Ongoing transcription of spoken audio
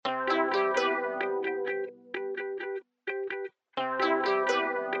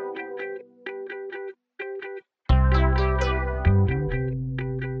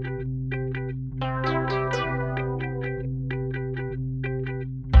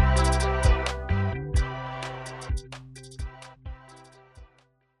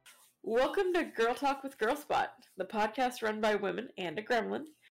Welcome to Girl Talk with Girl Spot, the podcast run by women and a gremlin,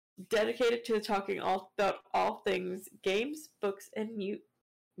 dedicated to talking about all things games, books, and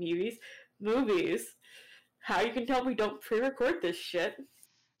movies. How you can tell we don't pre-record this shit.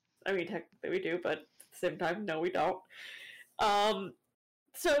 I mean, technically we do, but at the same time, no, we don't.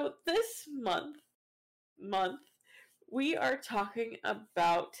 So this month, we are talking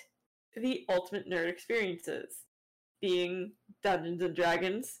about the ultimate nerd experiences, being Dungeons and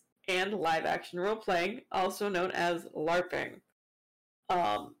Dragons and live-action role-playing, also known as LARPing.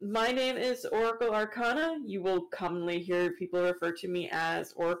 My name is Oracle Arcana. You will commonly hear people refer to me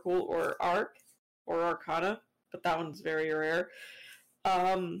as Oracle or Arc or Arcana, but that one's very rare.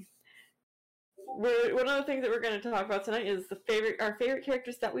 One of the things that we're going to talk about tonight is our favorite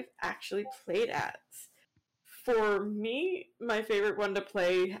characters that we've actually played as. For me, my favorite one to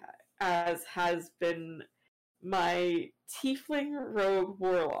play as has been my Tiefling Rogue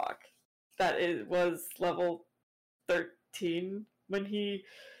Warlock. Was level 13 when he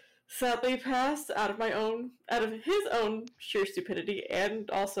sadly passed out of his own sheer stupidity and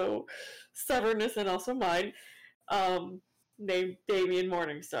also stubbornness and also mine, named Damien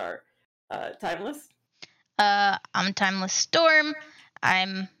Morningstar. Timeless? I'm Timeless Storm.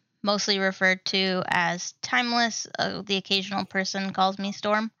 I'm mostly referred to as Timeless. The occasional person calls me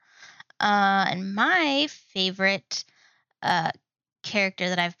Storm. And my favorite character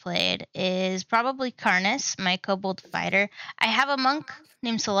that I've played is probably Karnas, my kobold fighter. I have a monk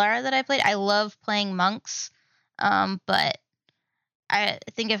named Solara that I played. I love playing monks, but I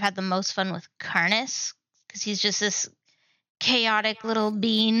think I've had the most fun with Karnas because he's just this chaotic little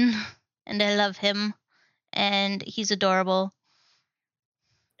bean, and I love him, and he's adorable.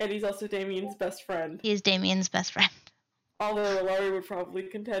 And he's also Damien's best friend. He is Damien's best friend. Although Laurie would probably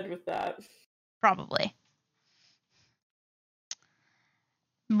contend with that. Probably.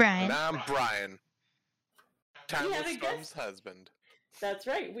 Brian. And I'm Brian. Timeless Storm's husband. That's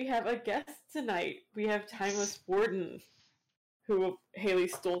right. We have a guest tonight. We have Timeless Warden, who Haley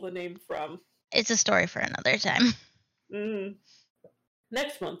stole the name from. It's a story for another time.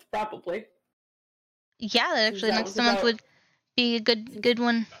 Next month, probably. Yeah, actually next month would be a good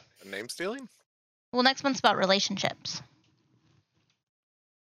one. Name stealing? Well, next month's about relationships.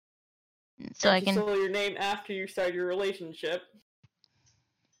 So I can stole your name after you started your relationship.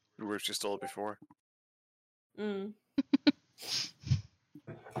 Where she stole it before.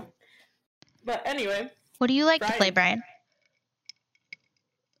 But anyway. What do you like to play, Brian?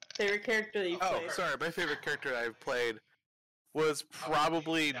 Favorite character that you played? Oh, sorry. My favorite character I've played was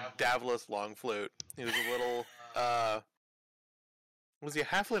probably Davlos Longflute. He was a little, was he a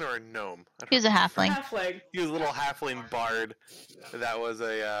halfling or a gnome? He was a halfling. Halfling. He was a little halfling bard that was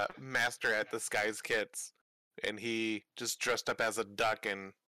a master at the Skies Kits. And he just dressed up as a duck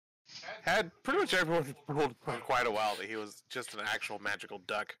and had pretty much everyone fooled for quite a while that he was just an actual magical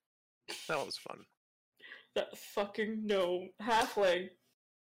duck. That was fun. That fucking gnome. Halfling.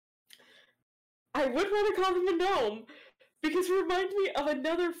 I would want to call him a gnome, because it reminds me of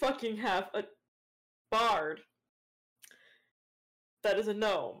another fucking a bard that is a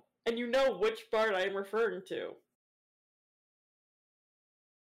gnome. And you know which bard I am referring to.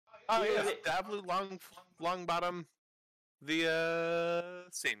 Oh, yes, Davlu Longbottom, the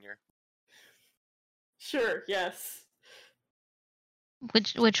senior. Sure, yes.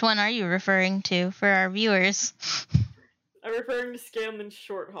 Which one are you referring to for our viewers? I'm referring to Scanlan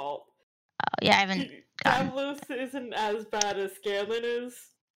Shorthalt. Oh, yeah, I haven't Davlos isn't as bad as Scanlan is,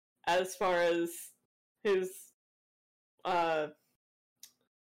 as far as his,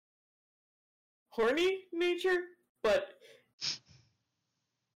 horny nature, but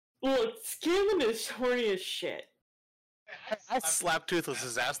look, Scanlan is horny as shit. I slapped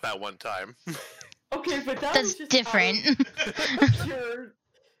Toothless's ass that one time. Okay, but that's just different. Pure...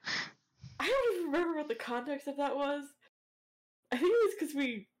 I don't even remember what the context of that was. I think it was because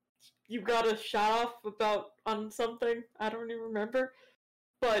you got a shot off on something. I don't even remember.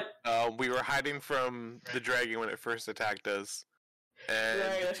 But we were hiding from the dragon when it first attacked us. And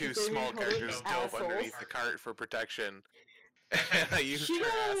the two small characters dove underneath the cart for protection. And I used her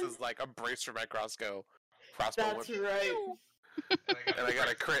ass as like a brace for my crossbow. That's right. And I got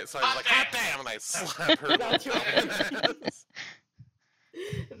a crit, so I was like, hot damn! And I slapped her. That's right.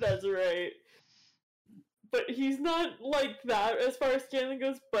 That's right. But he's not like that as far as Scanlan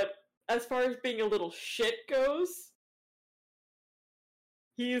goes, but as far as being a little shit goes,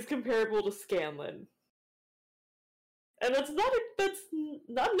 he is comparable to Scanlan. And that's not an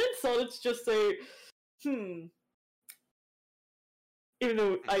insult, it's just even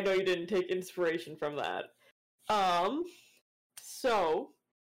though I know you didn't take inspiration from that. So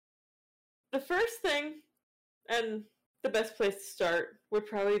the first thing, and the best place to start, would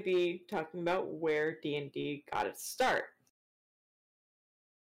probably be talking about where D&D got its start.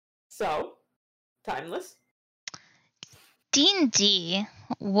 So, Timeless. D&D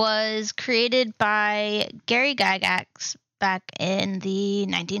was created by Gary Gygax back in the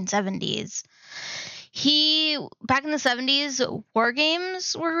 1970s. Back in the 70s, war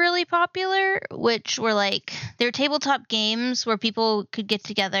games were really popular, which were like, they're tabletop games where people could get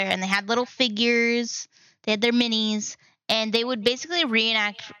together and they had little figures, they had their minis, and they would basically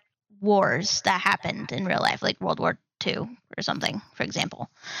reenact wars that happened in real life, like World War II or something, for example.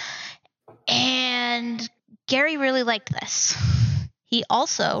 And Gary really liked this. He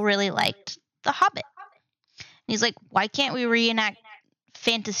also really liked The Hobbit. And he's like, why can't we reenact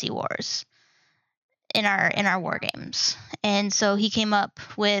fantasy wars in our war games? And so he came up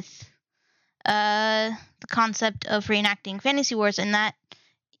with the concept of reenacting fantasy wars, and that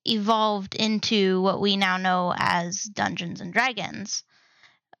evolved into what we now know as Dungeons and Dragons.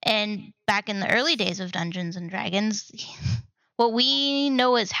 And back in the early days of Dungeons and Dragons, what we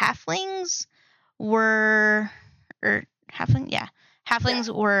know as halflings were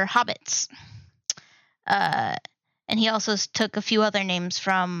hobbits. And he also took a few other names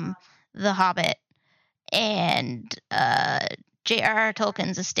from The Hobbit, and J.R.R.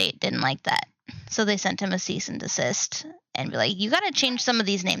 Tolkien's estate didn't like that, so they sent him a cease and desist and be like, you got to change some of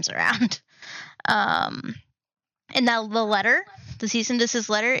these names around. And now the cease and desist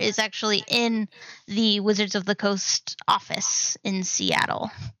letter, is actually in the Wizards of the Coast office in Seattle,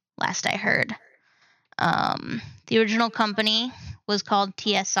 last I heard. The original company was called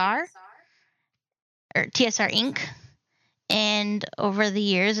TSR Inc. And over the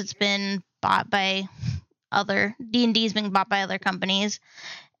years, it's been bought by D&D's been bought by other companies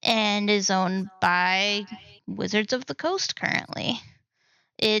and is owned by Wizards of the Coast currently.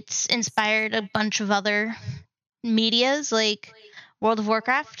 It's inspired a bunch of other medias, like World of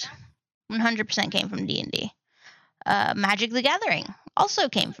Warcraft, 100% came from D&D. Magic the Gathering also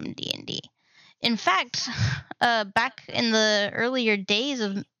came from D&D. In fact, back in the earlier days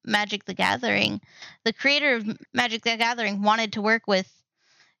of Magic the Gathering, the creator of Magic the Gathering wanted to work with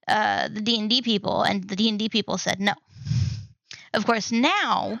the D&D people, and the D&D people said no. Of course,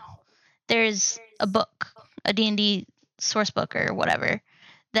 now there's a book, a D&D source book or whatever,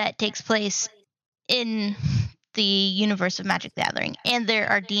 that takes place in the universe of Magic the Gathering, and there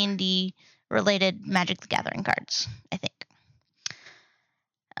are D&D related Magic the Gathering cards, I think.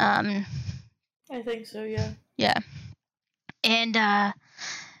 I think so, yeah. Yeah. And there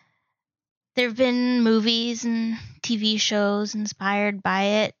have been movies and TV shows inspired by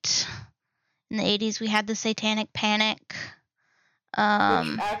it. In the 80s, we had the Satanic Panic. Which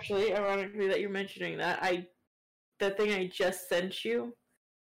actually, ironically that you're mentioning that, the thing I just sent you,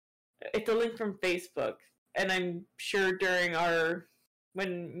 it's a link from Facebook, and I'm sure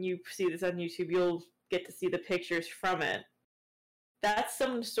when you see this on YouTube, you'll get to see the pictures from it. That's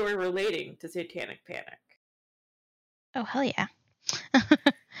some story relating to Satanic Panic. Oh, hell yeah.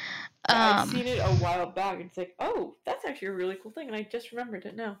 I've seen it a while back, and it's like, oh, that's actually a really cool thing, and I just remembered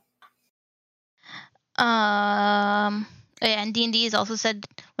it now. Yeah, and D&D is also said,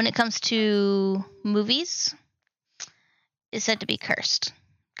 when it comes to movies, is said to be cursed.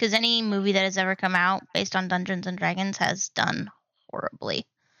 Because any movie that has ever come out based on Dungeons and Dragons has done horribly.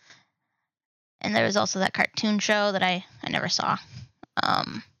 And there was also that cartoon show that I never saw.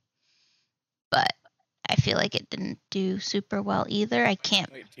 But I feel like it didn't do super well either. I can't...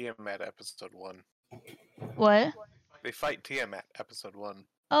 Fight Tiamat episode 1. What? They fight Tiamat episode 1.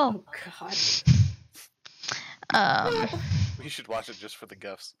 Oh, God. We should watch it just for the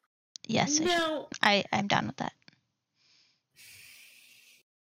guffs. Yes, I'm down with that.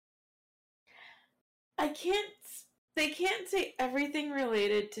 They can't say everything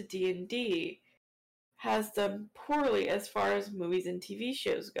related to D&D has done poorly as far as movies and TV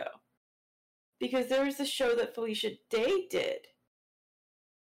shows go. Because there was a show that Felicia Day did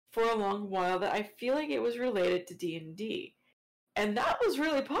for a long while that I feel like it was related to D&D. And that was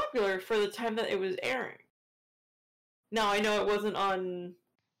really popular for the time that it was airing. Now, I know it wasn't on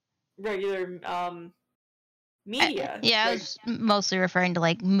regular media. I was mostly referring to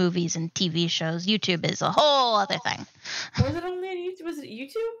like movies and TV shows. YouTube is a whole other thing. Was it only on YouTube? Was it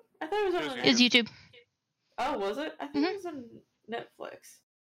YouTube? I thought it was on It was YouTube. Oh, was it? I think it was on Netflix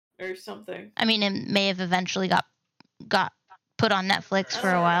or something. I mean, it may have eventually got put on Netflix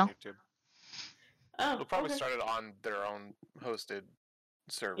for a while. YouTube. It probably started on their own hosted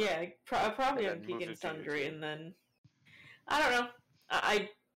server. Yeah, probably on Geek and Sundry, and then I don't know. I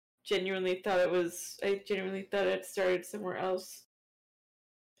genuinely thought it started somewhere else,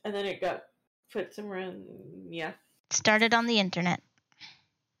 and then it got put somewhere in, yeah. Started on the internet.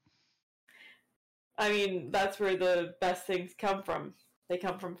 I mean, that's where the best things come from. They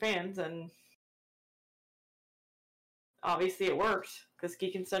come from fans, and obviously it worked, because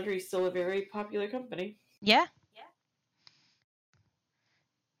Geek and Sundry is still a very popular company. Yeah.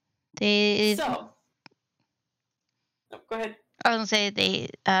 They. So, go ahead. I was gonna say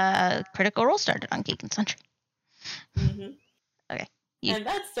Critical Role started on Geek and Sundry. Mm-hmm. Okay. And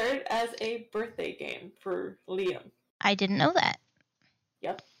that started as a birthday game for Liam. I didn't know that.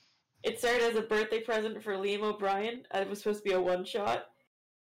 Yep. It started as a birthday present for Liam O'Brien. It was supposed to be a one-shot.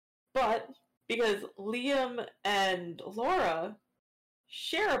 But because Liam and Laura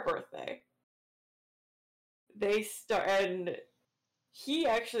share a birthday, and he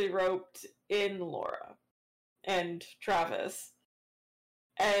actually roped in Laura and Travis.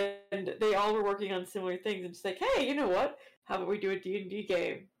 And they all were working on similar things, and just like, hey, you know what? How about we do a D&D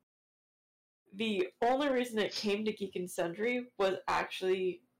game? The only reason it came to Geek and Sundry was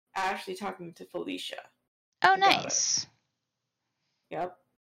actually talking to Felicia. Oh, nice. Yep.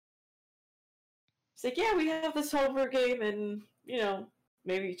 It's like, yeah, we have this homebrew game, and,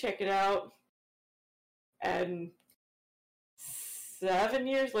 maybe check it out. And 7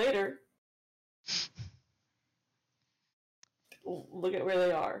 years later, look at where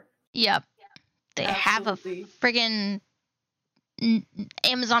they are. Yep. They Absolutely. have a friggin'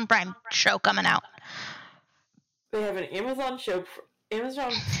 Amazon Prime show coming out. They have an Amazon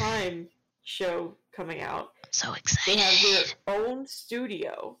Prime show coming out. So excited. They have their own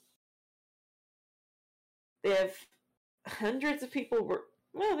studio. They have hundreds of people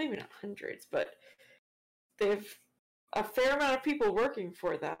well, maybe not hundreds, but they have a fair amount of people working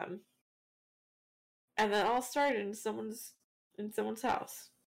for them. And that all started in someone's house.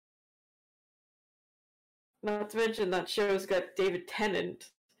 Not to mention that show's got David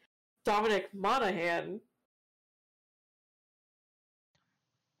Tennant, Dominic Monaghan.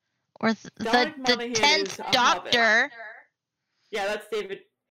 Or the 10th Doctor. Yeah, that's David.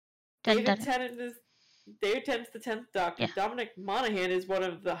 David Tennant is David Tennant's the 10th Doctor. Yeah. Dominic Monaghan is one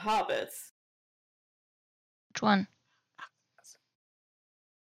of the hobbits. Which one?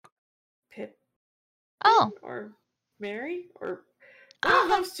 Pip. Oh. Or Mary? Or one of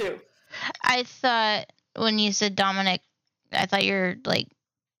those two. I thought when you said Dominic, I thought you were like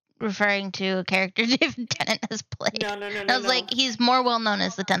referring to a character David Tennant has played. No. I was like, he's more well known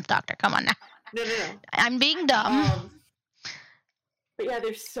as the 10th Doctor. Come on now. No. I'm being dumb. But yeah,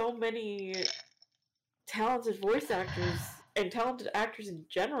 there's so many talented voice actors and talented actors in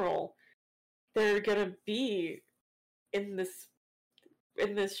general that are gonna be in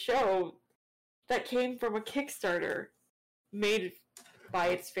this show that came from a Kickstarter made by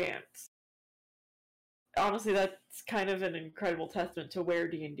its fans. Honestly, that's kind of an incredible testament to where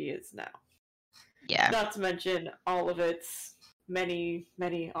D&D is now. Yeah. Not to mention all of its many,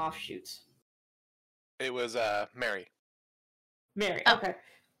 many offshoots. It was Mary. Mary, okay.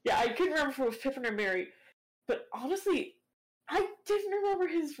 Yeah, I couldn't remember if it was Pippin or Mary, but honestly, I didn't remember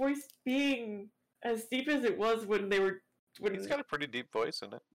his voice being as deep as it was when He's got a pretty deep voice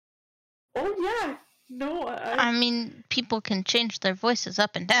in it. Oh yeah, no. I mean, people can change their voices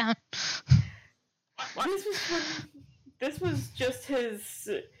up and down. What? This was just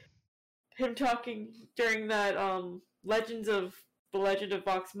him talking during that the Legend of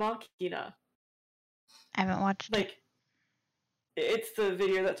Vox Machina. I haven't watched it. It's the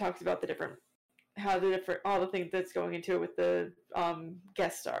video that talks about all the things that's going into it with the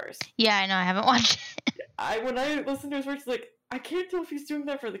guest stars. Yeah, I know. I haven't watched it. When I listen to his words, like, I can't tell if he's doing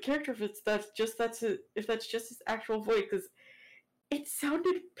that for the character, if that's just his actual voice, because it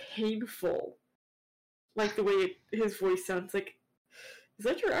sounded painful. Like the way his voice sounds. Like, is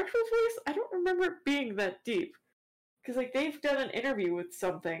that your actual voice? I don't remember it being that deep. Because, like, they've done an interview with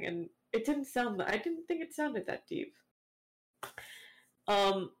something, and it didn't sound I didn't think it sounded that deep.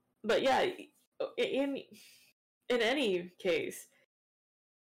 But yeah, in any case,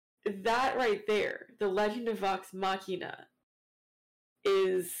 that right there, the Legend of Vox Machina,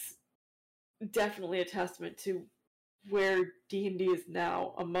 is definitely a testament to where D&D is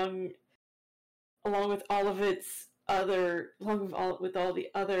now, along with all the other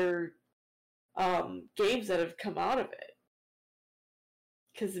games that have come out of it.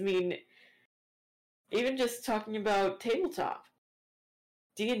 Because, I mean, even just talking about tabletop,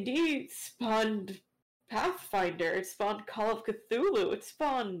 D&D spawned Pathfinder, it spawned Call of Cthulhu, it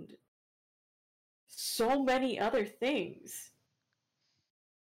spawned so many other things.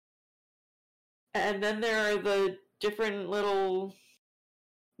 And then there are the different little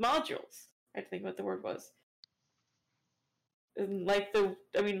modules. I had to think what the word was. And like the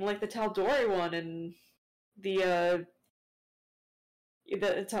Tal'Dorei one and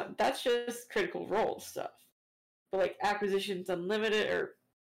that's just Critical Role stuff. But like Acquisitions Unlimited or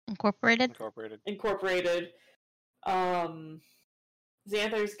Incorporated. Incorporated, Xanthar's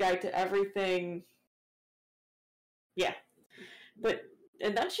Guide to Everything. Yeah,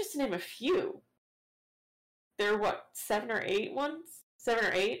 and that's just to name a few. There are what, 7 or 8,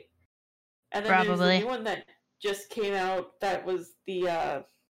 and then there's the new one that just came out. That was the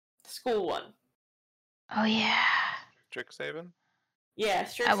school one. Oh yeah. Strixhaven? Yeah,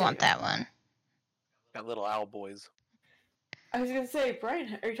 Strixhaven. I want that one. Got little owl boys. I was gonna say,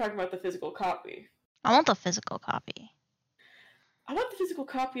 Brian, are you talking about the physical copy? I want the physical copy. I want the physical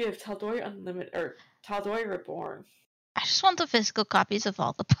copy of Tal'Dorei Unlimited or Tal'Dorei Reborn. I just want the physical copies of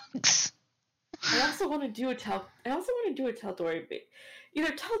all the books. I also want to do a Tal'Dorei,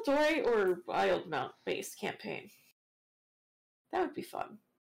 either Tal'Dorei or Wildemount based campaign. That would be fun.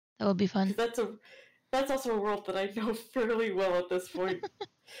 That would be fun. That's also a world that I know fairly well at this point.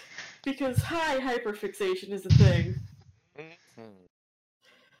 Because hyperfixation is a thing.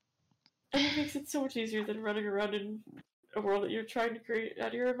 And it makes it so much easier than running around in a world that you're trying to create out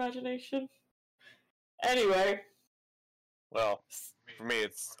of your imagination. Anyway. Well, for me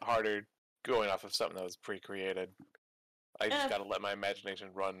it's harder going off of something that was pre-created. I just gotta let my imagination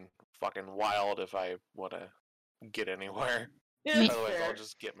run fucking wild if I want to get anywhere. Yeah, otherwise I'll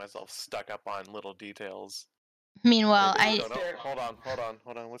just get myself stuck up on little details. Meanwhile, Hold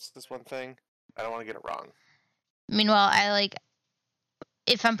on. What's this one thing? I don't want to get it wrong. Meanwhile,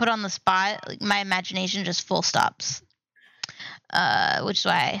 if I'm put on the spot, like, my imagination just full stops. Which is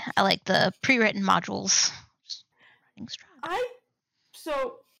why I like the pre-written modules.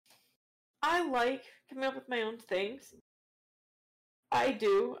 I like coming up with my own things. I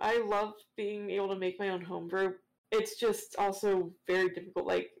do. I love being able to make my own homebrew. It's just also very difficult.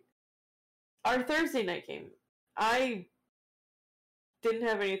 Like, our Thursday night game, I didn't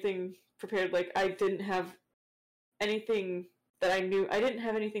have anything prepared. Like, I didn't have anything that I knew. I didn't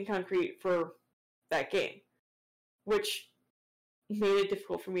have anything concrete for that game, which made it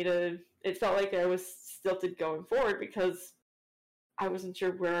difficult for me to... It felt like I was stilted going forward because I wasn't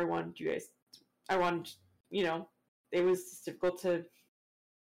sure where I wanted you guys... it was just difficult to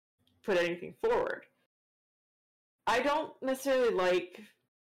put anything forward. I don't necessarily like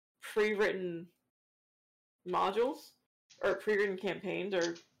pre-written modules or pre-written campaigns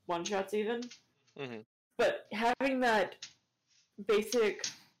or one-shots even. Mm-hmm. But having that basic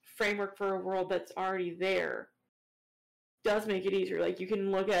framework for a world that's already there does make it easier. Like, you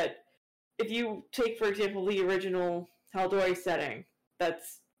can look at, if you take, for example, the original Tal'Dorei setting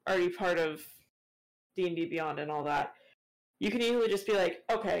that's already part of D&D Beyond and all that, you can easily just be like,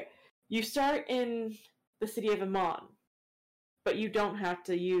 okay, you start in the city of Amon, but you don't have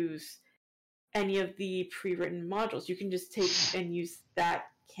to use any of the pre-written modules. You can just take and use that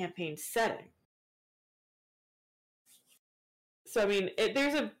campaign setting. So, I mean,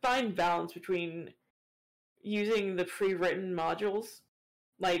 there's a fine balance between using the pre-written modules,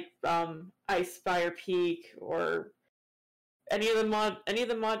 like Icefire Peak, or any of the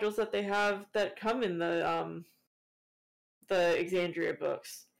modules that they have that come in the Exandria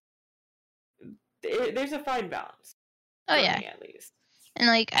books. There's a fine balance. Oh yeah, me, at least. And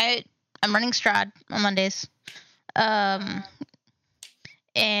like I'm running Strahd on Mondays,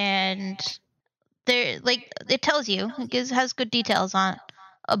 and there, like, it tells you, has good details on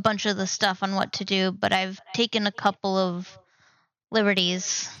a bunch of the stuff on what to do, but I've taken a couple of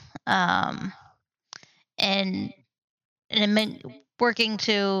liberties, and it meant working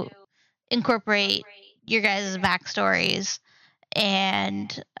to incorporate your guys' backstories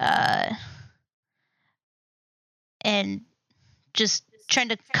and just trying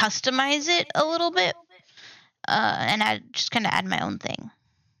to customize it a little bit, and I just kind of add my own thing.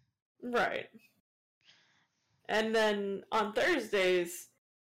 Right. And then on Thursdays,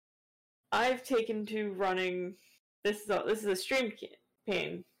 I've taken to running. This is a stream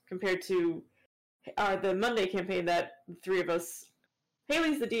campaign compared to the Monday campaign that the three of us.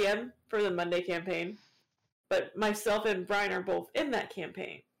 Haley's the DM for the Monday campaign, but myself and Brian are both in that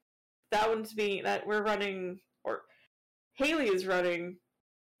campaign. That one's being that we're running, or Haley is running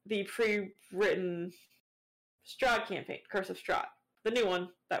the pre-written Strahd campaign, Curse of Strahd, the new one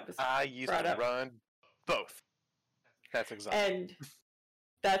that was. I used to run both. That's exactly. And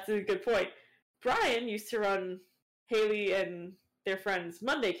that's a good point. Brian used to run Haley and their friends'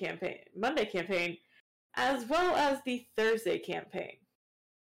 Monday campaign, as well as the Thursday campaign.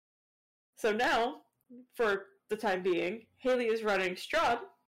 So now, for the time being, Haley is running Strahd,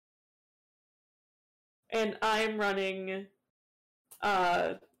 and I'm running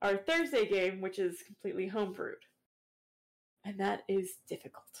our Thursday game, which is completely homebrewed. And that is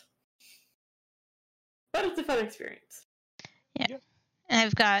difficult. But it's a fun experience. Yeah. And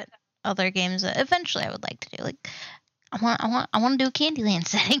I've got other games that eventually I would like to do. Like I want to do a Candyland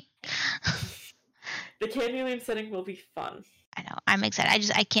setting. The Candyland setting will be fun. I know. I'm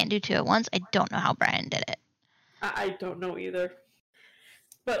excited. I can't do two at once. I don't know how Brian did it. I don't know either.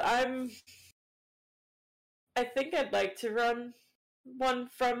 But I think I'd like to run one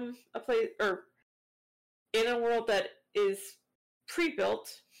from a place, or in a world that is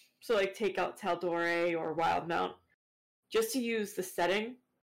pre-built, so like take out Taldore or Wildmount, just to use the setting.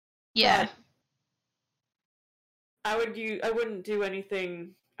 Yeah. But I wouldn't do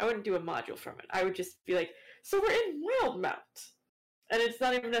anything. I wouldn't do a module from it. I would just be like, so we're in Wildmount. And it's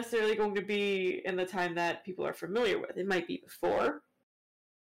not even necessarily going to be in the time that people are familiar with. It might be before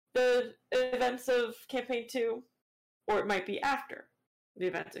the events of Campaign 2, or it might be after the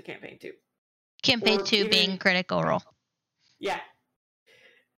events of Campaign 2. Campaign 2 being Critical Role. Yeah.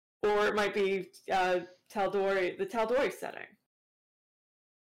 Or it might be the Taldore setting.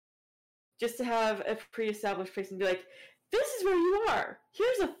 Just to have a pre-established place and be like, this is where you are.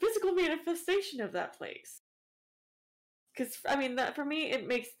 Here's a physical manifestation of that place. Because, I mean, that for me, it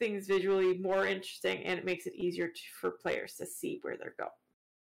makes things visually more interesting, and it makes it easier for players to see where they're going.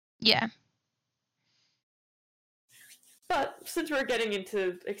 Yeah. But since we're getting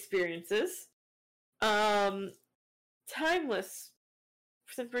into experiences, timeless.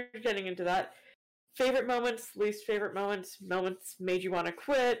 Since we're getting into that, favorite moments, least favorite moments, moments made you want to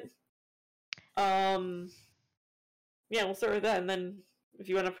quit. Yeah, we'll start with that, and then if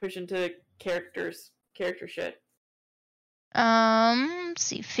you want to push into character shit. Let's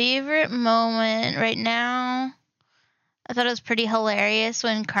see, favorite moment right now. I thought it was pretty hilarious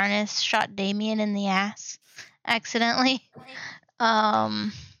when Karnas shot Damien in the ass accidentally.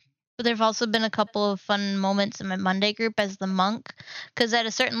 But there've also been a couple of fun moments in my Monday group as the monk, because at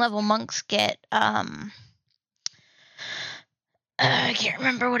a certain level monks get I can't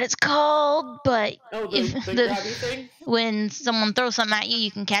remember what it's called, but the grabby thing? When someone throws something at you,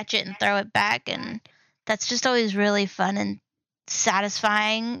 you can catch it and throw it back, and that's just always really fun and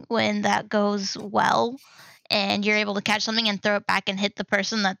satisfying when that goes well and you're able to catch something and throw it back and hit the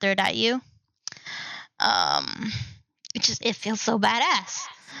person that threw it at you. It feels so badass.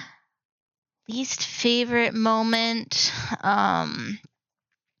 Least favorite moment.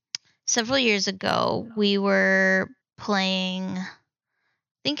 Several years ago, we were playing. I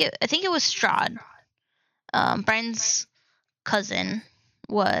think it was Strahd. Brian's cousin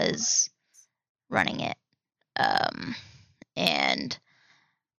was running it, and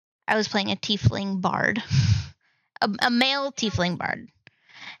I was playing a tiefling bard, a male tiefling bard,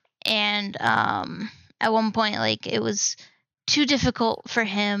 and at one point, like, it was too difficult for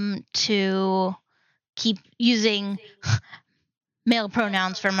him to keep using male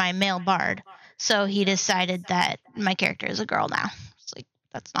pronouns for my male bard, so he decided that my character is a girl now. It's like,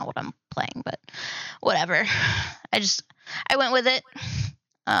 that's not what I'm playing, but whatever. I went with it,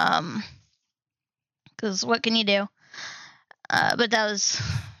 because what can you do? But that was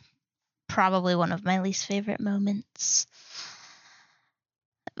probably one of my least favorite moments.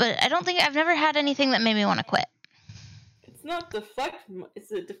 But I've never had anything that made me want to quit. It's not deflect.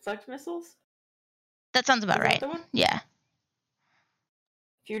 Is it deflect missiles? That sounds about right. That the one? Yeah.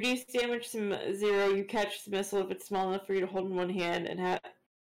 If you reduce damage to 0, you catch the missile if it's small enough for you to hold in one hand, and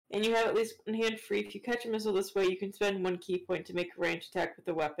you have at least one hand free. If you catch a missile this way, you can spend 1 key point to make a ranged attack with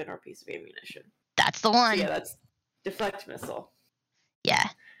a weapon or piece of ammunition. That's the one. So yeah, that's deflect missile. Yeah.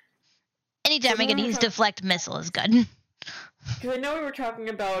 Anytime I can use deflect missile is good. Because I know we were talking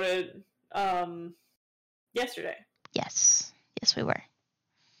about it yesterday. Yes, we were.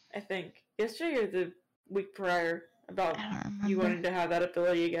 I think yesterday or the week prior, about you wanting to have that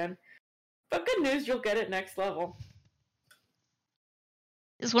ability again. But good news, you'll get it next level.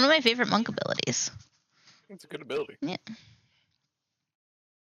 It's one of my favorite monk abilities. It's a good ability. Yeah.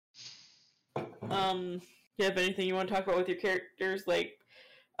 You have anything you want to talk about with your characters, like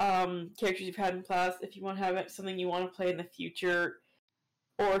characters you've had in class, if you want to have something you want to play in the future,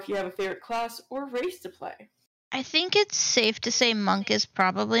 or if you have a favorite class or race to play? I think it's safe to say monk is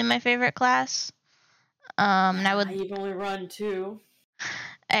probably my favorite class. And you've only run 2.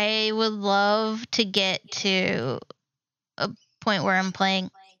 I would love to get to a point where I'm playing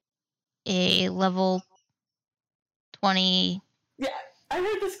a level 20. Yeah, I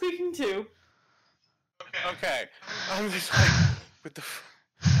heard the squeaking too. Okay. I'm just like, what the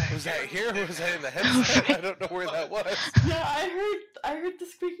was that here or was that in the headset? I don't know where that was. Yeah, I heard the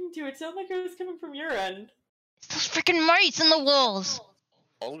squeaking too. It sounded like it was coming from your end. It's those freaking mice in the walls.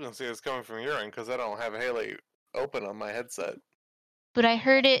 I was gonna say it's coming from your end because I don't have Haley open on my headset. But I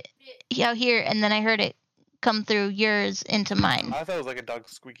heard it out here, and then I heard it come through yours into mine. I thought it was like a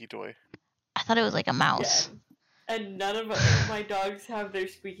dog's squeaky toy. I thought it was like a mouse. Yeah. And none of my dogs have their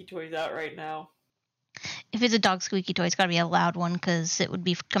squeaky toys out right now. If it's a dog squeaky toy, it's got to be a loud one because it would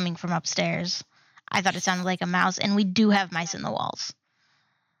be coming from upstairs. I thought it sounded like a mouse, and we do have mice in the walls.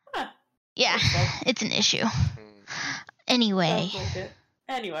 Huh. Yeah, it's an issue. Anyway,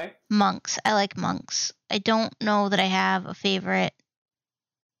 Anyway. Monks. I like monks. I don't know that I have a favorite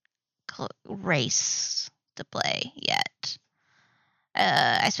race to play yet.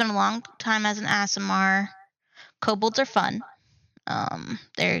 I spent a long time as an Aasimar. Kobolds are fun.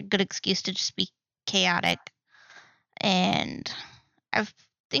 They're a good excuse to just be chaotic. And I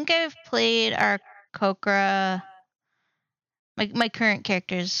think I've played our Kokra. My current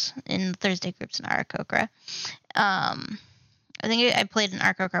characters in the Thursday groups in Aarakocra. I think I played in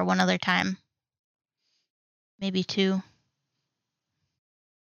Aarakocra one other time. Maybe two.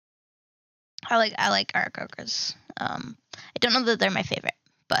 I like Aarakocras. I don't know that they're my favorite,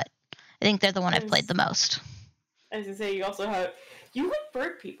 but I think they're the one I've played the most. I was gonna say you like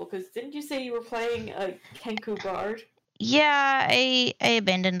bird people, because didn't you say you were playing a Kenku Bard? Yeah, I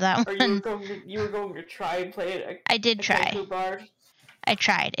abandoned that or one. You were going to try and play it. I did try. Kenku Bard? I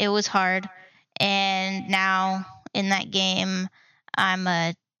tried. It was hard, and now in that game, I'm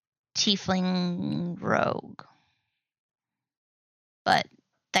a tiefling rogue. But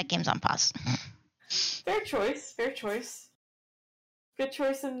that game's on pause. Fair choice. Good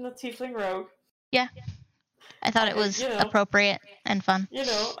choice in the tiefling rogue. Yeah. I thought it was appropriate and fun.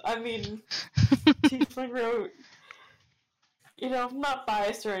 I mean, tiefling rogue. I'm not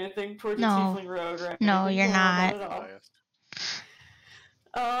biased or anything towards the tiefling rogue, right? No, you're not.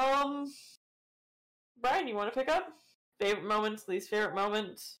 Brian, you want to pick up? Favorite moments, least favorite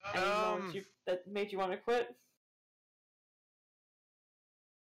moments? Any moments that made you want to quit?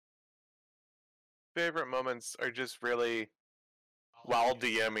 Favorite moments are just really, while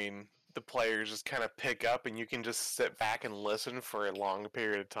DMing, the players just kind of pick up and you can just sit back and listen for a long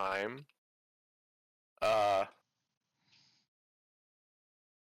period of time.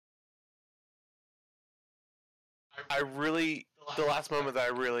 The last moment that I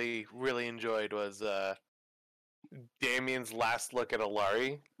really, really enjoyed was Damien's last look at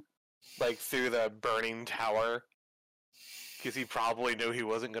Alari, like through the burning tower, because he probably knew he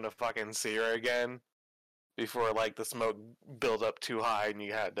wasn't gonna fucking see her again before like the smoke built up too high and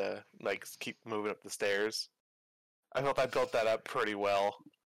you had to like keep moving up the stairs. I felt I built that up pretty well.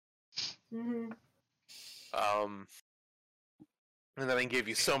 Mm-hmm. And then I gave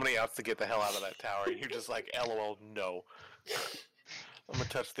you so many outs to get the hell out of that tower, and you're just like, LOL, no. I'm gonna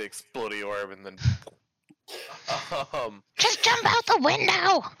touch the exploding orb and then. Just jump out the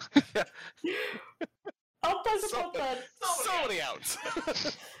window! I'll talk about that. So many outs!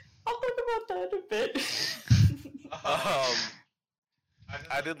 I'll talk about that a bit.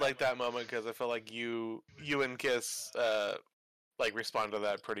 I did like that moment because I felt like you and Kiss like responded to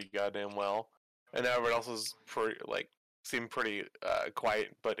that pretty goddamn well, and everyone else was seemed pretty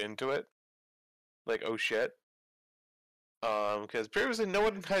quiet but into it. Like, oh shit. Because previously no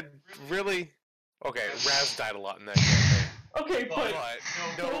one had really. Okay, Raz died a lot in that campaign. Okay, but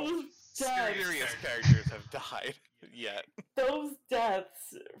no serious characters have died yet. Those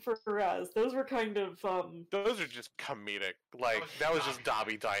deaths for Raz, those were kind of Those are just comedic. Like that was just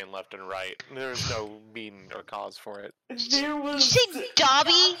Dobby dying left and right. There was no meaning or cause for it. There was. Did you say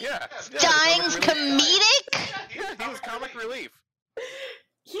Dobby? Yeah. Dying's comedic? Yeah, he was comic relief.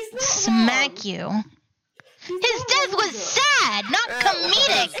 He's not Smack wrong. you. His death was sad, not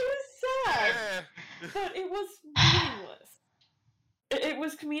comedic. It was sad, but it was meaningless. It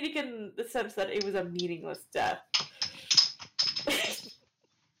was comedic in the sense that it was a meaningless death.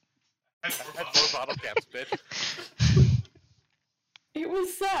 More bottle caps, bitch. It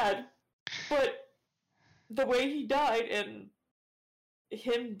was sad, but the way he died and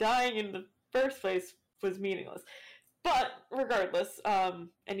him dying in the first place was meaningless. But regardless,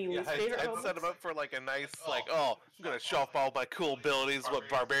 any least favorite I'd moments? set him up for like a nice, like, oh, I'm gonna show off all my cool abilities, what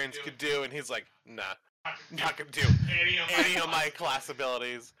barbarians could do, and he's like, nah, not gonna do any of my class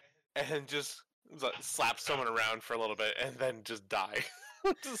abilities, and just slap someone around for a little bit, and then just die.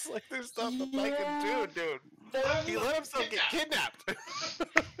 Just like there's stuff that I can do, dude. He let himself get kidnapped.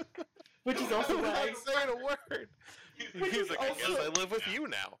 Which is also without why saying a word. He's like, I guess I live with you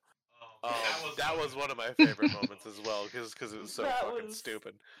now. That was one of my favorite moments as well, because it was so fucking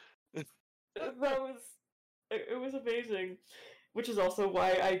stupid. It was amazing. Which is also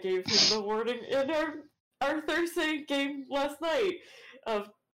why I gave him the warning in our our Thursday game last night of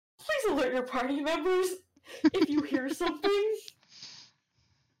please alert your party members if you hear something.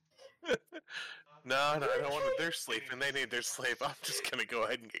 No, I don't want to. They're sleeping. They need their sleep. I'm just gonna go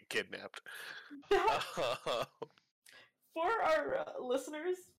ahead and get kidnapped. That, for our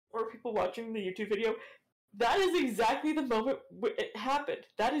listeners or people watching the YouTube video, that is exactly the moment it happened.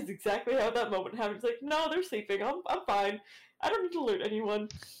 That is exactly how that moment happened. It's like, no, they're sleeping. I'm fine. I don't need to alert anyone.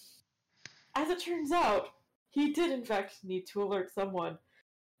 As it turns out, he did in fact need to alert someone.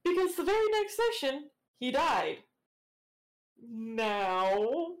 Because the very next session, he died.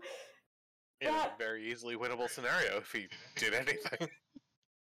 Now... In a very easily winnable scenario if he did anything.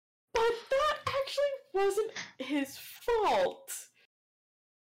 But that actually wasn't his fault.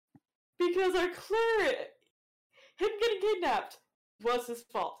 Because our cleric, him getting kidnapped was his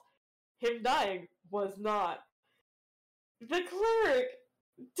fault. Him dying was not. The cleric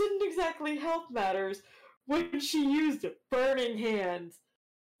didn't exactly help matters when she used Burning Hands,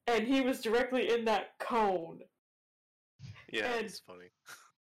 and he was directly in that cone. Yeah, And it's funny.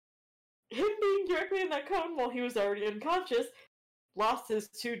 him being directly in that cone while he was already unconscious lost his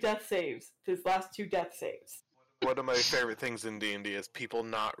last two death saves. One of my favorite things in D&D is people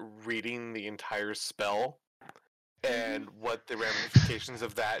not reading the entire spell and what the ramifications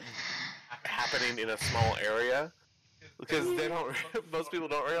of that happening in a small area, because they don't. Most people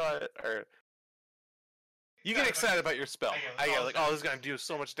don't realize, or you get excited about your spell. I get like, oh, this is gonna do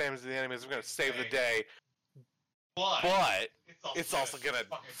so much damage to the enemies. We're gonna save the day, but it's also gonna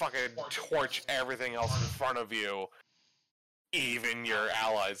fucking torch everything else in front of you, even your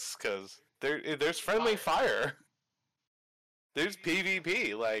allies, because there's friendly fire. There's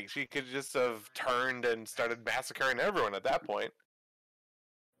PvP. Like, she could just have turned and started massacring everyone at that point.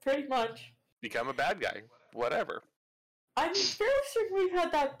 Pretty much. Become a bad guy. Whatever. I'm fairly certain we've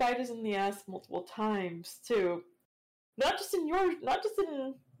had that bite us in the ass multiple times, too. Not just in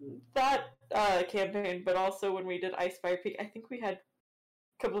that campaign, but also when we did Icefire Peak. I think we had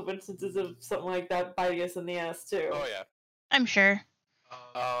a couple of instances of something like that biting us in the ass, too. Oh, yeah. I'm sure.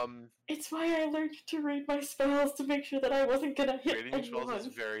 It's why I learned to read my spells to make sure that I wasn't gonna hit reading your anyone. spells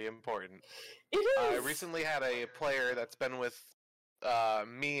is very important. It is. I recently had a player that's been with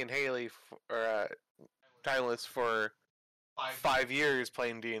me and Haley, Timeless, for 5 years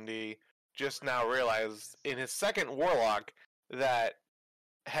playing D&D, just now realized in his second Warlock that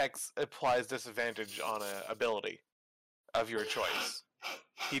Hex applies disadvantage on an ability of your choice.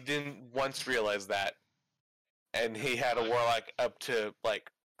 He didn't once realize that, and he had a Warlock up to,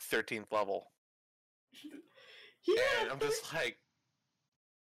 like, 13th level. And I'm just like,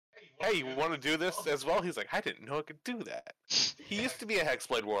 hey, you want to do this as well? He's like, I didn't know I could do that. He used to be a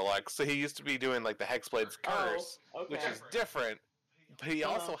Hexblade Warlock, so he used to be doing, like, the Hexblade's Curse, which is different, but he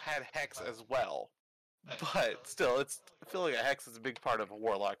also had Hex as well. But still, I feel like a Hex is a big part of a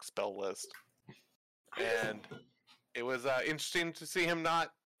Warlock spell list. And it was interesting to see him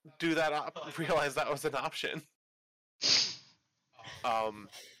not do that, realize that was an option.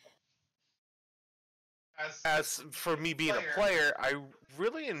 As for me being a player, I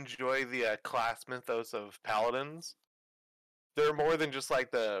really enjoy the class mythos of paladins. They're more than just like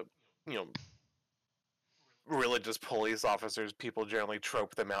the, religious police officers people generally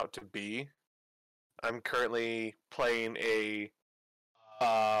trope them out to be. I'm currently playing a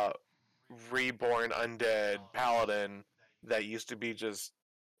reborn undead paladin that used to be just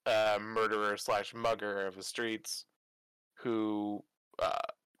a murderer / mugger of the streets who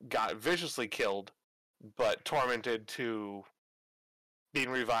got viciously killed, but tormented to being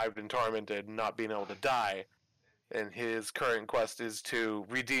revived and tormented, not being able to die. And his current quest is to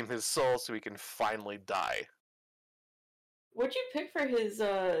redeem his soul so he can finally die. What'd you pick for his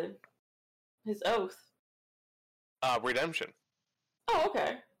oath? Redemption. Oh,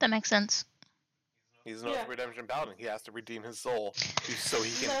 okay. That makes sense. He's an oath redemption paladin. He has to redeem his soul so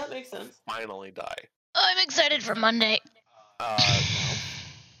he can that makes sense. finally die. I'm excited for Monday.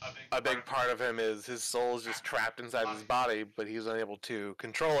 A big part of him is his soul is just trapped inside his body, but he's unable to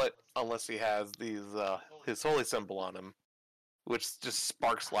control it unless he has his holy symbol on him, which just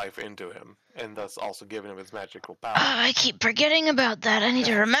sparks life into him, and thus also giving him his magical power. Oh, I keep forgetting about that. I need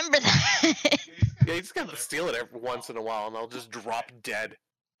to remember that. Yeah, you just gotta steal it every once in a while, and they'll just drop dead.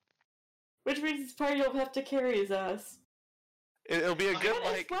 Which means his party will have to carry his ass. It'll be a good,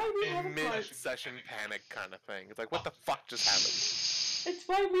 like, mid-session panic kind of thing. It's like, what the fuck just happened? It's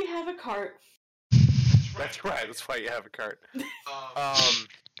why we have a cart. That's right, that's why you have a cart.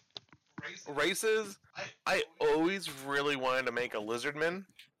 Races, I always really wanted to make a lizardman,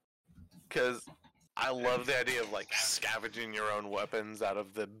 because I love the idea of like scavenging your own weapons out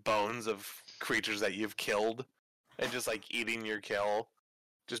of the bones of creatures that you've killed, and just like eating your kill,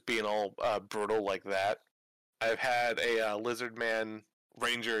 just being all brutal like that. I've had a lizard man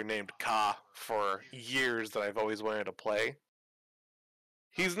ranger named Ka for years that I've always wanted to play.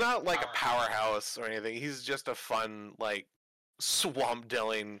 He's not like a powerhouse or anything. He's just a fun like swamp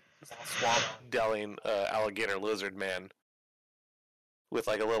delling alligator lizard man with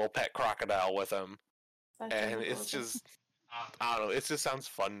like a little pet crocodile with him. And it's just, I don't know, it just sounds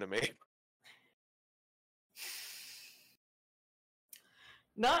fun to me.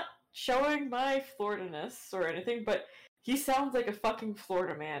 Not showing my Florida-ness or anything, but he sounds like a fucking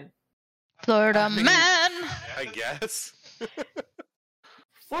Florida man. Florida I mean, man! I guess.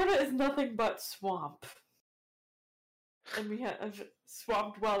 Florida is nothing but swamp. And we have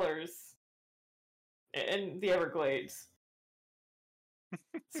swamp dwellers in the Everglades.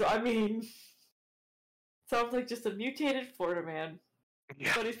 So, I mean, sounds like just a mutated Florida man.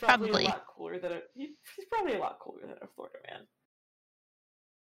 Yeah. But he's probably Probably. a lot cooler than he's probably a lot cooler than a Florida man.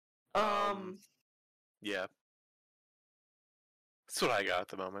 Yeah. That's what I got at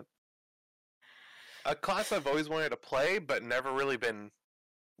the moment. A class I've always wanted to play, but never really been,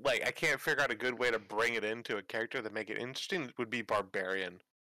 like, I can't figure out a good way to bring it into a character that make it interesting, would be Barbarian.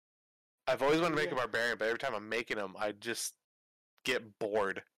 I've always wanted to make a Barbarian, but every time I'm making them, I just get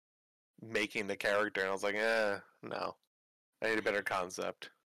bored making the character, and I was like, no. I need a better concept.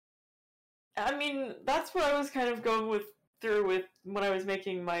 I mean, that's what I was kind of going through with when I was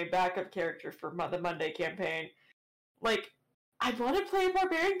making my backup character for the Monday campaign. Like, I want to play a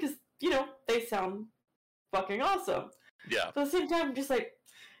Barbarian because, they sound fucking awesome. Yeah. But at the same time, I'm just like,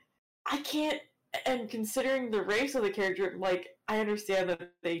 I can't, and considering the race of the character, like, I understand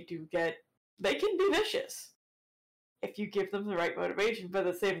that they can be vicious if you give them the right motivation, but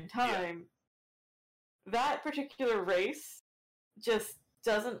at the same time, that particular race just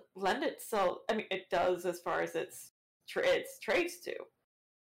doesn't lend itself. I mean, it does as far as its traits do.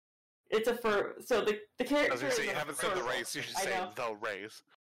 It's a fur. So the character. I was gonna say, you haven't said the race. You should say the race.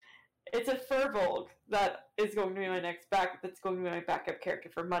 It's a Furbolg that is going to be my next That's going to be my backup character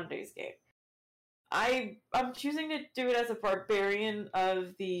for Monday's game. I'm choosing to do it as a barbarian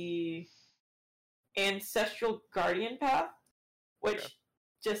of the ancestral guardian path, which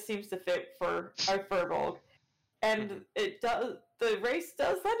just seems to fit for our Furbolg. And the race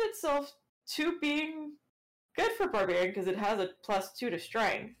does lend itself to being good for barbarian because it has a +2 to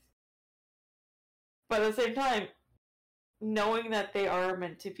strength. But at the same time, knowing that they are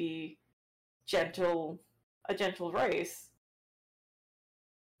meant to be a gentle race,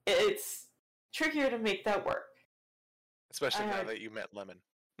 it's trickier to make that work. Especially now that you met Lemon.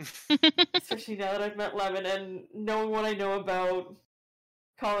 Especially now that I've met Lemon and knowing what I know about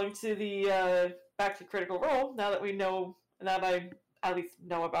calling to the back to Critical Role, now that I at least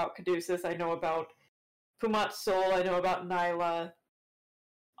know about Caduceus, I know about Pumat's Soul, I know about Nyla.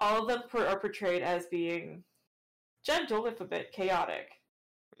 All of them are portrayed as being gentle, if a bit chaotic.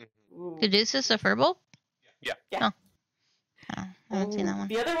 Caduceus a Furbolg? Yeah. Oh. I haven't seen that one.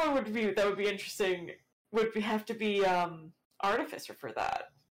 The other one would be interesting would have to be Artificer for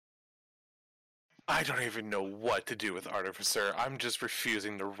that. I don't even know what to do with Artificer. I'm just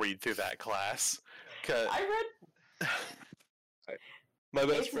refusing to read through that class. I read. My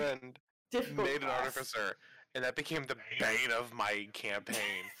best friend made an class. Artificer, and that became the bane of my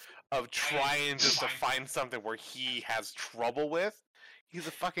campaign of trying just to find something where he has trouble with. He's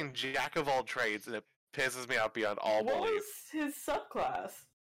a fucking jack of all trades, and it pisses me off beyond all belief. What was his subclass?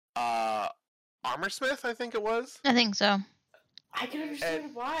 Armorsmith, I think it was. I think so. I can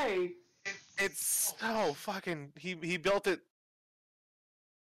understand why. It's so fucking. He built it.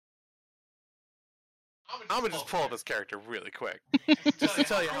 I'm gonna just pull up his character really quick, just to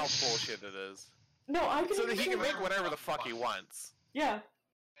tell you how bullshit it is. No, I can. So that he can make whatever the fuck he wants. Yeah.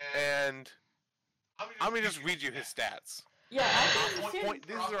 And I'm gonna just read you his stats. Yeah, I can understand.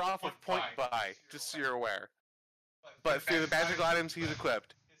 These are off of point buy, just so you're aware. But through the magical items he's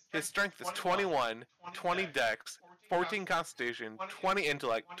equipped, his strength is 21, 20 dex, 14 constitution, 20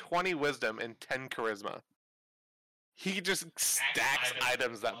 intellect, 20 wisdom, and 10 charisma. He just stacks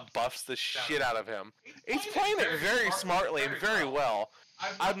items that buffs the shit out of him. He's playing it very smartly and very well.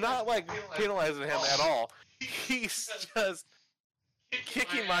 I'm not penalizing him at all. He's just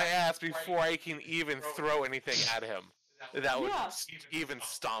kicking my ass before I can even throw anything at him that would even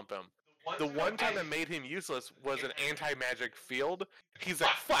stomp him. The one time that made him useless was an anti-magic field. He's like,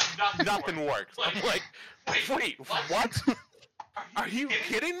 fuck, nothing works. I'm like, wait, what? Are you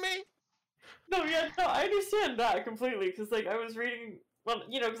kidding me? No, I understand that completely, because, I was reading well,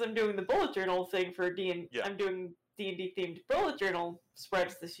 because I'm doing the bullet journal thing for Yeah. I'm doing D&D themed bullet journal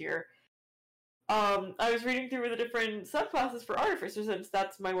spreads this year. I was reading through the different subclasses for artificers, and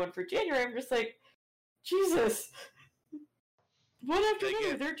that's my one for January. I'm just like, Jesus, one after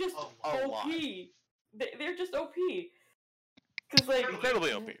another, they're just OP. They're just OP. Because like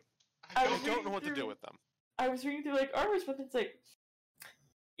incredibly OP. I don't know what to do with them. I was reading through like armors, but it's like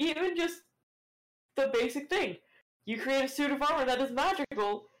even just the basic thing. You create a suit of armor that is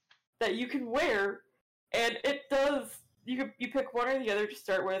magical that you can wear, and it does. You pick one or the other to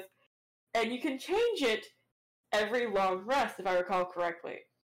start with, and you can change it every long rest, if I recall correctly.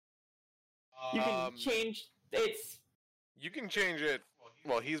 You can change its. You can change it.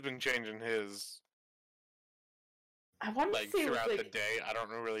 Well, he's been changing his. I want to say throughout it was, the day. I don't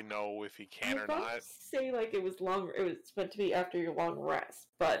really know if he can or not. not. Say like it was long. It was meant to be after your long rest,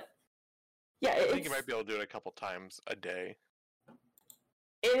 but yeah, I think you might be able to do it a couple times a day.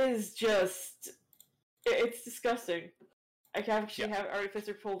 It is just. It's disgusting. I can actually have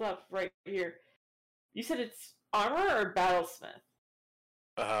Artificer pulled up right here. You said it's armor or battlesmith?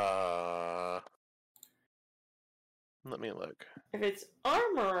 Let me look. If it's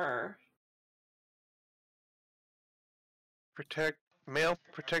armor, Protect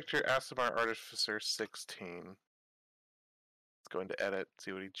your Asimar Artificer 16. Let's go into edit,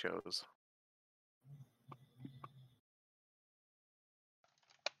 see what he chose.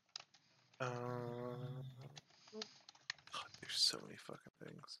 God, there's so many fucking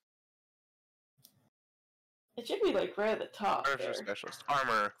things. it should be like right at the top. Artificer Specialist.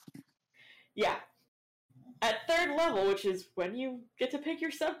 Armor. Yeah. At 3rd level, which is when you get to pick your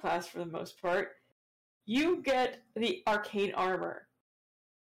subclass for the most part, you get the Arcane Armor.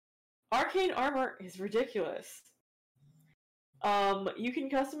 Arcane Armor is ridiculous. You can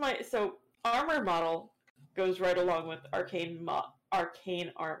customize... So, Armor model goes right along with Arcane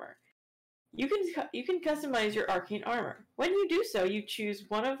Armor. You can customize your Arcane Armor. When you do so, you choose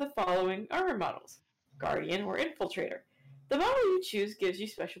one of the following armor models: Guardian or Infiltrator. The model you choose gives you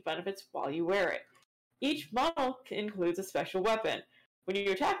special benefits while you wear it. Each model includes a special weapon. When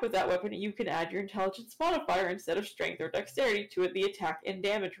you attack with that weapon, you can add your intelligence modifier instead of strength or dexterity to the attack and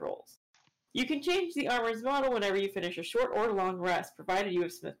damage rolls. You can change the armor's model whenever you finish a short or long rest, provided you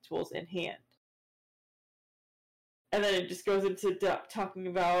have smith tools in hand. And then it just goes into talking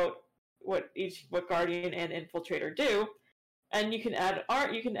about what Guardian and Infiltrator do, and you can add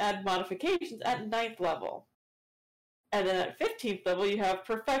modifications at 9th level. And then at 15th level, you have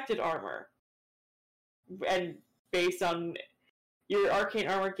Perfected Armor. And based on your Arcane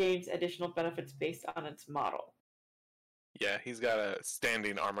Armor gains additional benefits based on its model. Yeah, he's got a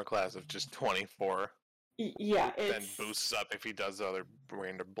standing armor class of just 24. Yeah, then boosts up if he does other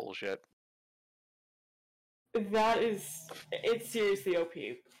random bullshit. It's seriously OP.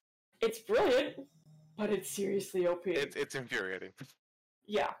 It's brilliant, but it's seriously OP. It's infuriating.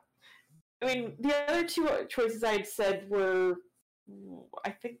 Yeah. I mean, the other two choices I had said were, I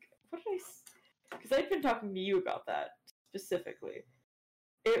think, what did I say? Because I'd been talking to you about that, specifically.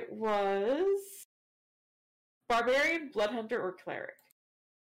 It was Barbarian, Bloodhunter, or Cleric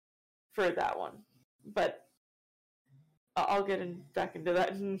for that one. But I'll get back into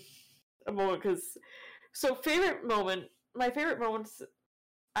that in a moment, because... So, my favorite moments,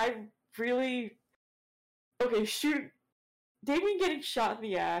 Damien getting shot in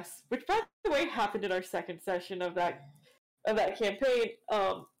the ass, which, by the way, happened in our second session of that campaign.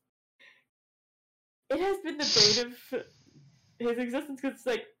 It has been the bane of his existence, because it's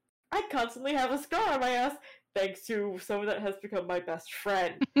like, I constantly have a scar on my ass, thanks to someone that has become my best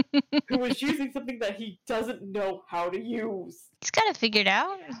friend, who is using something that he doesn't know how to use. He's got it figured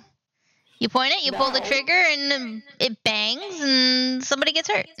out. You point it, you pull the trigger, and it bangs, and somebody gets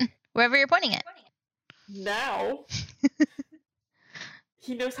hurt, wherever you're pointing it. Now.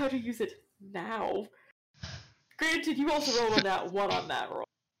 He knows how to use it now. Granted, you also rolled on that roll.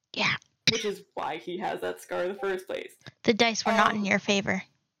 Yeah. Which is why he has that scar in the first place. The dice were not in your favor.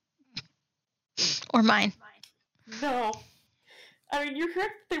 Or mine. No. I mean, you're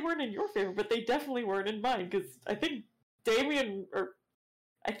correct that they weren't in your favor, but they definitely weren't in mine, because I think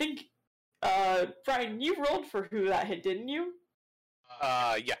Brian, you rolled for who that hit, didn't you?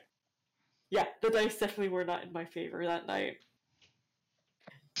 Yeah. Yeah, the dice definitely were not in my favor that night.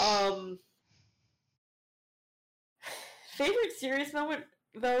 Favorite serious moment,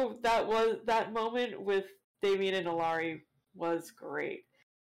 though, that moment with Damien and Alari was great.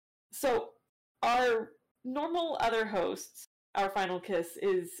 So, our normal other host, our final kiss,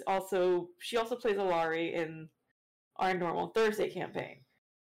 she also plays Alari in our normal Thursday campaign.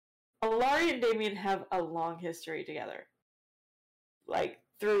 Alari and Damien have a long history together. like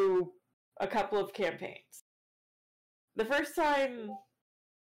through a couple of campaigns. The first time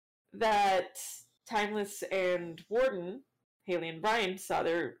that Timeless and Warden, Haley and Brian, saw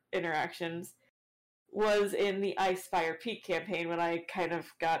their interactions was in the Ice Fire Peak campaign when I kind of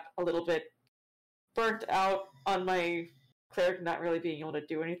got a little bit burnt out on my cleric not really being able to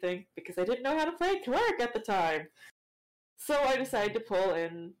do anything because I didn't know how to play cleric at the time. So I decided to pull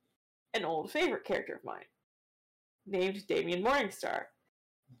in an old favorite character of mine named Damien Morningstar.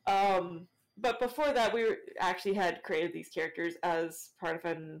 But before that, we actually had created these characters as part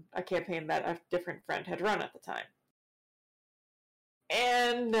of a campaign that a different friend had run at the time.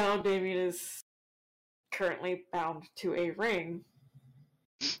 And now Damien is currently bound to a ring.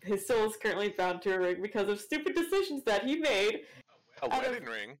 His soul is currently bound to a ring because of stupid decisions that he made. A wedding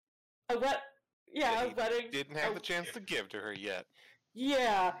ring? A wedding. Didn't have the chance to give to her yet.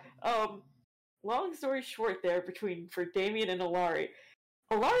 Yeah. Long story short there for Damien and Alari.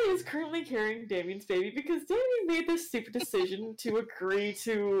 Alari is currently carrying Damien's baby because Damien made this stupid decision to agree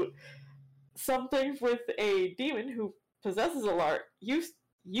to something with a demon who possesses Alari,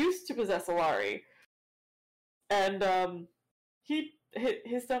 used to possess Alari. And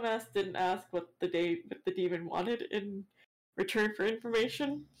his dumbass didn't ask what the demon wanted in return for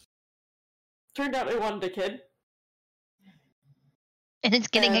information. Turned out it wanted a kid. And it's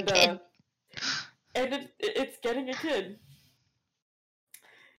getting a kid. And it's getting a kid.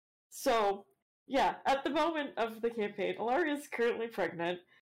 So, yeah, at the moment of the campaign, Alari is currently pregnant.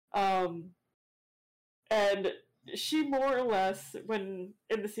 And she more or less, when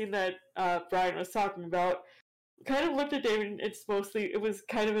in the scene that Brian was talking about, kind of looked at Damien. It was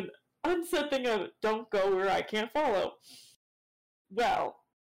kind of an unsaid thing of don't go where I can't follow. Well,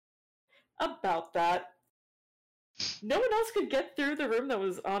 about that, no one else could get through the room that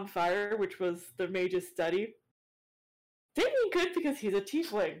was on fire, which was the mage's study. Damien could because he's a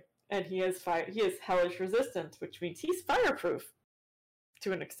tiefling, and he has hellish resistance, which means he's fireproof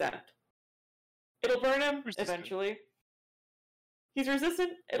to an extent. It'll burn him eventually. He's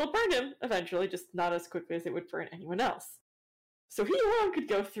resistant, it'll burn him eventually, just not as quickly as it would burn anyone else. So he alone could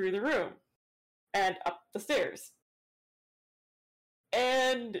go through the room and up the stairs.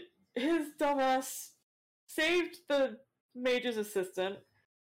 And his dumbass saved the mage's assistant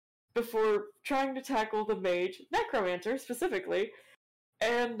before trying to tackle the mage, necromancer specifically,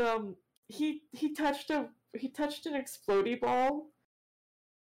 and he touched an explodey ball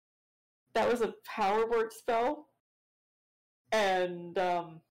that was a power word spell. And,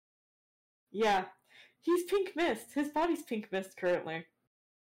 yeah. He's pink mist. His body's pink mist currently.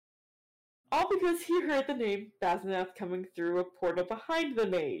 All because he heard the name Baznath coming through a portal behind the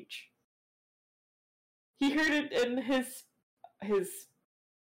mage. He heard it in his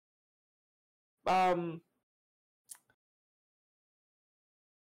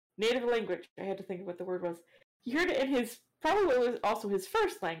native language. I had to think of what the word was. He heard it in probably also his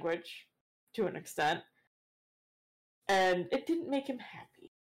first language, to an extent. And it didn't make him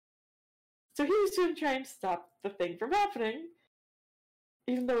happy. So he was going to try and stop the thing from happening,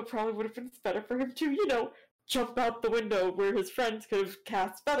 even though it probably would have been better for him to, jump out the window where his friends could have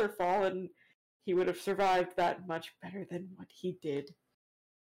cast Featherfall, and he would have survived that much better than what he did.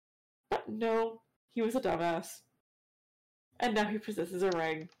 But no, he was a dumbass. And now he possesses a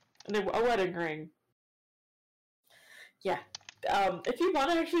ring. A wedding ring. Yeah. If you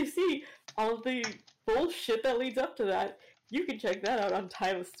want to actually see all of the bullshit that leads up to that, you can check that out on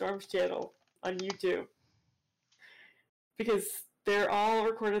Timeless Storm's channel on YouTube. Because they're all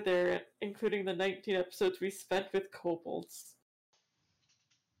recorded there, including the 19 episodes we spent with kobolds.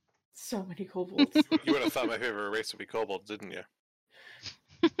 So many kobolds. You would have thought my favorite race would be kobolds, didn't you?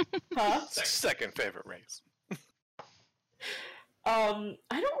 Huh? Second favorite race. I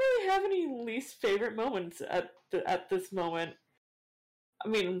don't really have any least favorite moments at this moment. I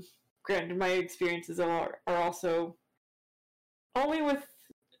mean, granted, my experiences are also only with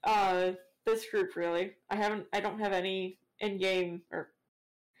this group, really. I don't have any in-game or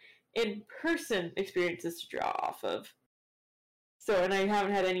in-person experiences to draw off of. So, and I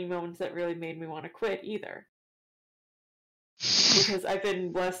haven't had any moments that really made me want to quit either. Because I've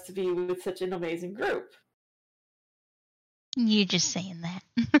been blessed to be with such an amazing group. You just saying that.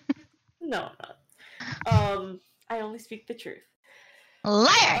 No, I'm not. I only speak the truth.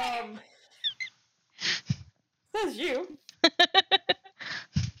 Liar! Says you.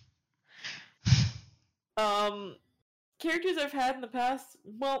 Characters I've had in the past,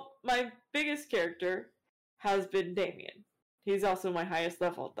 well, my biggest character has been Damien. He's also my highest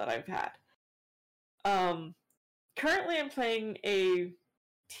level that I've had. Currently I'm playing a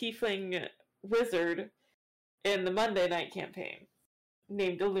tiefling wizard in the Monday Night campaign.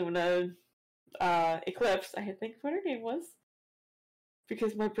 named Illumina Eclipse. I had to think what her name was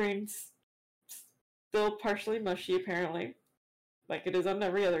because my brain's still partially mushy, apparently, like it is on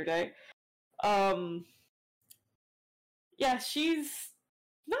every other day. Yeah, she's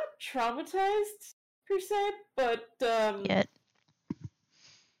not traumatized per se, but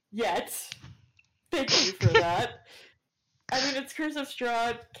yet. Thank you for that. I mean, it's Curse of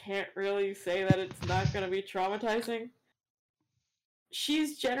Strahd. Can't really say that it's not going to be traumatizing.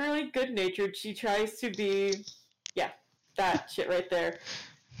 She's generally good-natured. She tries to be... Yeah, that shit right there.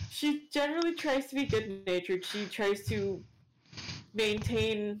 She generally tries to be good-natured. She tries to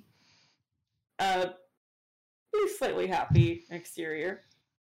maintain a slightly happy exterior.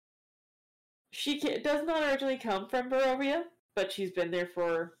 She does not originally come from Barovia, but she's been there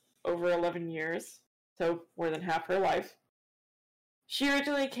for over 11 years, so more than half her life. She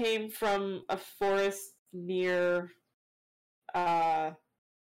originally came from a forest near Baldur's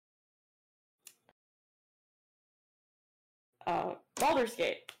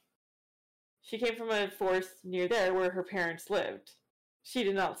Gate. She came from a forest near there where her parents lived. She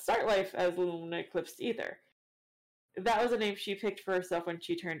did not start life as Lumina Eclipse either. That was a name she picked for herself when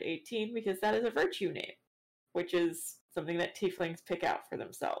she turned 18 because that is a virtue name, which is something that tieflings pick out for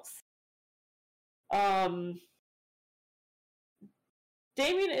themselves.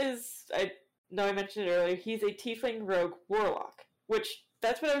 Damien is, I know I mentioned it earlier, he's a tiefling rogue warlock, which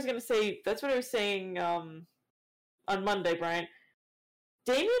that's what I was going to say, that's what I was saying on Monday, Brian.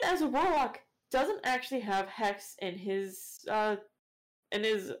 Damien as a warlock doesn't actually have hex in his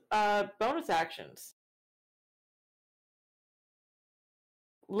bonus actions.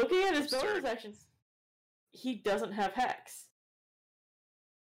 Looking at his bonus actions, he doesn't have hex.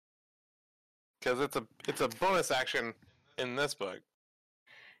 Because it's a bonus action in this book.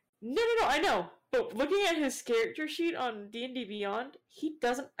 No, I know. But looking at his character sheet on D&D Beyond, he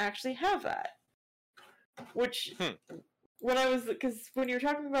doesn't actually have that. Which, when I was, because when you were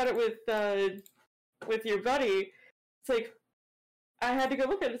talking about it with your buddy, it's like, I had to go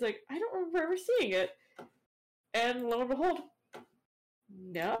look at it. It's like, I don't remember ever seeing it. And lo and behold,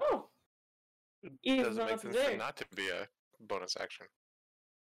 no. It doesn't make sense for not to be a bonus action.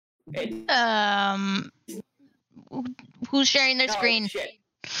 Who's sharing their screen? Shit.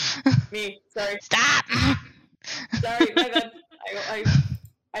 Me. Sorry. Stop! Sorry, my bad.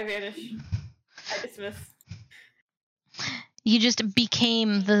 I vanish. I dismiss. You just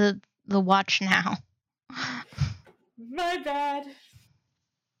became the watch now. My bad.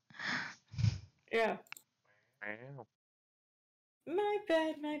 Yeah. Wow. My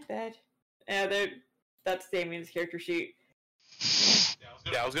bad. Yeah, that's Damien's character sheet.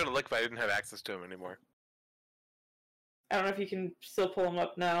 Yeah, I was gonna look, but I didn't have access to him anymore. I don't know if you can still pull him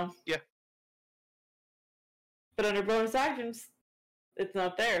up now. Yeah. But under bonus actions, it's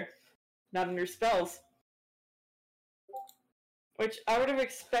not there. Not under spells. Which I would have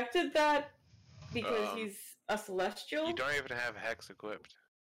expected that because he's a celestial. You don't even have hex equipped.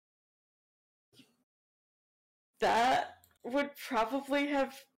 That would probably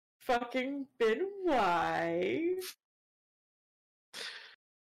have fucking been why.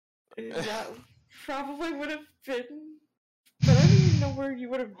 That probably would have been. But I don't even know where you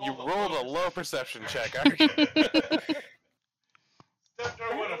would have. You rolled a low perception check, aren't you?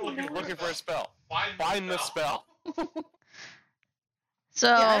 Looking for a spell. Find the spell. So,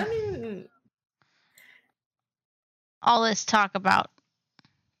 yeah, I don't even... all this talk about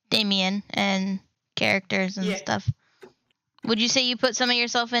Damien and characters and stuff. Would you say you put some of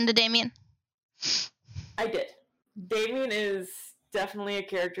yourself into Damien? I did. Damien is definitely a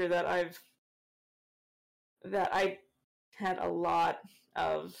character that I had a lot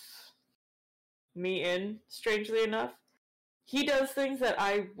of me in, strangely enough. He does things that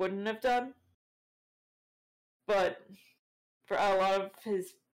I wouldn't have done, but for a lot of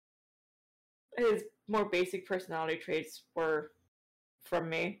his more basic personality traits were from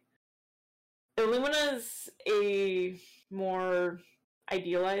me. Illumina's a more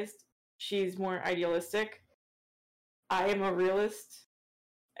idealized. She's more idealistic. I am a realist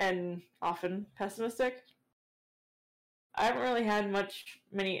and often pessimistic. I haven't really had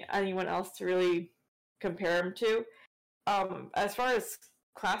anyone else to really compare him to. As far as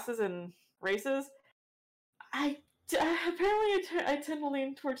classes and races, I tend to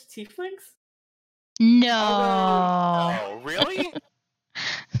lean towards tieflings. No. Oh, really?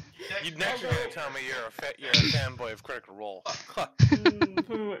 You'd next gonna tell me you're a fanboy of Critical Role.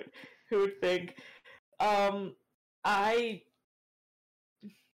 Who would think? I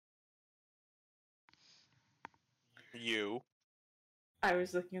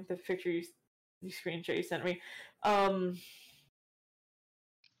was looking at the picture you screenshot you sent me.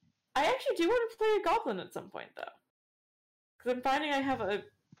 I actually do want to play a goblin at some point, though. Because I'm finding I have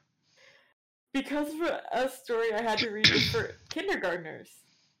because of a story I had to read for kindergartners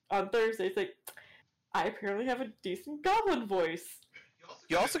on Thursdays, like, I apparently have a decent goblin voice.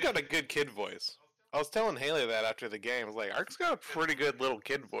 You also got a good kid voice. I was telling Haley that after the game. I was like, Ark's got a pretty good little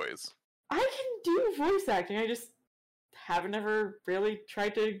kid voice. I can do voice acting. I just haven't ever really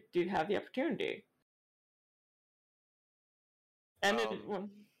tried to have the opportunity. And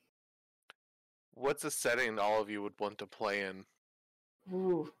what's a setting all of you would want to play in?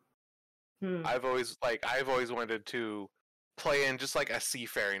 Ooh. I've always wanted to play in just like a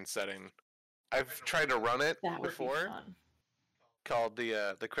seafaring setting. I've tried to run it before. Called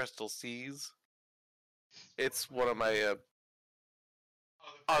the Crystal Seas. It's one of my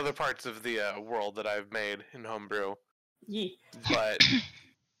other parts of the world that I've made in homebrew. Yee. But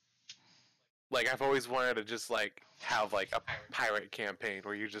like I've always wanted to just like have like a pirate campaign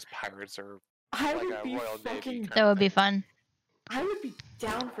where you're just pirates or like a Royal Navy. That would be fun. I would be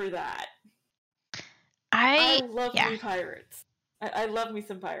down for that. I love me pirates. I love me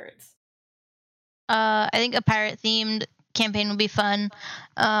some pirates. I think a pirate themed campaign would be fun.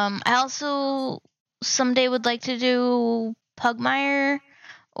 I also someday would like to do Pugmire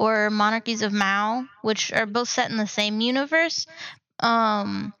or Monarchies of Mao, which are both set in the same universe.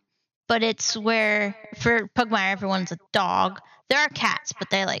 But it's where for Pugmire everyone's a dog. There are cats, but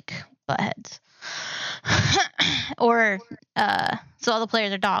they like butt heads. Or so all the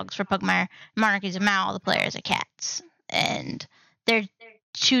players are dogs for Pugmire. Monarchies of Mao, all the players are cats, and they're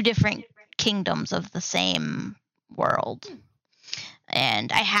two different kingdoms of the same world.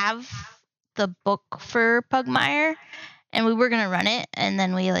 And I have the book for Pugmire, and we were gonna run it, and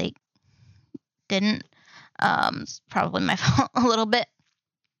then we like didn't. It's probably my fault a little bit.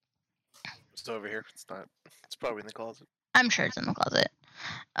 It's over here. It's not. It's probably in the closet. I'm sure it's in the closet.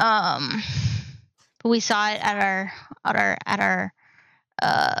 But we saw it at our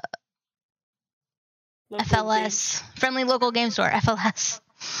FLS, Friendly Local Game Store, FLS.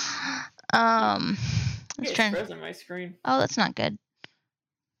 It's frozen my screen. Oh, that's not good.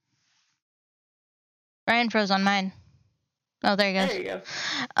 Ryan froze on mine. Oh, there he goes. There you go.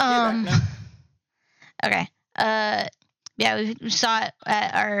 Okay. Yeah, we saw it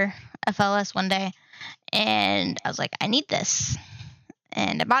at our FLS one day, and I was like, I need this.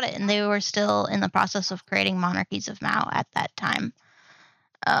 And I bought it, and they were still in the process of creating Monarchies of Mao at that time.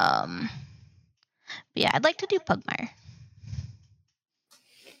 But yeah, I'd like to do Pugmire.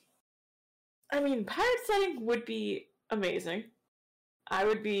 I mean, pirate setting would be amazing. I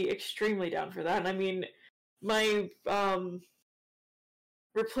would be extremely down for that. And I mean, my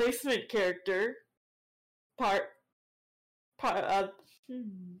replacement character,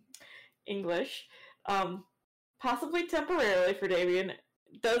 English, possibly temporarily for Davian,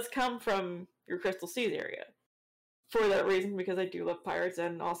 does come from your Crystal Seas area. For that reason, because I do love pirates,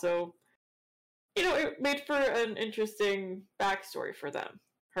 and also, you know, it made for an interesting backstory for them.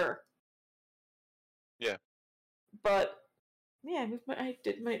 Her. Yeah. But, yeah, I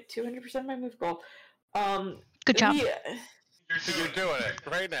did my 200% my move goal. Good job. You're doing it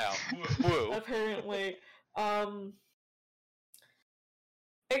right now. Woo. Apparently. I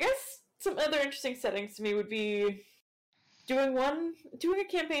guess some other interesting settings to me would be doing a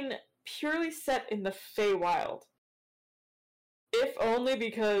campaign purely set in the Feywild. If only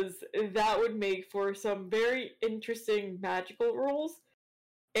because that would make for some very interesting magical rules,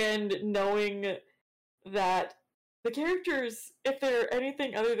 and knowing that the characters, if they're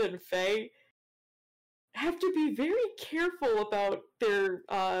anything other than Fey, have to be very careful about their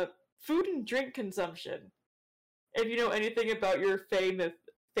food and drink consumption. If you know anything about your Fey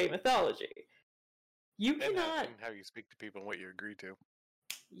mythology, you cannot. And how you speak to people and what you agree to.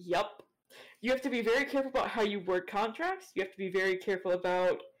 Yup. You have to be very careful about how you word contracts. You have to be very careful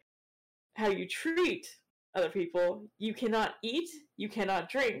about how you treat other people. You cannot eat. You cannot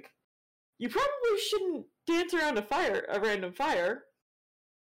drink. You probably shouldn't dance around a random fire,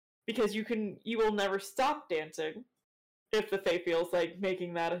 because you will never stop dancing if the Fae feels like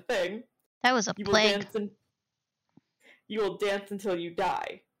making that a thing. That was a plague. You will dance until you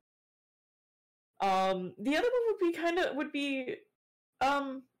die. The other one would be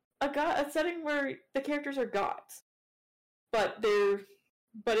a setting where the characters are gods, but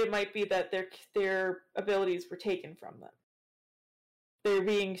it might be that their abilities were taken from them. They're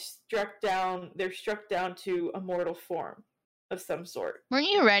being struck down. They're struck down to a mortal form of some sort. Weren't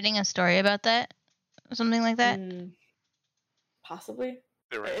you writing a story about that? Something like that? Possibly.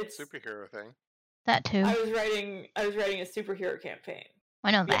 It's a superhero thing. That too. I was writing a superhero campaign. I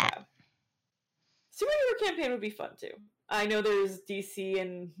know that. Superhero campaign would be fun too. I know there's DC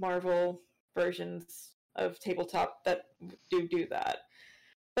and Marvel versions of tabletop that do that.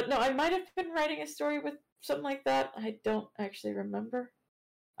 But no, I might have been writing a story with something like that. I don't actually remember.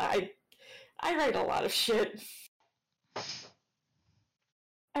 I write a lot of shit.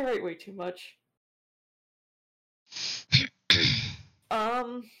 I write way too much.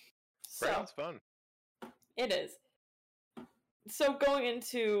 So Writing's fun. it is. So going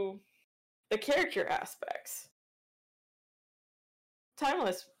into the character aspects.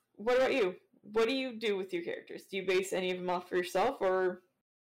 Timeless, what about you? What do you do with your characters? Do you base any of them off for yourself, or?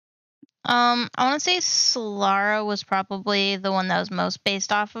 I want to say Solara was probably the one that was most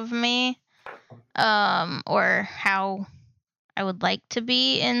based off of me, or how I would like to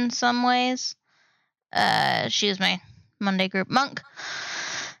be in some ways. She was my Monday group monk.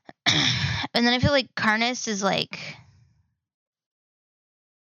 And then I feel like Karnas is like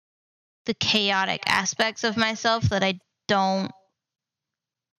the chaotic aspects of myself that I don't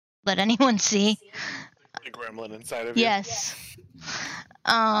let anyone see. The gremlin inside of you. Yes.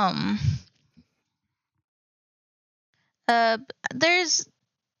 I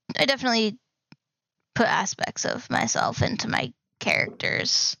definitely put aspects of myself into my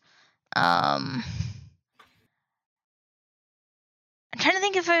characters. I'm trying to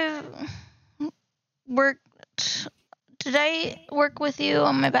think if I worked. Did I work with you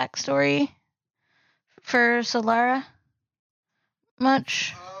on my backstory for Solara?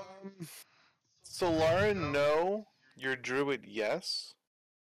 Much? Solara, no. Your druid, yes.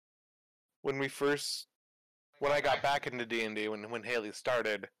 When I got back into D&D, when Haley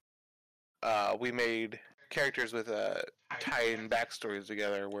started, we made characters with tie-in backstories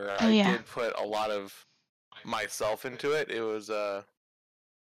together where I did put a lot of myself into it. It was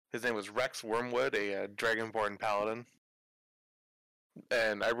his name was Rex Wormwood, a Dragonborn paladin,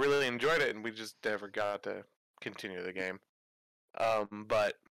 and I really enjoyed it. And we just never got to continue the game.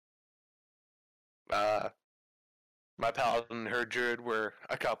 But my paladin and her druid were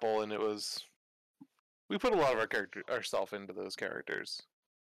a couple, and we put a lot of ourselves into those characters.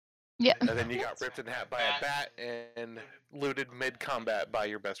 Yeah. And then you got ripped in half by a bat and looted mid-combat by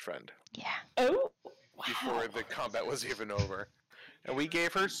your best friend. Yeah. Oh, wow. Before the combat was even over. And we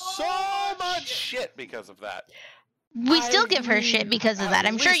gave her so much shit because of that. We still give her shit because of that.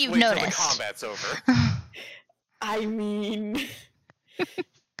 I'm sure you've noticed. The combat's over. I mean,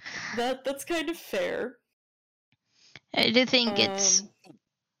 that's kind of fair. I do think it's...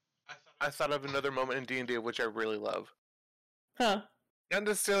 I thought of another moment in D&D which I really love. Huh. Not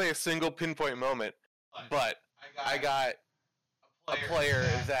necessarily a single pinpoint moment, but I got a player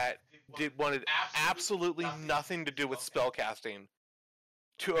that wanted absolutely nothing to do with spellcasting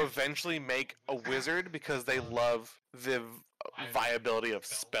to eventually make a wizard because they love the viability of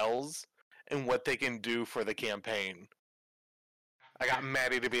spells and what they can do for the campaign. I got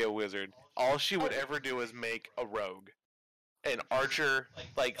Maddie to be a wizard. All she would ever do is make a rogue. An archer,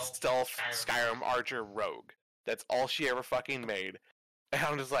 like stealth Skyrim archer rogue. That's all she ever fucking made. And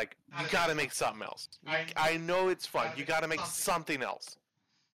I'm just like, you gotta make something else. I know it's fun. You gotta make something else.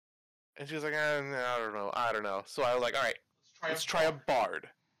 And she was like, I don't know. So I was like, alright, let's try a bard.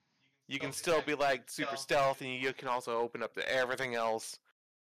 You can still be like super stealth, and you can also open up to everything else.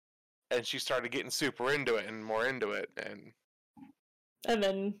 And she started getting super into it and more into it, and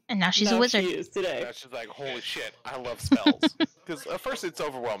now she's a wizard. She is today. Now she's like, holy shit, I love spells. Because at first it's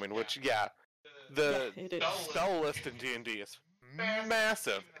overwhelming, which the spell list in D&D is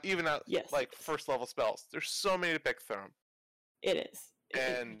massive. Even at like first level spells, there's so many to pick from. It is.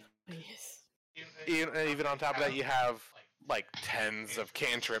 And even on top of that, you have like tens of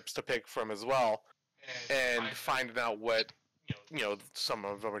cantrips to pick from as well. And finding out what, some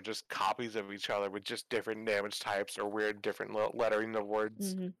of them are just copies of each other with just different damage types or weird different lettering of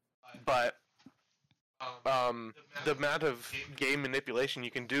words. Mm-hmm. But the amount of game manipulation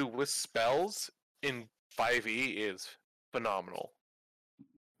you can do with spells in 5e is phenomenal.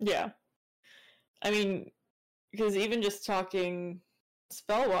 Yeah. I mean, because even just talking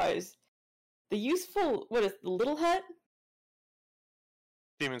spell-wise, the useful, what is the little hut?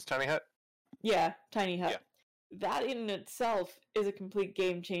 Demon's Tiny Hut? Yeah, Tiny Hut. Yeah. That in itself is a complete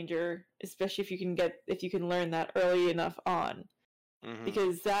game changer, especially if you can learn that early enough on. Mm-hmm.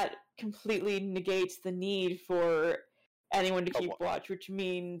 Because that completely negates the need for anyone to keep watch, which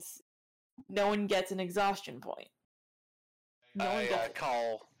means no one gets an exhaustion point. I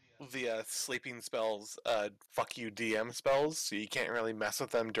call the sleeping spells fuck you DM spells, so you can't really mess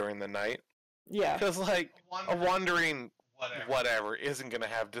with them during the night. Yeah. Because, like, a wandering whatever isn't going to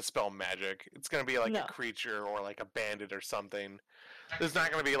have dispel magic. It's going to be like a creature or like a bandit or something. There's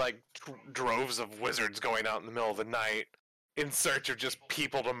not going to be like droves of wizards going out in the middle of the night in search of just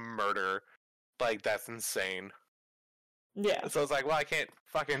people to murder. Like, that's insane. Yeah. So it's like, well, I can't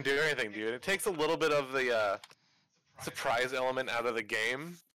fucking do anything, dude. It takes a little bit of the surprise element out of the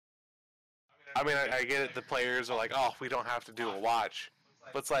game. I mean, I get it. The players are like, oh, we don't have to do a watch.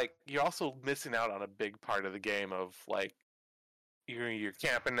 But it's like, you're also missing out on a big part of the game of, like, you're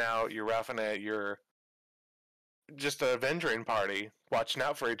camping out, you're roughing it, you're just a venturing party, watching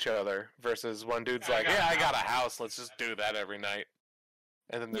out for each other, versus one dude's like, yeah, I got a house, let's just do that every night.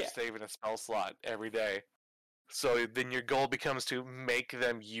 And then they're saving a spell slot every day. So then your goal becomes to make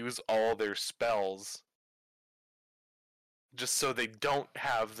them use all their spells, just so they don't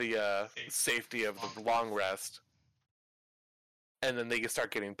have the safety of the long rest. And then they can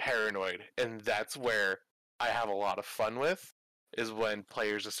start getting paranoid. And that's where I have a lot of fun with, is when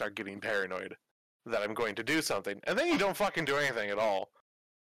players just start getting paranoid that I'm going to do something. And then you don't fucking do anything at all.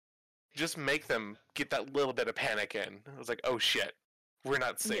 Just make them get that little bit of panic in. It's like, oh shit, we're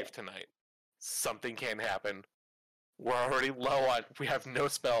not safe tonight. Something can happen. We're already low on, we have no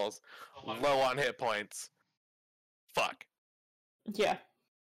spells, low on hit points. Fuck. Yeah.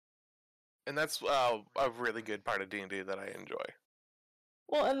 And that's a really good part of D&D that I enjoy.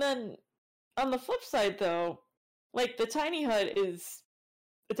 Well, and then on the flip side, though, like the tiny hut is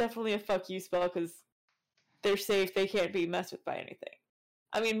definitely a fuck you spell because they're safe; they can't be messed with by anything.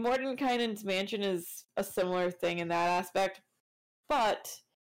 I mean, Mordenkainen's mansion is a similar thing in that aspect, but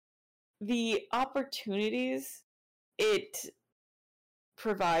the opportunities it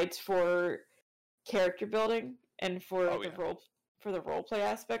provides for character building and for the roleplay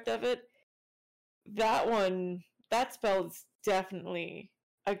aspect of it, that spell is definitely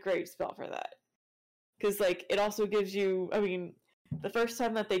a great spell for that. Because, like, it also gives you, I mean, the first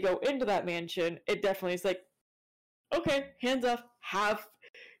time that they go into that mansion, it definitely is like, okay, hands off,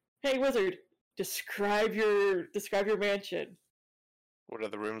 hey wizard, describe your mansion. What do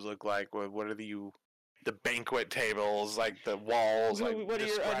the rooms look like? What are the banquet tables, like the walls, like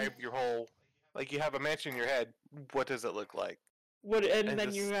describe your whole, like you have a mansion in your head, what does it look like? And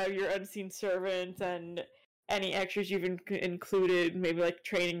then you have your unseen servants and any extras you've included, maybe like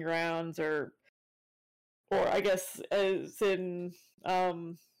training grounds or I guess as in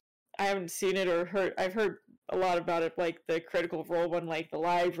I haven't seen it or I've heard a lot about it, like the Critical Role one, like the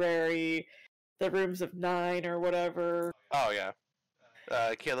library, the Rooms of Nine or whatever. Oh yeah.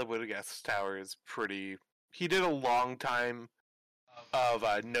 Caleb Woodgas's tower is pretty, he did a long time of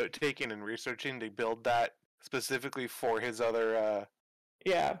note-taking and researching to build that specifically for his other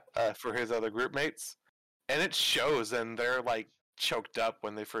for his other group mates. And it shows, and they're like choked up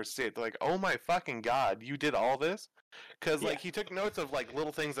when they first see it. They're like, oh my fucking god, you did all this? Because like he took notes of like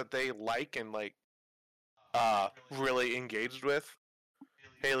little things that they like and like really engaged with.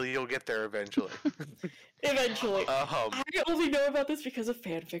 Haley, you'll get there eventually. Eventually. I only know about this because of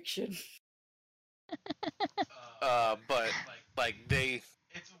fanfiction. But like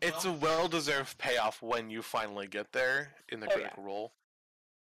it's a well-deserved payoff when you finally get there in the Critical Role.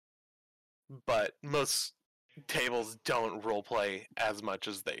 But most tables don't roleplay as much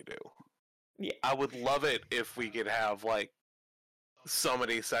as they do. Yeah. I would love it if we could have like so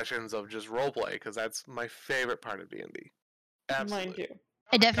many sessions of just roleplay, because that's my favorite part of D&D. Absolutely. Mine too.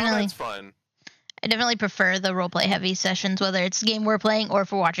 It's fun. I definitely prefer the roleplay heavy sessions, whether it's game we're playing or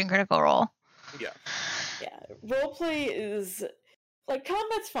for watching Critical Role. Yeah. Yeah. Roleplay is like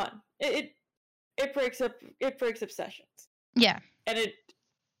combat's fun. It breaks up sessions. Yeah. And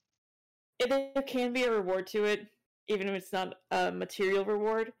there can be a reward to it, even if it's not a material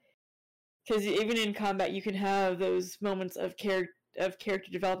reward. Because even in combat, you can have those moments of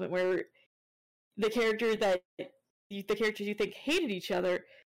character development where the characters you think hated each other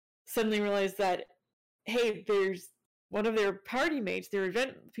suddenly realize that, hey, there's one of their party mates,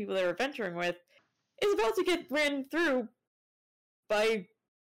 people they were venturing with, is about to get ran through by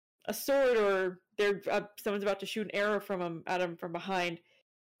a sword, or someone's about to shoot an arrow at him from behind,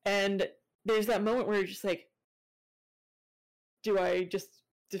 and there's that moment where you're just like, do I just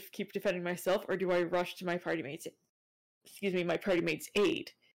keep defending myself, or do I rush to my party mate's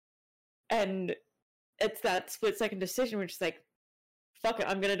aid? And it's that split-second decision where it's just like, fuck it,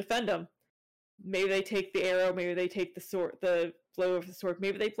 I'm gonna defend them. Maybe they take the arrow, maybe they take the blow of the sword,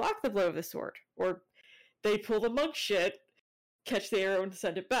 maybe they block the blow of the sword, or they pull the monk shit, catch the arrow and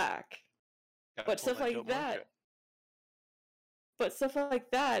send it back. But stuff like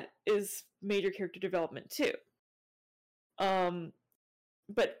that is major character development too.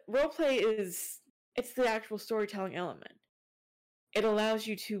 But roleplay it's the actual storytelling element. It allows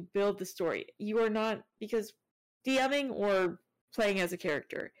you to build the story. You are not, because DMing or playing as a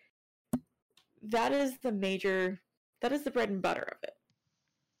character, that is the major That is the bread and butter of it.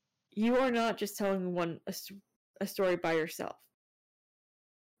 You are not just telling a story by yourself.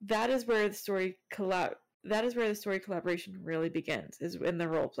 That is where the story collaboration really begins, is in the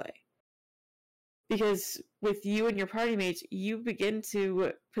role play. Because with you and your party mates, you begin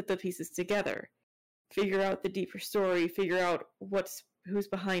to put the pieces together, figure out the deeper story, figure out who's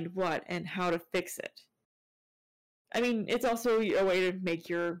behind what, and how to fix it. I mean, it's also a way to make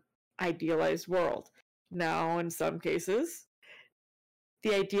your idealized world. Now, in some cases,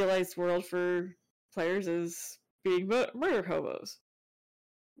 the idealized world for players is being murder hobos,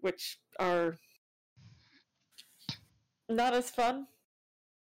 which are not as fun,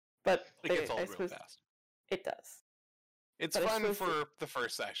 but It gets old real fast. It does. It's fun for the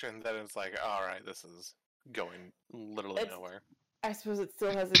first session, then it's like, alright, this is going literally nowhere. I suppose it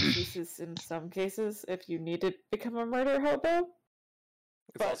still has its uses in some cases if you need to become a murder hobo.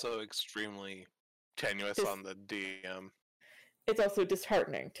 It's also extremely tenuous on the DM. It's also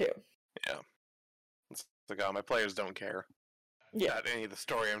disheartening, too. Yeah. It's like, oh, my players don't care. Yeah. Not any of the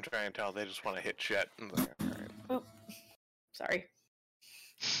story I'm trying to tell, they just want to hit shit. Like, all right. Oh, sorry.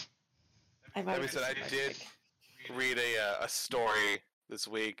 I did read a story this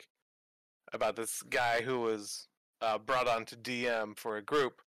week about this guy who was brought on to DM for a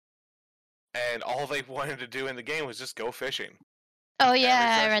group, and all they wanted to do in the game was just go fishing. Oh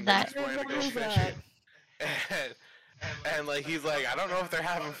yeah, I read that. And like he's like, I don't know if they're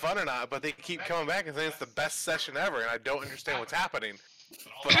having fun or not, but they keep coming back and saying it's the best session ever, and I don't understand what's happening.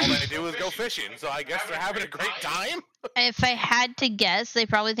 But all they do is go fishing, so I guess they're having a great time. If I had to guess, they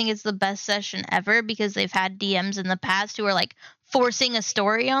probably think it's the best session ever because they've had DMs in the past who are like forcing a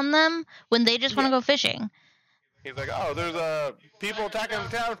story on them when they just want to go fishing. He's like, oh, there's people attacking the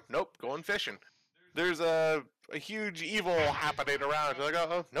town. Nope, going fishing. There's a huge evil happening around. You're like,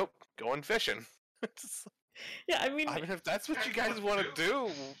 oh, nope, going fishing. Yeah, I mean, if that's what you guys want to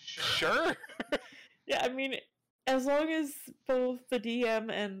do, sure. Yeah, I mean, as long as both the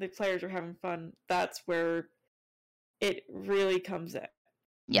DM and the players are having fun, that's where it really comes in.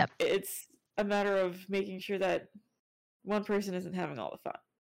 Yep. It's a matter of making sure that one person isn't having all the fun.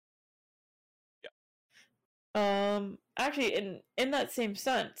 Yeah. Actually, in that same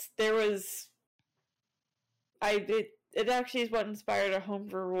sense, there was it actually is what inspired a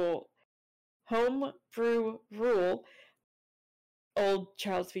homebrew rule. Old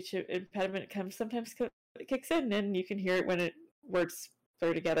child speech impediment sometimes kicks in, and you can hear it when words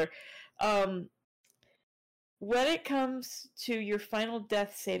blur together. When it comes to your final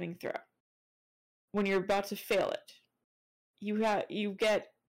death saving throw, when you're about to fail it, you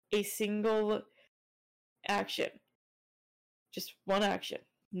get a single action, just one action,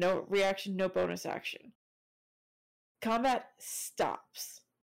 no reaction, no bonus action. Combat stops,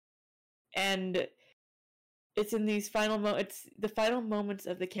 and it's in these it's the final moments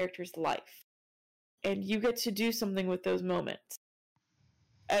of the character's life, and you get to do something with those moments.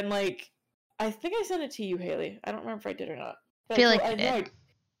 And like, I think I sent it to you, Haley. I don't remember if I did or not. But I feel like you did.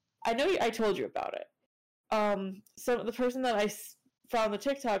 I know I told you about it. So the person that I found the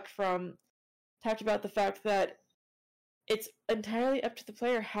TikTok from talked about the fact that it's entirely up to the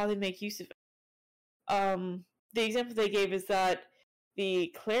player how they make use of it. The example they gave is that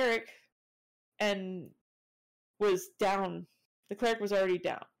the cleric was down. The cleric was already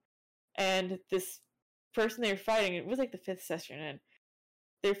down, and this person they were fighting, it was like the 5th session, and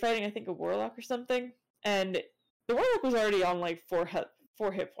they were fighting, I think, a warlock or something, and the warlock was already on like 4 hit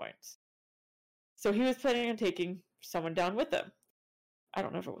points. So he was planning on taking someone down with him. I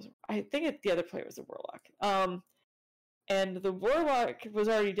don't know if it was. I think the other player was a warlock. And the warlock was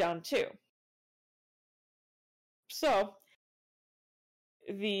already down too. So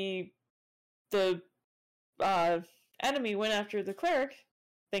the enemy went after the cleric,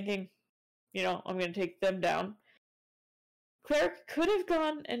 thinking, I'm going to take them down. Cleric could have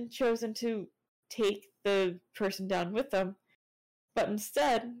gone and chosen to take the person down with them, but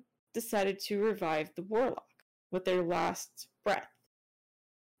instead decided to revive the warlock with their last breath.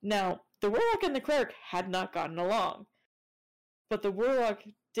 Now, the warlock and the cleric had not gotten along, but the warlock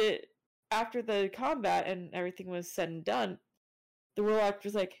did, after the combat and everything was said and done, the warlock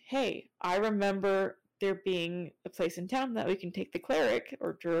was like, hey, I remember there being a place in town that we can take the cleric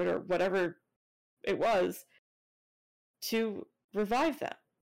or druid or whatever it was to revive them.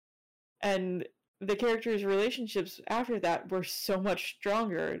 And the characters' relationships after that were so much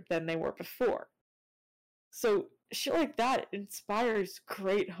stronger than they were before. So shit like that inspires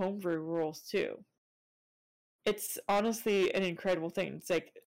great homebrew rules too. It's honestly an incredible thing. It's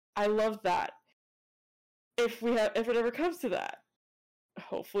like, I love that. If it ever comes to that,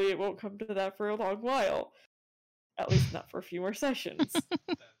 hopefully it won't come to that for a long while. At least not for a few more sessions.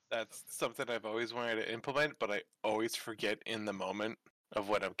 That's something I've always wanted to implement, but I always forget in the moment of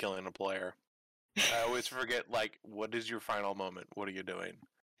when I'm killing a player. I always forget, like, what is your final moment? What are you doing?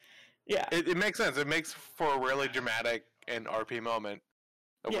 Yeah. It makes sense. It makes for a really dramatic and RP moment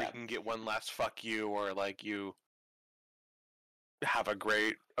where Yeah. you can get one last fuck you, or like you have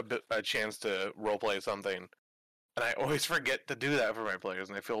a chance to roleplay something. And I always forget to do that for my players,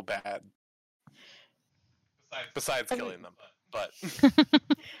 and I feel bad. Besides killing them, but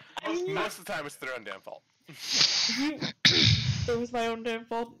most of the time it's their own damn fault. It was my own damn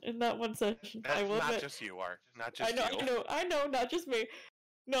fault in that one session. I will Not admit. just you are. Not just I know, not just me.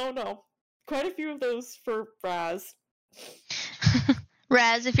 No. Quite a few of those for Raz.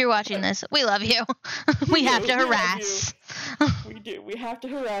 Raz, if you're watching this, we love you. We have to harass. We do. We have to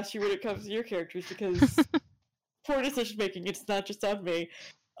harass you when it comes to your characters because poor decision making. It's not just on me.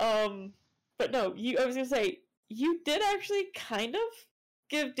 But no, I was gonna say you did actually kind of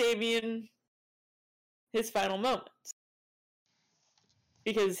give Damien his final moments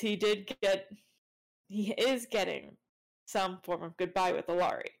because he is getting some form of goodbye with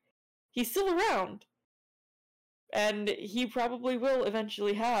Alari. He's still around, and he probably will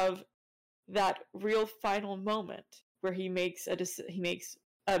eventually have that real final moment where he makes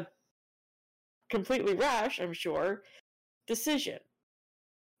a completely rash, I'm sure, decision.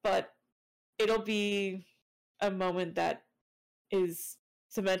 But it'll be a moment that is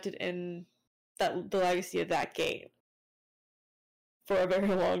cemented in the legacy of that game for a very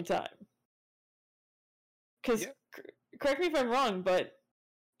long time. Because, correct me if I'm wrong, but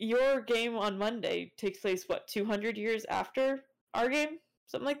your game on Monday takes place, 200 years after our game?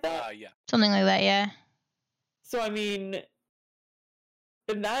 Something like that? Yeah. Something like that, yeah. So, I mean,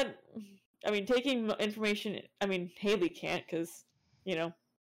 taking information, Haley can't because,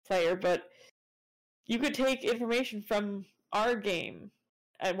 player, but you could take information from our game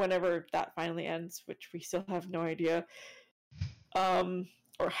and whenever that finally ends, which we still have no idea,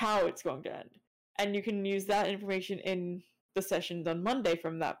 or how it's going to end. And you can use that information in the sessions on Monday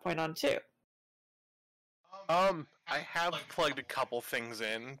from that point on too. I have plugged a couple things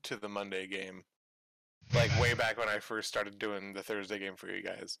in to the Monday game. Like way back when I first started doing the Thursday game for you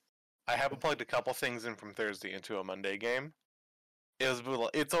guys. I have plugged a couple things in from Thursday into a Monday game.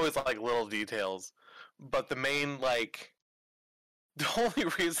 It's always like little details. But the main, the only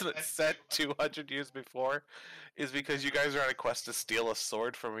reason it's set 200 years before is because you guys are on a quest to steal a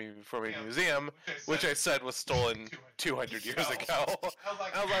sword from a museum, which I said was stolen 200 years ago. I was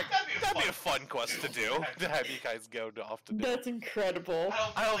like, that'd be a fun quest to do, to have you guys go off to do. That's incredible.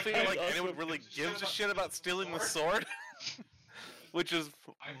 I don't think anyone really gives a shit about stealing the sword, which is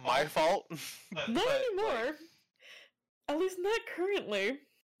my fault. Not anymore. At least not currently.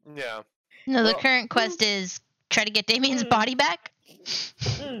 Yeah. No, the current quest is try to get Damien's body back.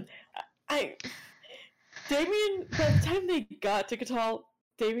 Damien, by the time they got to Catal,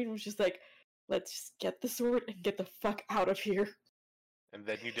 Damien was just like, let's just get the sword and get the fuck out of here. And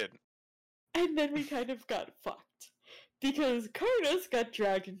then you didn't. And then we kind of got fucked. Because Karnas got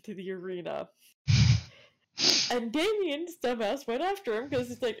dragged into the arena. And Damien's dumbass went after him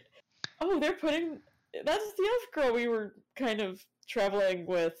because it's like, oh, that's the elf girl we were kind of traveling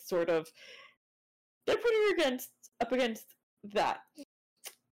with, sort of. They're putting her up against that.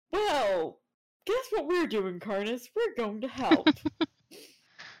 Well, guess what we're doing, Karnas? We're going to help.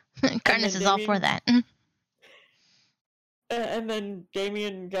 Karnas is all for that. And then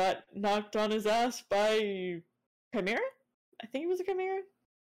Damien got knocked on his ass by Chimera? I think it was a Chimera?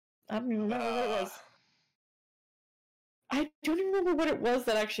 I don't even remember what it was. I don't even remember what it was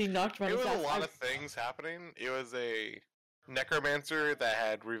that actually knocked him on his ass. It was a lot of things happening. It was a necromancer that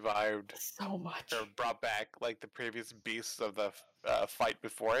had revived so much, or brought back the previous beasts of the fight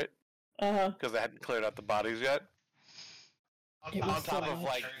before it, because they hadn't cleared out the bodies yet. On top of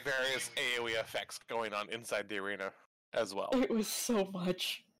much. various AoE effects going on inside the arena as well. It was so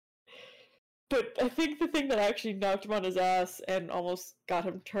much. But I think the thing that actually knocked him on his ass and almost got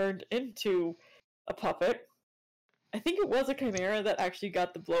him turned into a puppet, I think it was a Chimera that actually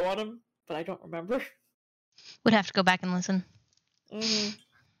got the blow on him, but I don't remember. Would have to go back and listen.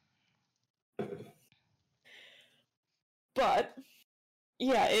 But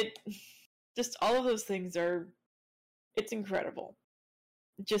yeah, just all of those things it's incredible.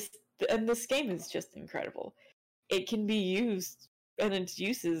 And this game is just incredible. It can be used, and its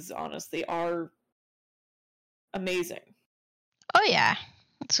uses honestly are amazing. Oh yeah,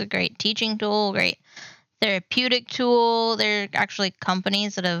 it's a great teaching tool, great therapeutic tool. There are actually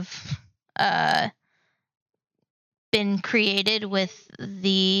companies that have been created with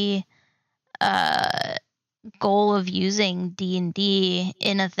the goal of using D&D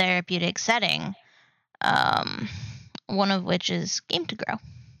in a therapeutic setting, one of which is Game to Grow.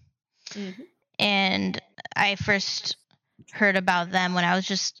 Mm-hmm. And I first heard about them when I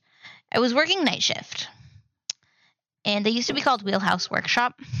was working night shift. And they used to be called Wheelhouse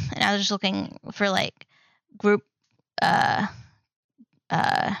Workshop, and I was just looking for like group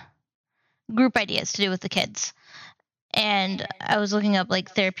group ideas to do with the kids. And I was looking up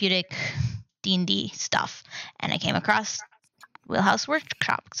like therapeutic D&D stuff, and I came across Wheelhouse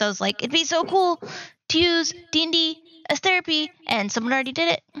Workshop because I was like, it'd be so cool to use D&D as therapy, and someone already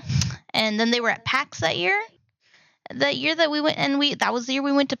did it. And then they were at PAX that year. That year that we went, and that was the year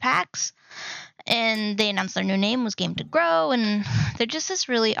we went to PAX, and they announced their new name was Game to Grow, and they're just this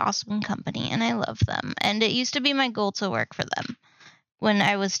really awesome company, and I love them. And it used to be my goal to work for them when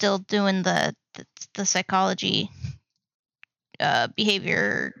I was still doing the psychology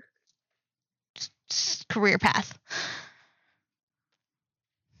behavior career path.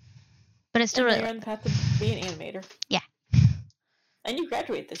 But it's still And really you're on the path to be an animator. Yeah. And you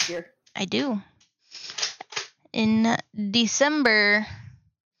graduate this year. I do. In December.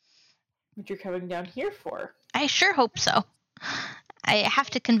 What you're coming down here for? I sure hope so. I have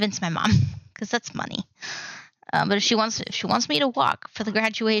to convince my mom because that's money. But if she wants me to walk for the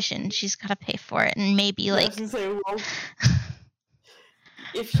graduation, she's got to pay for it, and maybe Yeah, like. I was gonna say, well,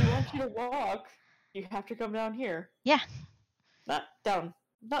 if she wants you to walk, you have to come down here. Yeah. Not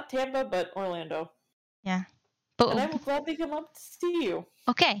Tampa, but Orlando. Yeah. But and I will gladly come up to see you.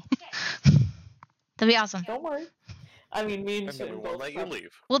 Okay. That'd be awesome. Don't worry. I mean, me and And then we Smitten won't both let you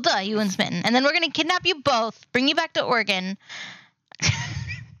leave. Well, duh, you and Smitten. And then we're going to kidnap you both, bring you back to Oregon.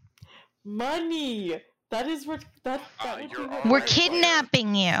 Money! That is what... That would be what We're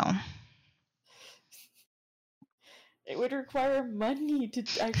kidnapping you. It would require money to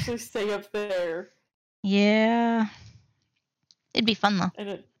actually stay up there. Yeah. It'd be fun, though. And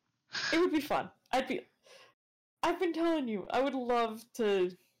it would be fun. I've been telling you, I would love to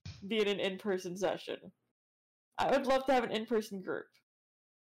be in an in-person session. I would love to have an in-person group.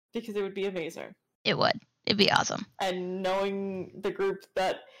 Because it would be amazing. It would. It'd be awesome. And knowing the group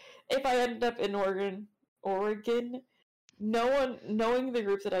that... If I ended up in Oregon, knowing the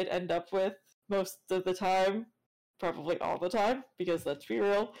group that I'd end up with most of the time, probably all the time, because let's be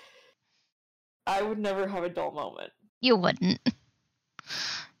real, I would never have a dull moment. You wouldn't.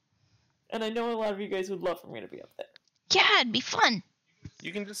 And I know a lot of you guys would love for me to be up there. Yeah, it'd be fun.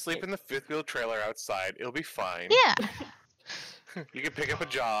 You can just sleep in the fifth wheel trailer outside. It'll be fine. Yeah. You can pick up a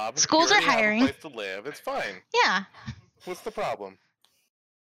job. Schools you are hiring. Have a place to live. It's fine. Yeah. What's the problem?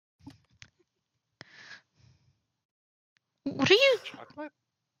 What are you? Chocolate?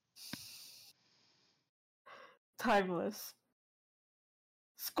 Timeless.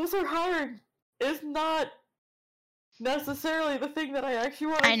 Schools are hiring is not necessarily the thing that I actually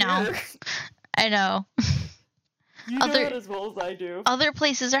want to hear. I know. You know that as well as I do. Other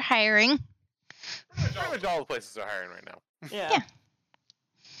places are hiring. Pretty much all the places are hiring right now. Yeah.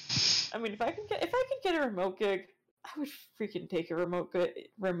 I mean, if I could get a remote gig, I would freaking take a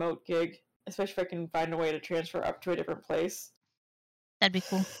remote gig, especially if I can find a way to transfer up to a different place. That'd be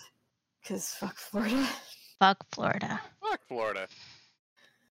cool. Because fuck Florida. Fuck Florida. Fuck Florida.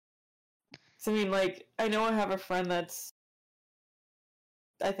 So I mean, like, I know I have a friend that's,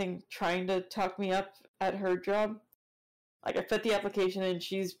 I think, trying to talk me up at her job. Like, I put the application in,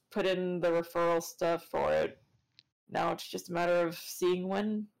 she's put in the referral stuff for it. Now it's just a matter of seeing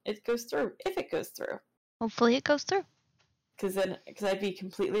when it goes through, if it goes through. Hopefully it goes through. Because I'd be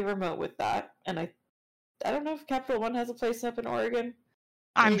completely remote with that, and I don't know if Capital One has a place up in Oregon.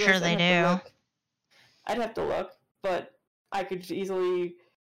 I'm sure they do. I'd have to look, but I could easily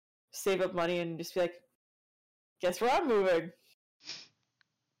save up money and just be like, guess where I'm moving?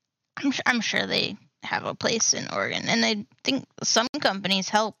 I'm sure they have a place in Oregon, and I think some companies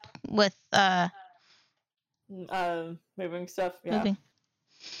help with moving stuff. Yeah. Moving.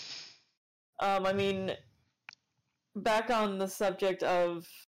 I mean, back on the subject of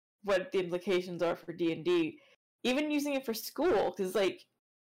what the implications are for D&D, even using it for school, because like,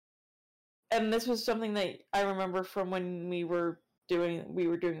 and this was something that I remember from when we were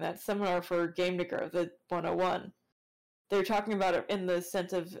doing that seminar for Game to Grow, the 101. They were talking about it in the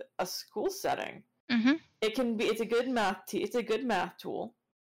sense of a school setting. Mm-hmm. It's a good math tool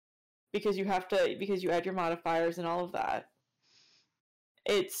because you add your modifiers and all of that.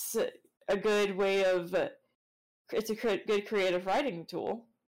 It's a good way of it's a good creative writing tool,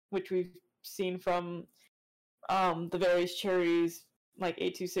 which we've seen from the various charities like the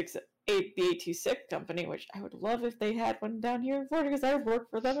 826 company, which I would love if they had one down here in Florida because I would work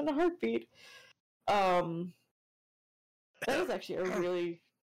for them in a heartbeat. That is actually a really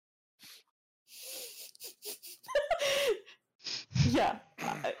yeah.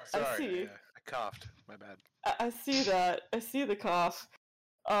 I Sorry, see. I coughed. My bad. I see that. I see the cough.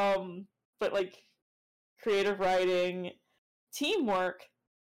 But like creative writing, teamwork.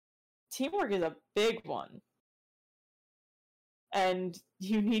 Teamwork is a big one. And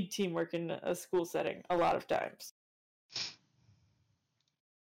you need teamwork in a school setting a lot of times.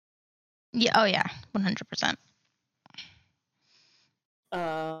 Yeah. Oh yeah. 100%.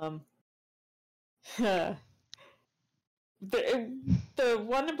 The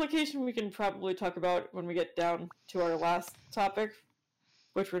one implication we can probably talk about when we get down to our last topic,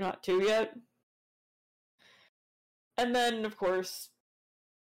 which we're not to yet. And then, of course,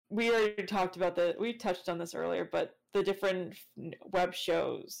 we already talked about we touched on this earlier, but the different web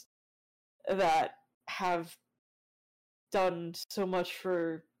shows that have done so much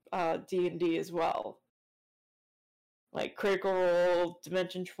for D&D as well. Like Critical Role,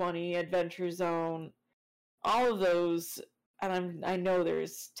 Dimension 20, Adventure Zone, all of those, and I know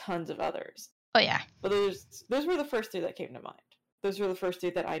there's tons of others. Oh yeah. But those were the first three that came to mind. Those were the first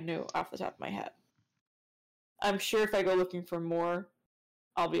three that I knew off the top of my head. I'm sure if I go looking for more,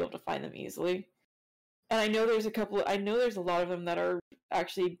 I'll be able to find them easily. And I know there's a lot of them that are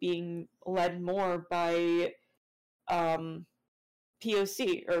actually being led more by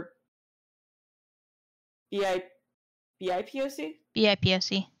POC or BIPOC?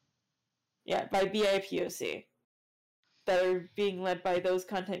 BIPOC. Yeah, by BIPOC. That are being led by those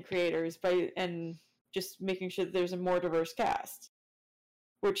content creators and just making sure that there's a more diverse cast.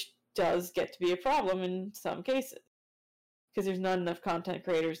 Which does get to be a problem in some cases. Because there's not enough content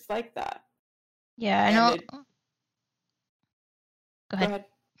creators like that. Yeah, I know. Go ahead.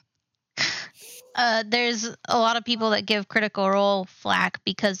 There's a lot of people that give Critical Role flack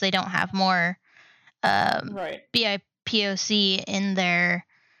because they don't have more right. BIPOC in their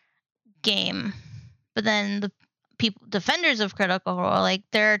game. But then the people defenders of Critical Role, like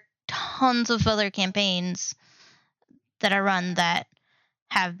there are tons of other campaigns that are run that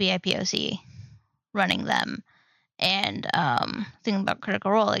have BIPOC running them. And thinking about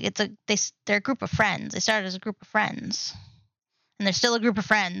Critical Role, like they're a group of friends. They started as a group of friends, and they're still a group of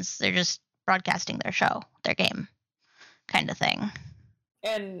friends. They're just broadcasting their show, their game, kind of thing.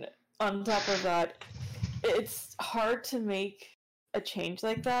 And on top of that, it's hard to make a change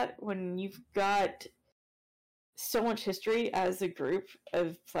like that when you've got so much history as a group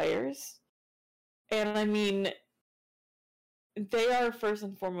of players. And I mean, they are first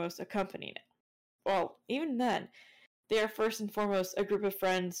and foremost a company now. Well, even then, they are first and foremost a group of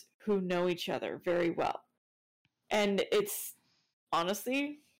friends who know each other very well. And it's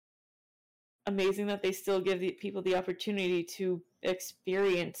honestly amazing that they still give the people the opportunity to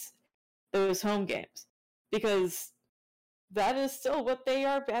experience those home games. Because that is still what they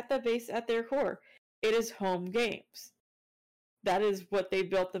are at the base, at their core. It is home games. That is what they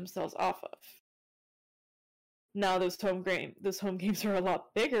built themselves off of. Now those home games are a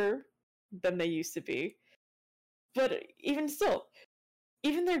lot bigger than they used to be. But even still,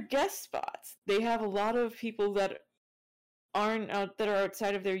 even their guest spots, they have a lot of people that that are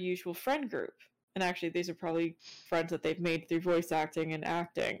outside of their usual friend group. And actually, these are probably friends that they've made through voice acting and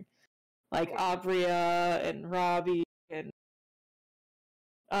acting, like Abria and Robbie and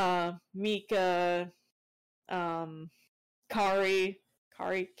Mika, Carrie,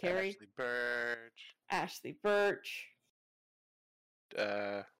 Ashley Birch.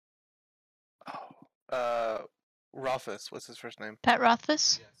 Rothfuss. What's his first name? Pat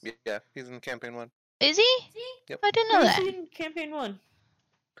Rothfuss? Yeah, he's in Campaign 1. Is he? Yep. I didn't know Who that. is he in Campaign 1?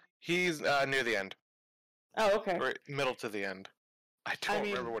 He's near the end. Oh, okay. Or middle to the end. I don't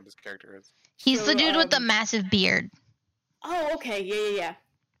remember what his character is. He's the dude with the massive beard. Oh, okay. Yeah.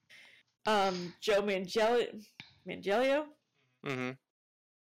 Joe Mangelio? Mm-hmm.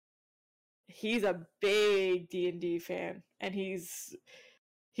 He's a big D&D fan, and he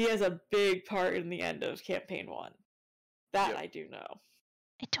has a big part in the end of Campaign 1. That I do know.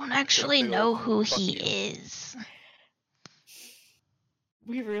 I don't actually know who he is.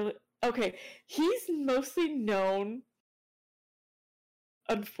 Okay, he's mostly known,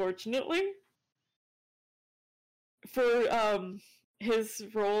 unfortunately, for his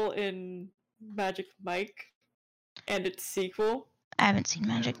role in Magic Mike and its sequel. I haven't seen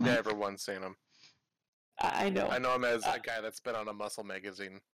Magic Mike. Never once seen him. I know. I know him as a guy that's been on a muscle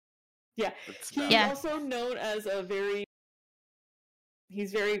magazine. Yeah. He's also known as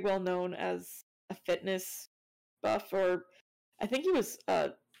he's very well known as a fitness buff, or I think he was a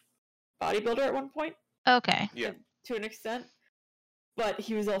bodybuilder at one point. Okay. Yeah. To an extent. but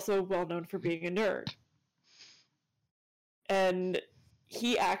he was also well known for being a nerd. And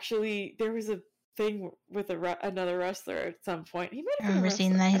there was a thing with another wrestler at some point. He might have I been a remember wrestler.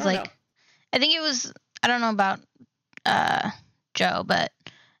 seeing that. He's I don't like, know. I think it was, I don't know about Joe, but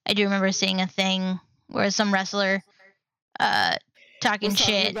I do remember seeing a thing where some wrestler talking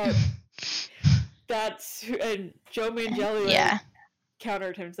shit. About and Joe Manganiello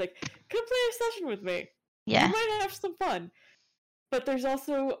countered him. It's like, come play a session with me. Yeah. You might have some fun. But there's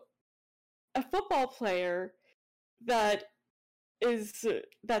also a football player that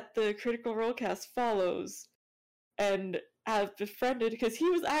the Critical Role cast follows and have befriended because he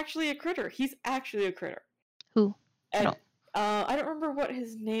was actually a critter. He's actually a critter. Who? And I don't remember what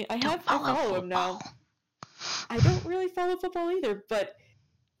his name. I follow football. Him now. I don't really follow football either, but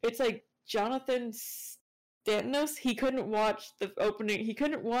it's like Jonathan Stantos. He couldn't watch the opening. He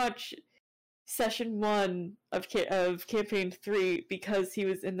couldn't watch session 1 of campaign 3 because he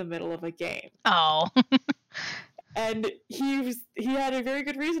was in the middle of a game. Oh. And he had a very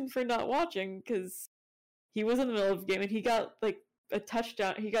good reason for not watching because he was in the middle of a game and he got like a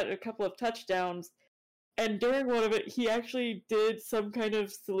touchdown. He got a couple of touchdowns, and during one of it, he actually did some kind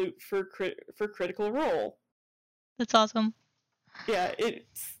of salute for Critical Role. That's awesome. Yeah, it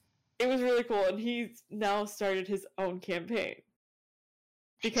was really cool, and he's now started his own campaign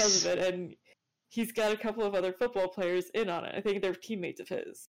because of it, and he's got a couple of other football players in on it. I think they're teammates of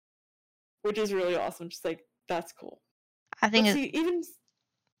his, which is really awesome. Just like, that's cool. I think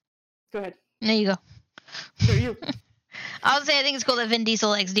Go ahead. No, you go. No, you. I'll say I think it's cool that Vin Diesel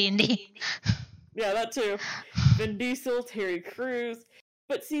likes D&D. Yeah, that too. Vin Diesel, Terry Crews.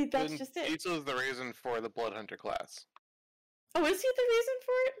 But see, that's just it. Diesel is the reason for the Blood Hunter class. Oh, is he the reason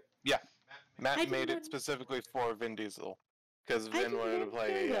for it? Yeah. Matt made it specifically for Vin Diesel. Because Vin wanted to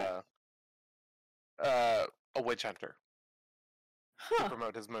play a witch hunter. To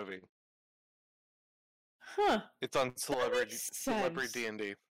promote his movie. Huh. It's on Celebrity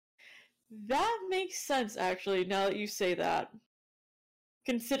D&D. That makes sense, actually, now that you say that.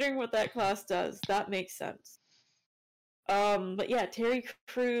 Considering what that class does, that makes sense. But yeah, Terry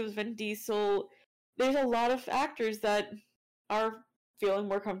Crews, Vin Diesel, there's a lot of actors that are feeling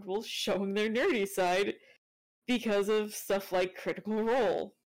more comfortable showing their nerdy side because of stuff like Critical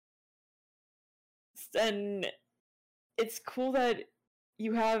Role. And it's cool that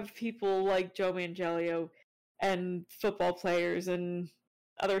you have people like Joe Manganiello and football players and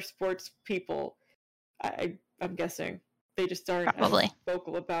other sports people. I'm guessing they just aren't as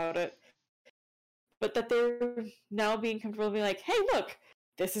vocal about it, but that they're now being comfortable being like, "Hey, look,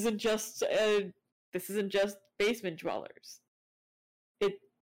 this isn't just basement dwellers. It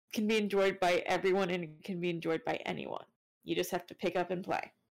can be enjoyed by everyone, and it can be enjoyed by anyone. You just have to pick up and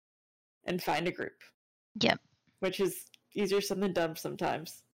play, and find a group." Yep. Which is easier said than done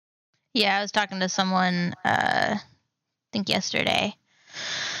sometimes. Yeah, I was talking to someone, I think yesterday,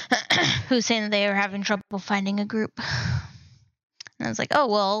 who's saying that they were having trouble finding a group. And I was like, oh,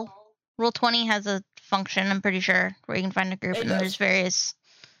 well, Roll20 has a function, I'm pretty sure, where you can find a group, and there's various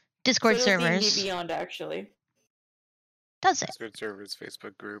Discord servers. D&D Beyond, actually. Does it? Discord servers,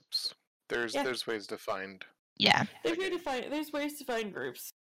 Facebook groups. There's ways to find. Yeah. There's ways to find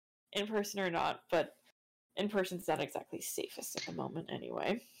groups, in person or not, but in person's not exactly safest at the moment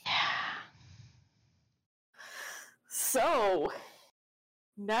anyway. Yeah. So,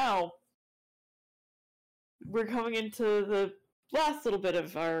 now, we're coming into the last little bit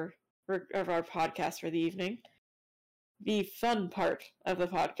of our podcast for the evening. The fun part of the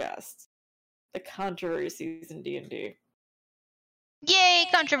podcast. The controversies in D&D. Yay,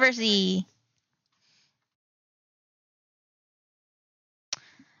 controversy!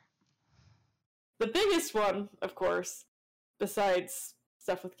 The biggest one, of course, besides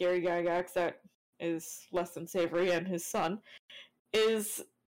stuff with Gary Gygax that is less than savory and his son, is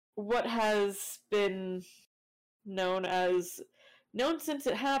what has been known since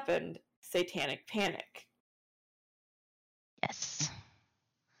it happened, Satanic Panic. Yes.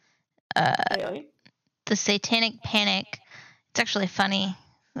 Really? The Satanic Panic, it's actually funny.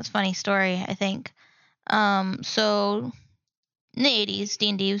 It's a funny story, I think. So in the 80s,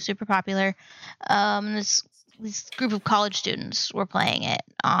 D&D was super popular. This group of college students were playing it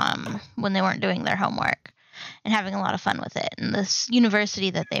when they weren't doing their homework and having a lot of fun with it. And this university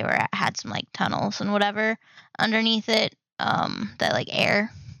that they were at had some like tunnels and whatever underneath it that like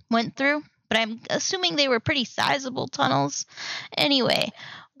air went through. But I'm assuming they were pretty sizable tunnels. Anyway,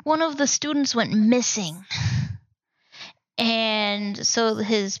 one of the students went missing. And so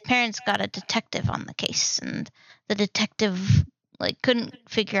his parents got a detective on the case, and the detective like couldn't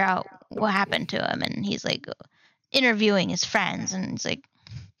figure out what happened to him, and he's like, interviewing his friends, and he's like,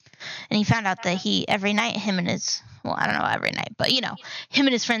 and he found out that every night him and his, well, I don't know every night, but him and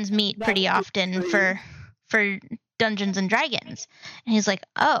his friends meet That pretty would be often great. for Dungeons and Dragons. And he's like,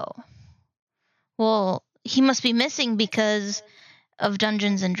 oh, well, he must be missing because of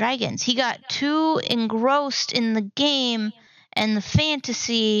Dungeons and Dragons. He got too engrossed in the game and the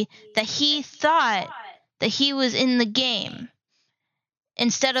fantasy that he thought that he was in the game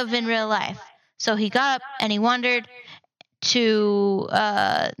instead of in real life. So he got up and he wandered to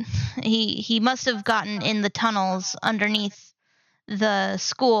he must have gotten in the tunnels underneath the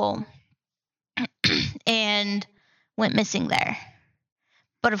school and went missing there.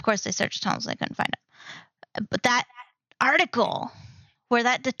 But of course they searched tunnels and they couldn't find him. But that article where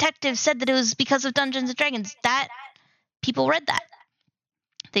that detective said that it was because of Dungeons and Dragons, that people read that.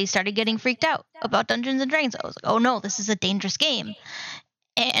 They started getting freaked out about Dungeons and Dragons. I was like, oh no, this is a dangerous game.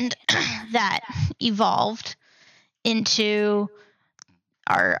 And that evolved into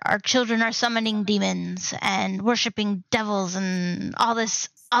our children are summoning demons and worshiping devils and all this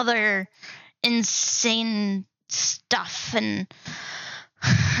other insane stuff. And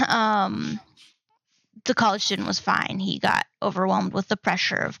the college student was fine. He got overwhelmed with the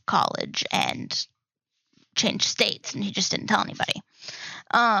pressure of college and changed states, and he just didn't tell anybody.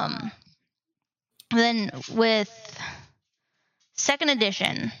 Then with second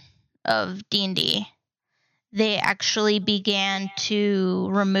edition of D&D, they actually began to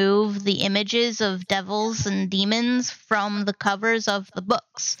remove the images of devils and demons from the covers of the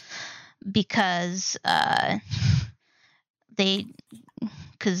books because they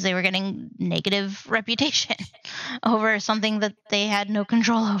were getting negative reputation over something that they had no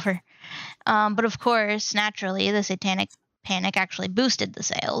control over. But of course, naturally, the Satanic Panic actually boosted the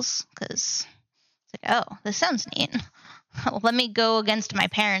sales because it's like, oh, this sounds neat. Let me go against my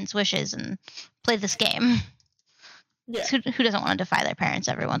parents' wishes and play this game. Yeah. Who doesn't want to defy their parents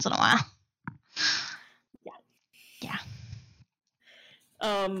every once in a while? Yeah.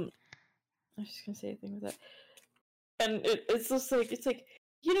 I was just gonna say a thing with that, and it's just like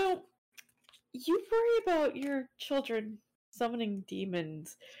you worry about your children summoning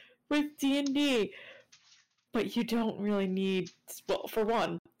demons with D&D, but you don't really need. Well, for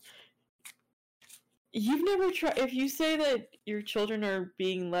one, you've never tried. If you say that your children are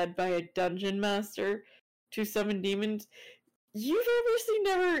being led by a dungeon master to summon demons, you've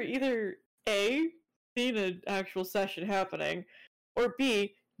never either A, seen an actual session happening, or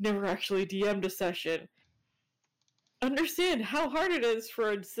B, never actually DM'd a session. Understand how hard it is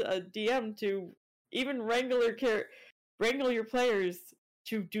for a DM to even wrangle your players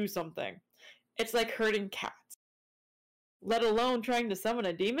to do something. It's like herding cats. Let alone trying to summon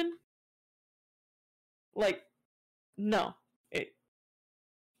a demon? Like, no.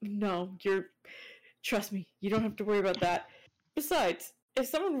 No, trust me, you don't have to worry about that. Besides, if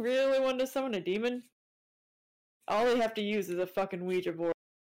someone really wanted to summon a demon, all they have to use is a fucking Ouija board.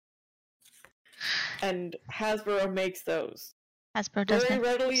 And Hasbro makes those. Hasbro does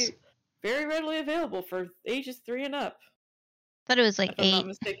very readily available for ages 3 and up. I thought it was like if 8. I'm not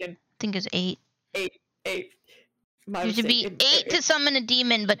mistaken. I think it was 8. 8. My you have to be 8 to summon a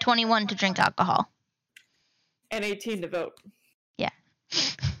demon, but 21 to drink alcohol. And 18 to vote. Yeah.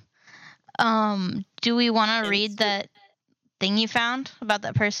 Do we want to read that thing you found about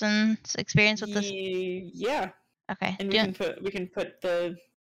that person's experience with this? Yeah. Okay. And we can put the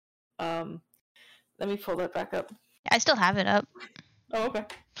let me pull that back up. I still have it up. Oh, okay.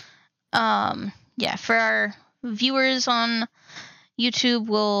 Yeah, for our viewers on YouTube,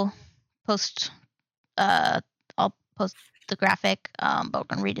 we'll post I'll post the graphic, but we're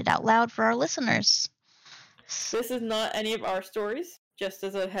gonna read it out loud for our listeners. This is not any of our stories, just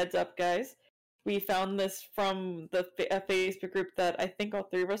as a heads up, guys. We found this from a Facebook group that I think all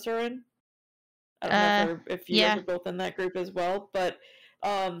 3 of us are in. I don't know if you guys are both in that group as well, but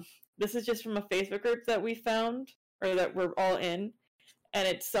this is just from a Facebook group that we found, or that we're all in, and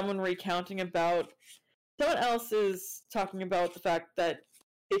it's someone recounting about someone else is talking about the fact that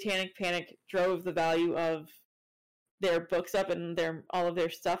Satanic Panic drove the value of their books up and all of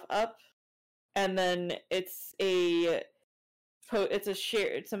their stuff up, and then it's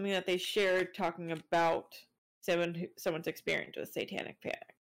something that they shared talking about someone's experience with Satanic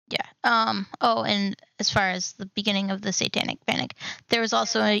Panic. Yeah. Oh, and as far as the beginning of the Satanic Panic, there was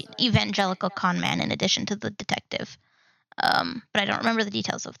also an evangelical con man in addition to the detective. But I don't remember the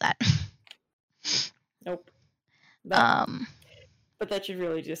details of that. Nope. But that should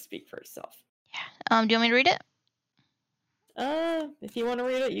really just speak for itself. Yeah. Do you want me to read it? If you want to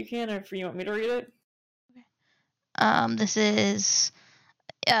read it, you can, or if you want me to read it. Okay. This is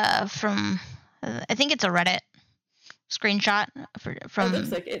from, I think it's a Reddit screenshot from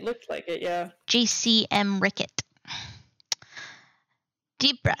It looked like it, yeah. JCM Rickett.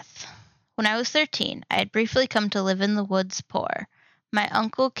 Deep breath. When I was 13, I had briefly come to live in the woods poor. My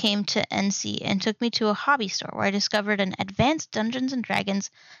uncle came to NC and took me to a hobby store where I discovered an advanced Dungeons & Dragons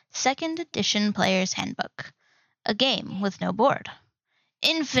 2nd edition player's handbook. A game with no board.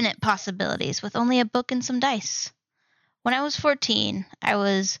 Infinite possibilities with only a book and some dice. When I was 14, I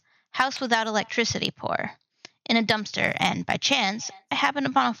was house without electricity poor, in a dumpster, and by chance, I happened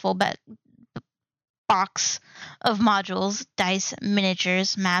upon a full box of modules, dice,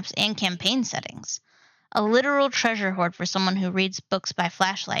 miniatures, maps, and campaign settings. A literal treasure hoard for someone who reads books by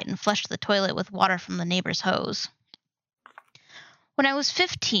flashlight and flushed the toilet with water from the neighbor's hose. When I was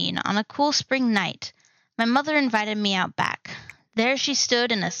 15, on a cool spring night, my mother invited me out back. There she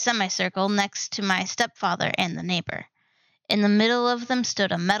stood in a semicircle next to my stepfather and the neighbor. In the middle of them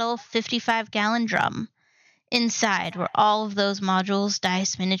stood a metal 55-gallon drum. Inside were all of those modules,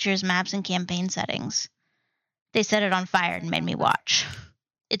 dice, miniatures, maps, and campaign settings. They set it on fire and made me watch.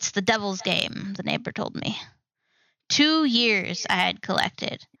 It's the devil's game, the neighbor told me. 2 years I had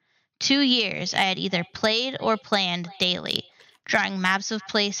collected. 2 years I had either played or planned daily, drawing maps of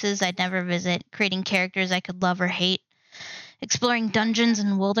places I'd never visit, creating characters I could love or hate, exploring dungeons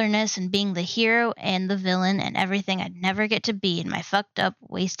and wilderness and being the hero and the villain and everything I'd never get to be in my fucked up,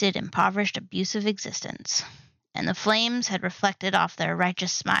 wasted, impoverished, abusive existence. And the flames had reflected off their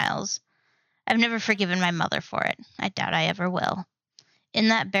righteous smiles. I've never forgiven my mother for it. I doubt I ever will. In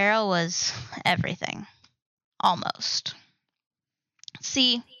that barrel was everything. Almost.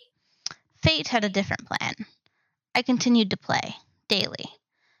 See, fate had a different plan. I continued to play, daily.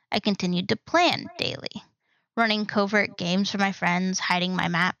 I continued to plan, daily. Running covert games for my friends, hiding my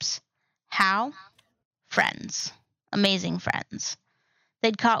maps. How? Friends. Amazing friends.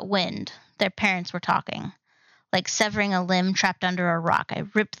 They'd caught wind. Their parents were talking. Like severing a limb trapped under a rock, I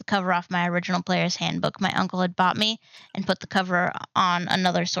ripped the cover off my original player's handbook my uncle had bought me and put the cover on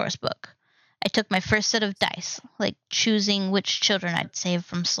another source book. I took my first set of dice, like choosing which children I'd save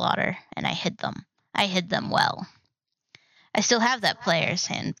from slaughter, and I hid them. I hid them well. I still have that player's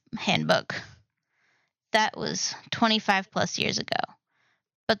handbook. That was 25 plus years ago.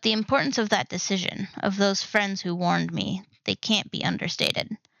 But the importance of that decision, of those friends who warned me, they can't be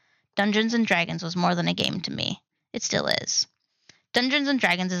understated. Dungeons & Dragons was more than a game to me. It still is. Dungeons &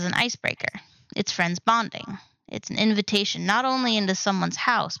 Dragons is an icebreaker. It's friends bonding. It's an invitation not only into someone's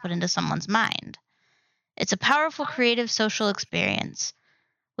house, but into someone's mind. It's a powerful creative social experience.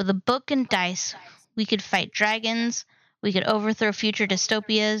 With a book and dice, we could fight dragons, we could overthrow future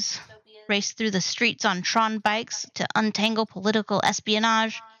dystopias, race through the streets on Tron bikes to untangle political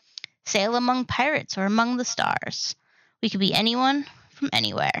espionage, sail among pirates or among the stars. We could be anyone from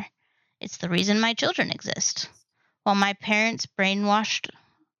anywhere. It's the reason my children exist. While my parents, brainwashed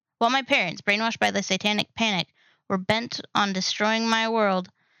by the satanic panic, were bent on destroying my world,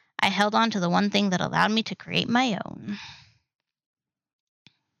 I held on to the one thing that allowed me to create my own.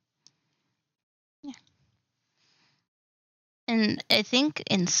 Yeah. And I think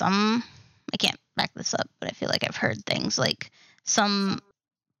in some, I can't back this up, but I feel like I've heard things like some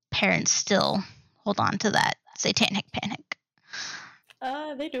parents still hold on to that satanic panic.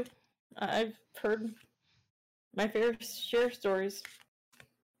 They do. I've heard my fair share of stories.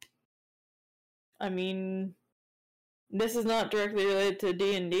 I mean, this is not directly related to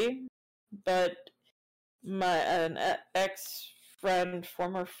D&D, but an ex-friend,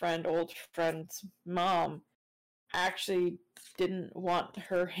 former friend, old friend's mom actually didn't want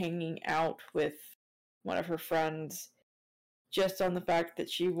her hanging out with one of her friends just on the fact that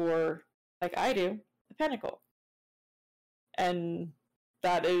she wore, like I do, a pentacle. And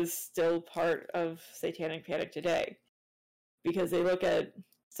that is still part of satanic panic today, because they look at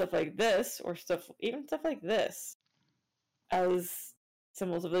stuff like this, or even stuff like this, as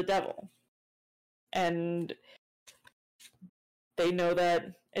symbols of the devil. And they know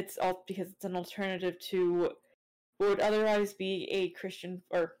that it's all because it's an alternative to what would otherwise be a Christian,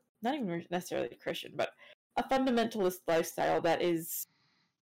 or not even necessarily a Christian, but a fundamentalist lifestyle that is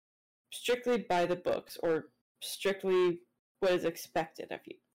strictly by the books, or strictly what is expected of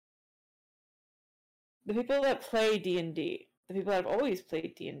you. The people that play D&D, the people that have always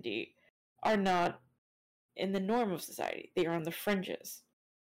played D&D, are not in the norm of society. They are on the fringes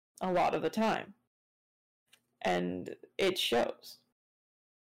a lot of the time. And it shows.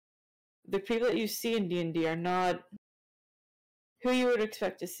 The people that you see in D&D are not who you would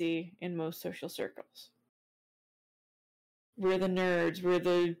expect to see in most social circles. We're the nerds, we're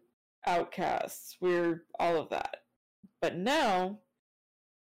the outcasts, we're all of that. But now,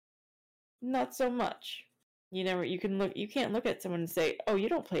 not so much. You can't look at someone and say, oh, you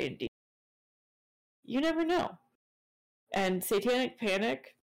don't play in D. You never know. And Satanic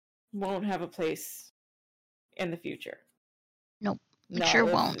Panic won't have a place in the future. Nope. It sure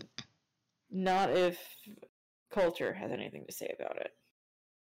won't. Not if culture has anything to say about it.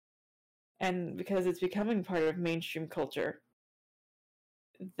 And because it's becoming part of mainstream culture,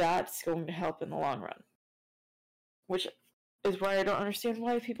 that's going to help in the long run. Which is why I don't understand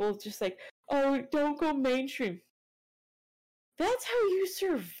why people just like, oh, don't go mainstream. That's how you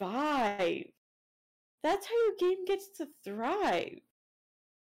survive. That's how your game gets to thrive.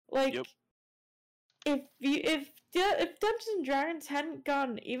 Like, yep. if Dungeons and Dragons hadn't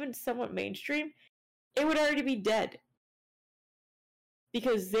gone even somewhat mainstream, it would already be dead.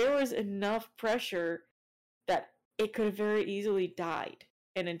 Because there was enough pressure that it could have very easily died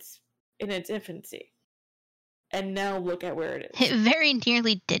in its infancy. And now look at where it is. It very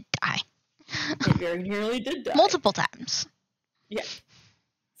nearly did die. It very nearly did die. Multiple times. Yeah.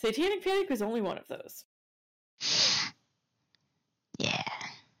 Satanic Panic was only one of those. Yeah.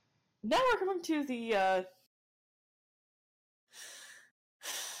 Now we're coming to the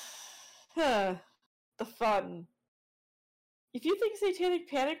the fun. If you think Satanic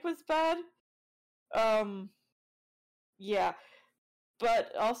Panic was bad, yeah.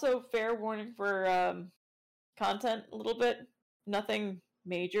 But also fair warning for content a little bit. Nothing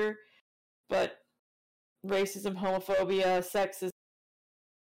major, but racism, homophobia, sexism,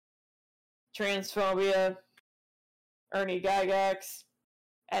 transphobia, Ernie Gygax,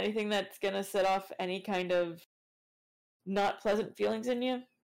 anything that's gonna set off any kind of not pleasant feelings in you.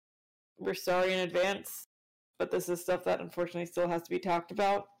 We're sorry in advance, but this is stuff that unfortunately still has to be talked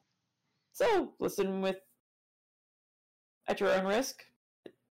about. So listen at your own risk,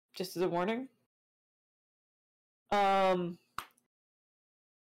 just as a warning. I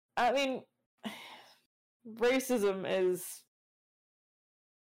mean, racism is.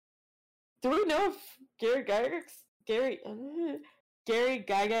 Do we know if Gary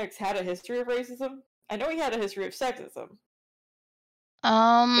Gygax had a history of racism? I know he had a history of sexism.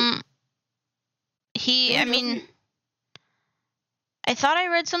 I thought I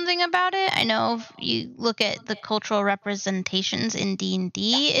read something about it. I know if you look at the cultural representations in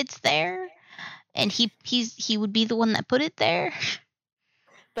D&D, it's there. And he would be the one that put it there.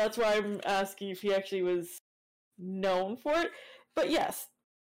 That's why I'm asking if he actually was known for it. But yes,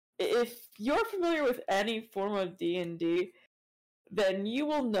 if you're familiar with any form of D&D, then you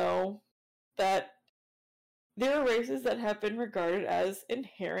will know that there are races that have been regarded as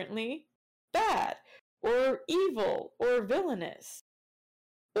inherently bad, or evil, or villainous.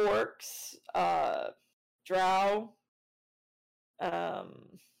 Orcs, drow,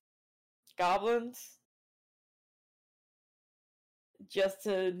 goblins, just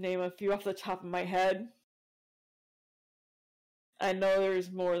to name a few off the top of my head. I know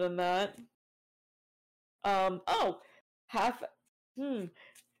there's more than that. No,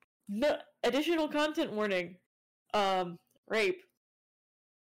 additional content warning. Rape.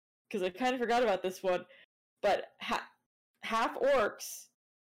 Because I kind of forgot about this one. But half orcs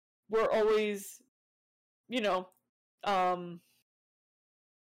were always,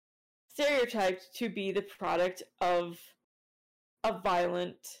 stereotyped to be the product of a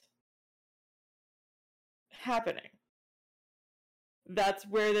violent happening. That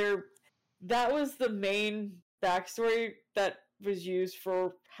was the main backstory that was used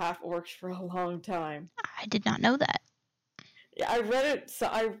for half orcs for a long time. I did not know that. Yeah, I read it, so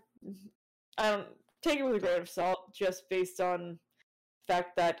I don't take it with a grain of salt, just based on the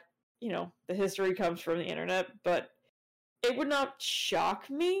fact that, the history comes from the internet, but it would not shock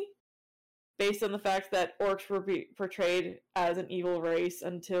me, based on the fact that orcs were portrayed as an evil race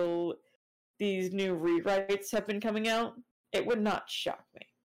until these new rewrites have been coming out. It would not shock me.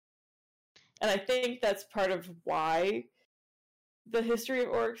 And I think that's part of why the history of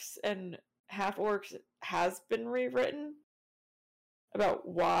orcs and half-orcs has been rewritten, about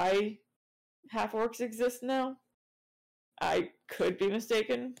why half-orcs exist now. I could be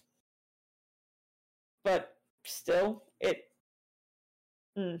mistaken, but still,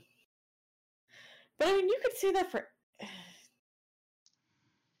 But I mean, you could say that for...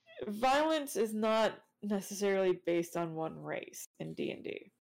 Violence is not necessarily based on one race in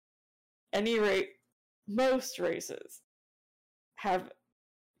D&D. Most races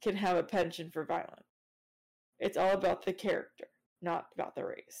can have a penchant for violence. It's all about the character, not about the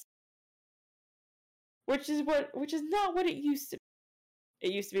race. Which is not what it used to be.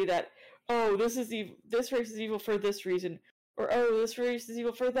 It used to be that, oh, this race is evil for this reason, or oh, this race is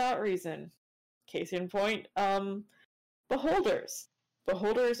evil for that reason. Case in point, beholders.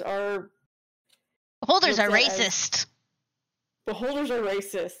 Beholders are Beholders are looks at as racist. beholders are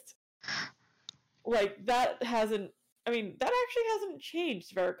racist. Like, that hasn't... I mean, that actually hasn't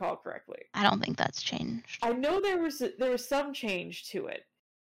changed, if I recall correctly. I don't think that's changed. I know there was some change to it.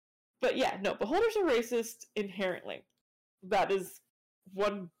 But yeah, no, beholders are racist inherently. That is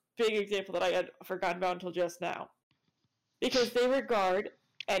one big example that I had forgotten about until just now. Because they regard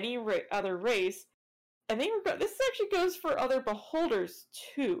any other race, and they regard... This actually goes for other beholders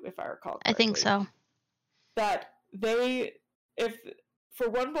too, if I recall correctly. I think so. That if for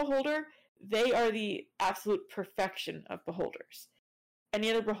one beholder, they are the absolute perfection of beholders.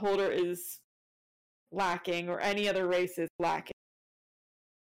 Any other beholder is lacking, or any other race is lacking.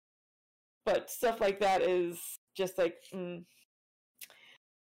 But stuff like that is just like,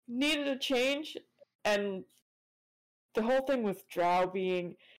 needed a change. And the whole thing with Drow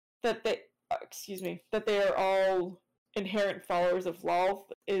being that they are all inherent followers of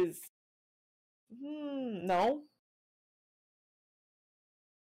Lolth is no.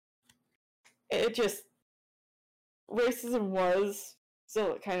 It just... racism was,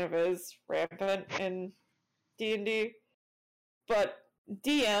 still it kind of is, rampant in D&D, but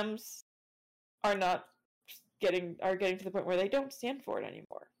DMs are getting to the point where they don't stand for it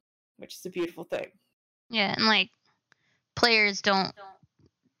anymore, which is a beautiful thing. Yeah, and like players don't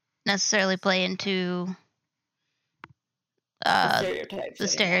necessarily play into The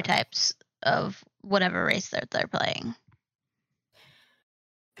stereotypes of whatever race they're playing.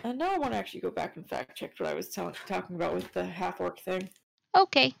 And now I want to actually go back and fact check what I was talking about with the half-orc thing.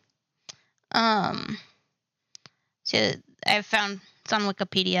 Okay. So I found it's on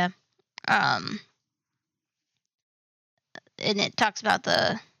Wikipedia. And it talks about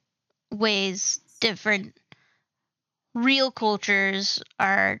the ways different real cultures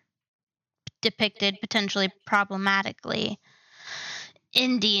are depicted potentially problematically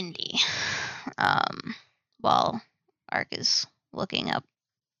in D&D. While Ark is looking that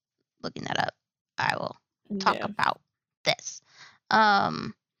up, I will talk about this.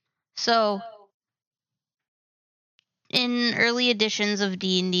 So in early editions of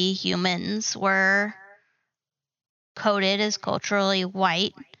D&D, humans were coded as culturally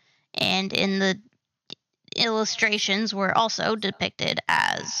white, and in the illustrations were also depicted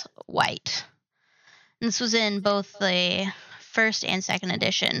as white. And this was in both the first and second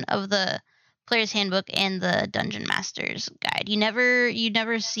edition of the Player's Handbook and the Dungeon Master's Guide. You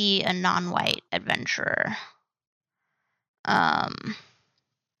never see a non-white adventurer. And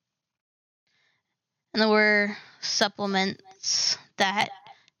there were supplements that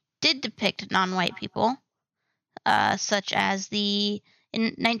did depict non-white people, such as in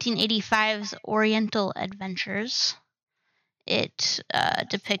 1985's Oriental Adventures. It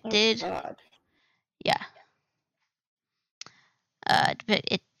depicted...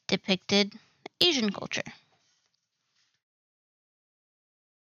 it depicted Asian culture.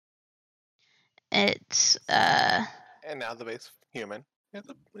 It's and now the base human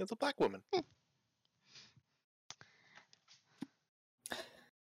is a black woman.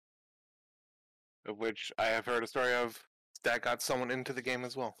 Of which I have heard a story of that got someone into the game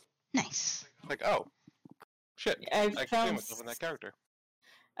as well. Nice. Like, oh, shit! I can see myself in that character.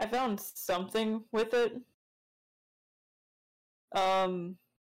 I found something with it.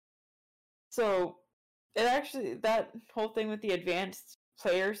 So it actually, that whole thing with the Advanced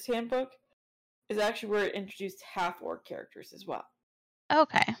Player's Handbook is actually where it introduced half-orc characters as well.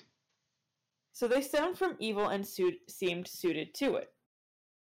 Okay. So they stemmed from evil and seemed suited to it.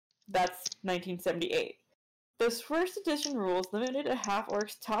 That's 1978. Those first edition rules limited a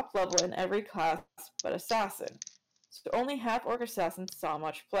half-orc's top level in every class but assassin, so only half-orc assassins saw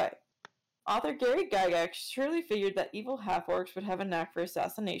much play. Author Gary Gygax surely figured that evil half-orcs would have a knack for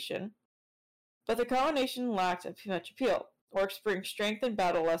assassination, but the combination lacked much appeal. Orcs bring strength in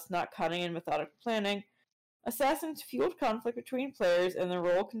battle less, not cunning and methodical planning. Assassins fueled conflict between players, and the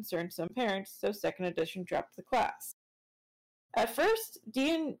role concerned some parents, so second edition dropped the class. At first,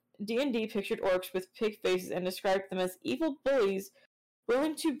 D&D pictured orcs with pig faces and described them as evil bullies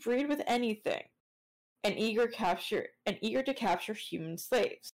willing to breed with anything, and eager to capture human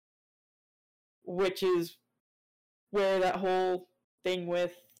slaves. Which is where that whole thing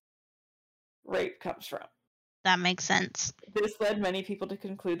with rape comes from. That makes sense. This led many people to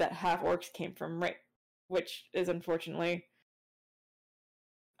conclude that half-orcs came from rape, which is unfortunately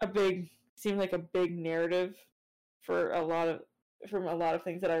seemed like a big narrative from a lot of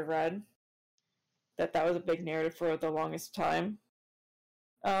things that I've read. That was a big narrative for the longest time.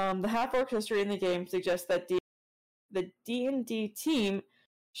 The half-orc history in the game suggests that the D&D team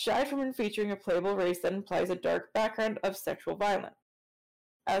shied from featuring a playable race that implies a dark background of sexual violence.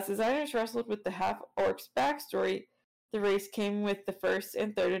 As designers wrestled with the half-orc's backstory, the race came with the first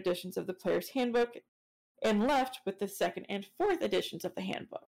and third editions of the player's handbook and left with the second and fourth editions of the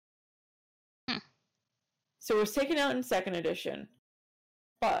handbook. So it was taken out in second edition,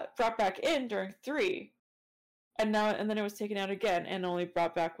 but brought back in during 3, and then it was taken out again and only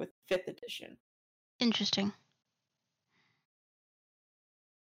brought back with 5th edition. Interesting.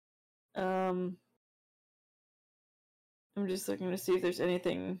 I'm just looking to see if there's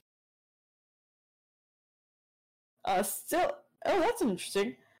anything. Oh, that's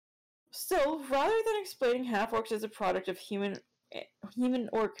interesting. Still, rather than explaining half-orcs as a product of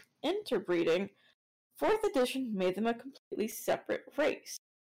human-orc interbreeding, 4th edition made them a completely separate race.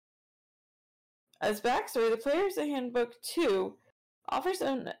 As backstory, the Player's Handbook 2 offers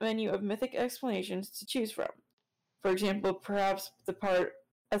a menu of mythic explanations to choose from. For example, perhaps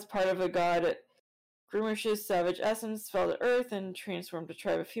as part of a god, Grimish's savage essence fell to Earth and transformed a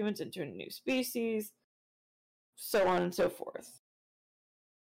tribe of humans into a new species, so on and so forth.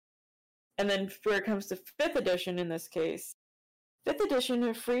 And then where it comes to 5th edition in this case, 5th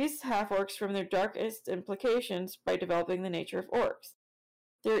edition frees half-orcs from their darkest implications by developing the nature of orcs.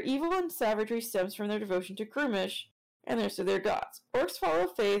 Their evil and savagery stems from their devotion to Grumish and the rest of their gods. Orcs follow a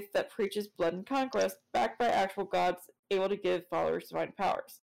faith that preaches blood and conquest, backed by actual gods able to give followers divine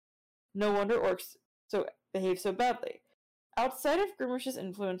powers. No wonder orcs behave so badly. Outside of Grimish's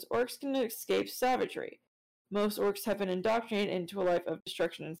influence, orcs can escape savagery. Most orcs have been indoctrinated into a life of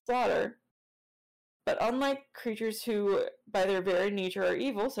destruction and slaughter, but unlike creatures who, by their very nature, are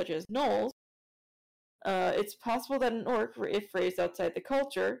evil, such as gnolls, it's possible that an orc, if raised outside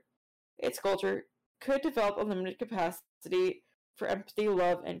its culture, could develop a limited capacity for empathy,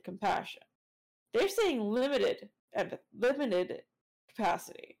 love, and compassion. They're saying limited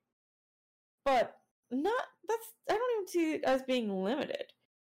capacity, but I don't even see it as being limited.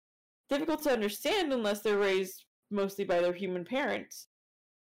 Difficult to understand unless they're raised mostly by their human parents.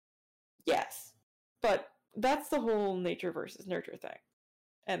 Yes, but that's the whole nature versus nurture thing,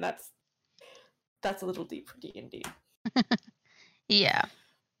 and that's a little deep for D&D. Yeah.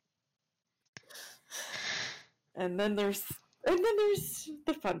 And then there's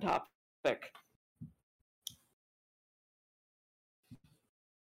the fun topic.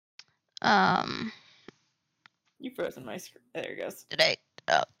 You frozen my screen. There it goes. Did I?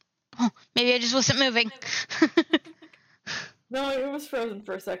 Maybe I just wasn't moving. No, it was frozen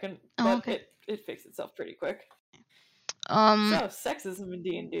for a second, but okay. It fixed itself pretty quick. So, sexism in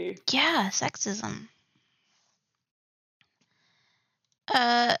D&D. Yeah, sexism.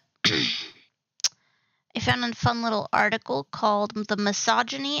 I found a fun little article called "The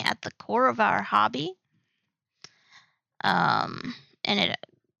Misogyny at the Core of Our Hobby." And it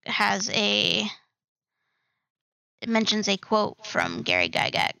mentions a quote from Gary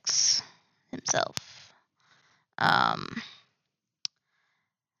Gygax himself.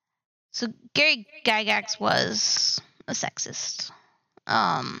 So Gary Gygax was a sexist.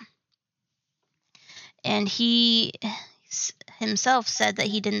 And he himself said that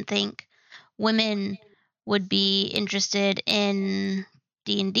he didn't think women would be interested in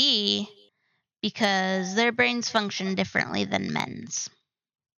D&D because their brains function differently than men's.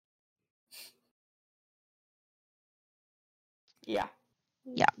 Yeah.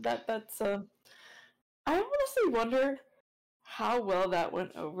 Yeah. That's I honestly wonder how well that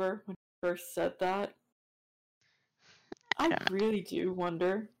went over when he first said that. I really do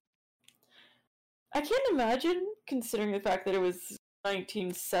wonder. I can't imagine, considering the fact that it was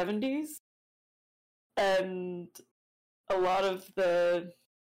 1970s, and a lot of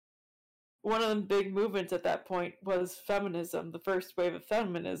one of the big movements at that point was feminism, the first wave of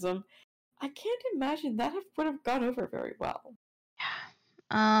feminism. I can't imagine that would have gone over very well.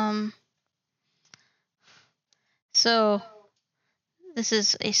 So this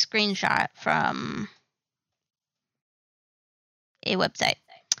is a screenshot from a website.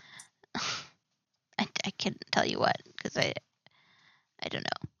 I can't tell you what because I don't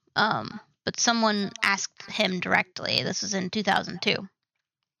know. But someone asked him directly. This was in 2002.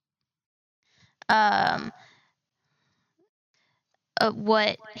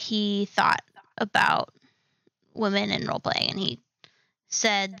 What he thought about women in role playing, and he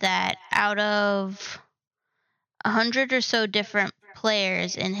said that out of 100 or so different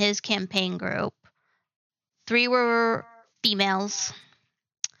players in his campaign group, 3 were females.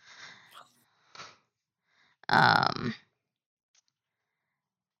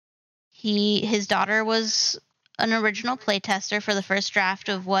 His daughter was an original playtester for the first draft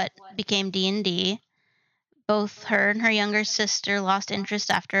of what became D&D. Both her and her younger sister lost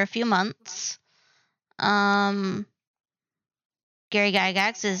interest after a few months. Gary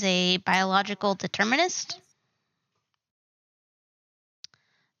Gygax is a biological determinist.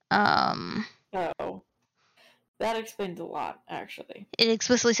 Oh, that explains a lot, actually. It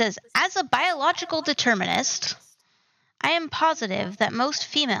explicitly says, as a biological determinist, I am positive that most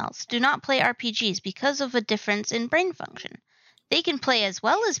females do not play RPGs because of a difference in brain function. They can play as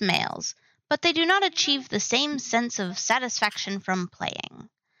well as males, but they do not achieve the same sense of satisfaction from playing.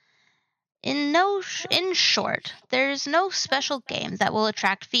 In short, there is no special game that will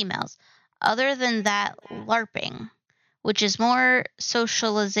attract females, other than that LARPing, which is more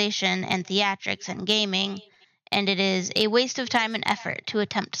socialization and theatrics and gaming, and it is a waste of time and effort to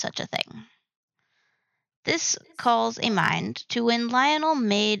attempt such a thing. This calls a mind to when Lionel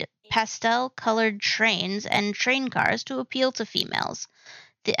made pastel-colored trains and train cars to appeal to females.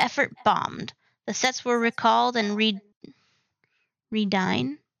 The effort bombed. The sets were recalled and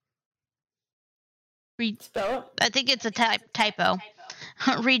redone. Spell it? I think it's a typo.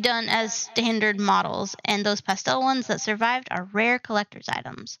 Redone as standard models, and those pastel ones that survived are rare collector's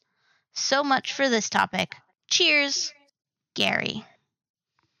items. So much for this topic. Cheers, Gary.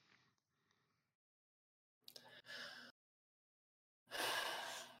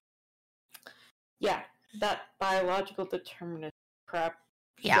 Yeah, that biological determinant crap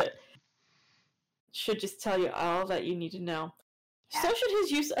Yeah. should just tell you all that you need to know. Yeah. So should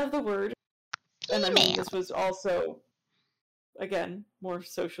his use of the word. And I mean, this was also, again, more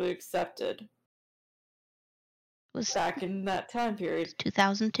socially accepted. Was back in that time period.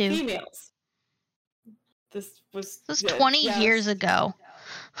 2002. Females. This was 20 years ago.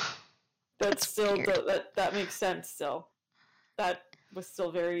 That's still that makes sense. Still, that was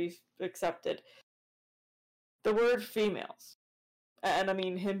still very accepted. The word females, and I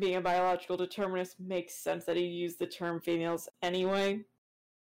mean, him being a biological determinist makes sense that he used the term females anyway,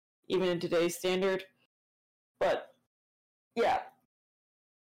 even in today's standard. But yeah,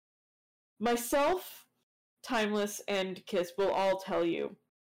 myself, Timeless, and Kiss will all tell you.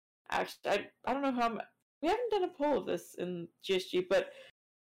 Actually, I don't know how we haven't done a poll of this in GSG, but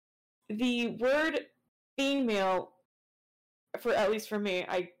the word female, for at least for me,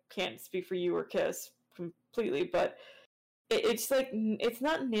 I can't speak for you or Kiss completely, but it's like, it's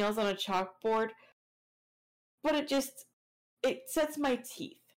not nails on a chalkboard, but it sets my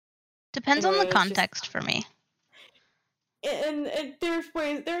teeth. Depends on the context for me. And there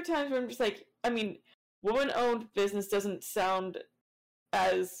are times where I'm just like, I mean, woman-owned business doesn't sound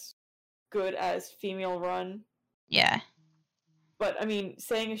as good as female-run. Yeah. But, I mean,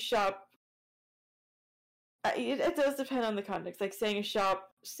 saying a shop, it does depend on the context. Like, saying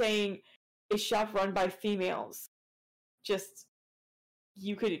a shop run by females, just,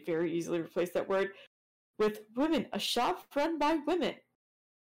 you could very easily replace that word with women. A shop run by women.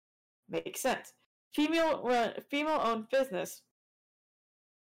 Makes sense. Female-owned business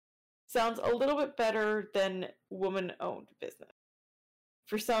sounds a little bit better than woman-owned business.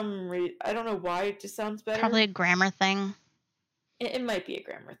 For some reason, I don't know why it just sounds better. Probably a grammar thing. It might be a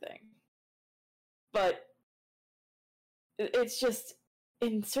grammar thing. But it's just,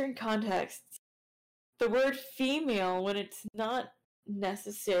 in certain contexts, the word female, when it's not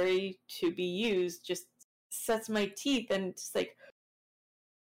necessary to be used, just sets my teeth, and it's like,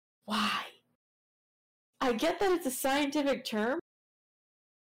 why? I get that it's a scientific term,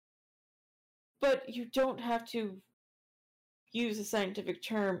 but you don't have to use a scientific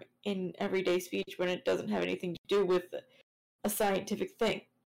term in everyday speech when it doesn't have anything to do with a scientific thing.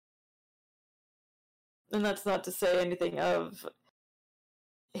 And that's not to say anything of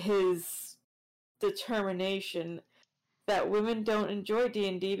his determination that women don't enjoy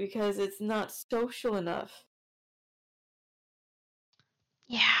D&D because it's not social enough.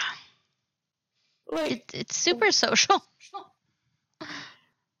 Yeah. Like, it's super social.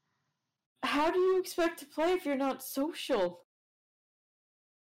 How do you expect to play if you're not social?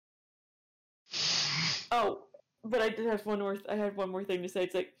 Oh, but I had one more thing to say.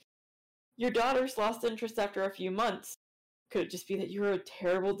 It's like, your daughter's lost interest after a few months. Could it just be that you're a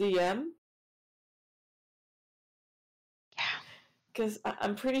terrible DM? Yeah. Because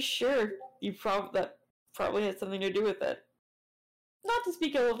I'm pretty sure that probably had something to do with it. Not to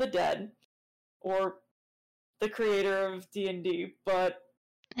speak ill of the dead, or the creator of D&D, but...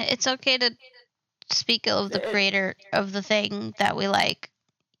 It's okay to speak ill of the creator of the thing that we like.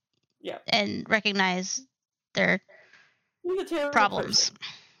 Yeah. And recognize their problems. Person.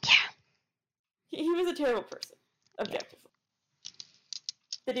 Yeah. He was a terrible person, objectively.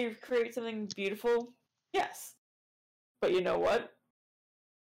 Yeah. Did he create something beautiful? Yes. But you know what?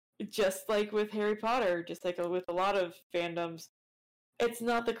 Just like with Harry Potter, just like with a lot of fandoms, it's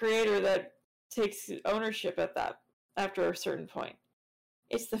not the creator that takes ownership at that after a certain point.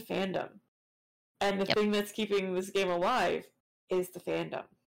 It's the fandom. And the Yep. thing that's keeping this game alive is the fandom.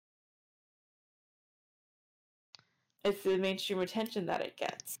 It's the mainstream attention that it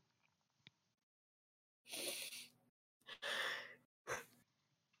gets.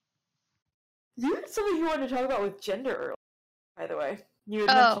 You had something you wanted to talk about with gender earlier, by the way. You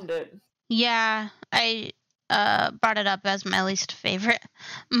had mentioned it. Yeah, I brought it up as my least favorite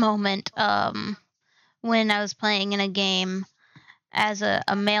moment when I was playing in a game as a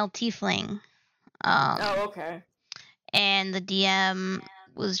male tiefling. Oh, okay. And the DM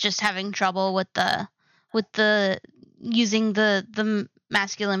was just having trouble with the using the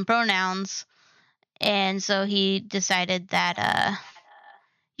masculine pronouns, and so he decided that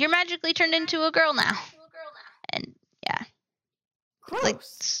you're magically turned into a girl now. And yeah, Gross. like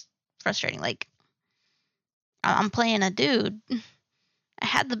it's frustrating. Like I'm playing a dude. I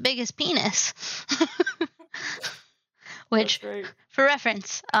had the biggest penis. Which, for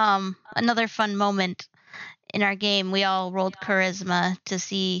reference, another fun moment in our game, we all rolled charisma to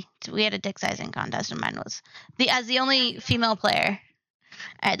see. We had a dick sizing contest, and mine was as the only female player,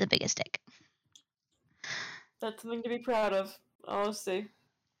 I had the biggest dick. That's something to be proud of, honestly.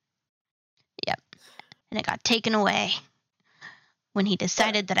 Yep, and it got taken away when he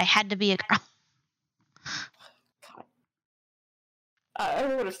decided that I had to be a girl. God. I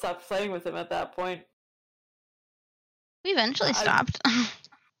would have stopped playing with him at that point. We eventually stopped.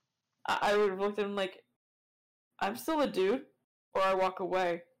 I would have looked at him like, I'm still a dude, or I walk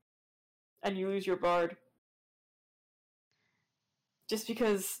away, and you lose your bard. Just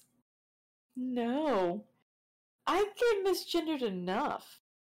because, no. I get misgendered enough.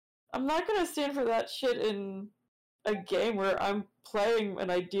 I'm not gonna stand for that shit in a game where I'm playing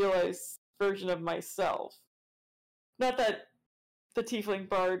an idealized version of myself. Not that the Tiefling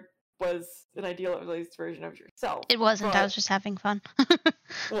Bard was an idealized version of yourself. It wasn't. I was just having fun.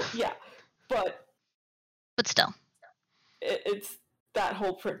 Well, yeah, but still, it's that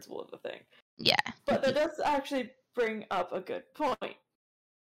whole principle of the thing. Yeah. But that does actually bring up a good point.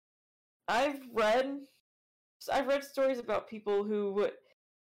 I've read stories about people who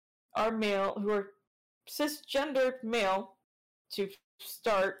are male, who are cisgendered male, to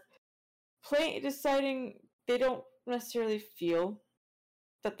start deciding they don't necessarily feel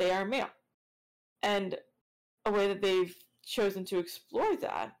that they are male. And a way that they've chosen to explore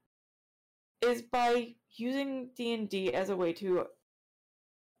that is by using D&D as a way to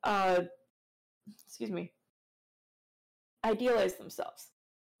idealize themselves,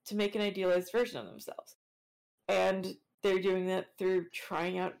 to make an idealized version of themselves. And they're doing that through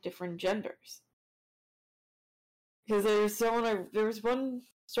trying out different genders. Because there was one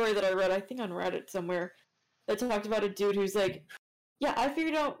story that I read, I think on Reddit somewhere, that talked about a dude who's like, yeah, I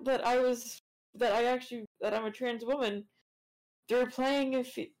figured out that I'm a trans woman through playing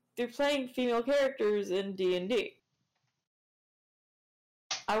female characters in D&D.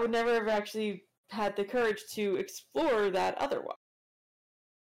 I would never have actually had the courage to explore that otherwise.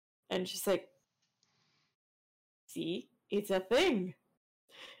 And just like, see, it's a thing.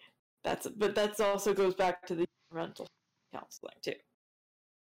 But that also goes back to the mental counseling too.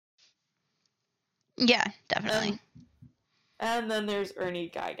 Yeah, definitely. And then there's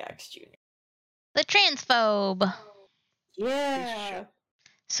Ernie Gygax Jr. The transphobe. Yeah.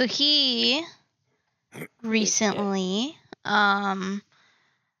 So he recently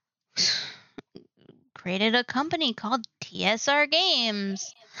created a company called TSR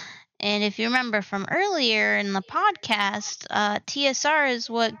Games. And if you remember from earlier in the podcast, TSR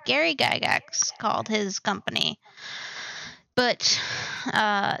is what Gary Gygax called his company. But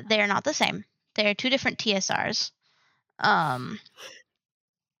they're not the same. They're two different TSRs.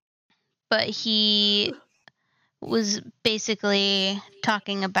 But he was basically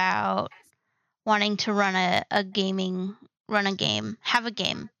talking about wanting to run a game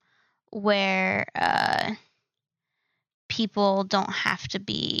where people don't have to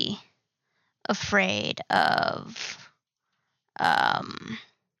be afraid of a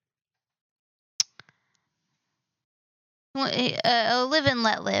live and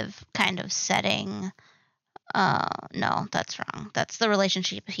let live kind of setting. No, that's wrong. That's the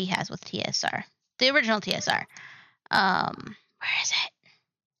relationship he has with TSR, the original TSR. Where is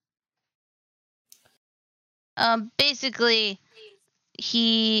it? Basically,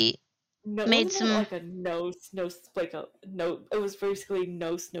 he made some like a no. It was basically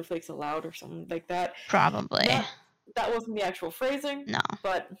no snowflakes allowed or something like that. Probably that wasn't the actual phrasing. No,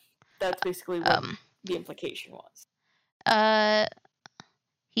 but that's basically what the implication was.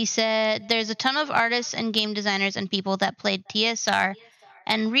 He said there's a ton of artists and game designers and people that played TSR,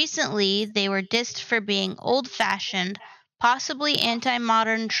 and recently they were dissed for being old-fashioned, possibly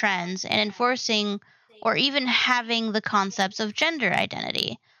anti-modern trends, and enforcing or even having the concepts of gender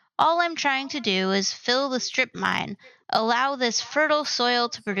identity. All I'm trying to do is fill the strip mine, allow this fertile soil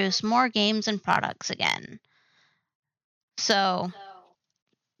to produce more games and products again. So,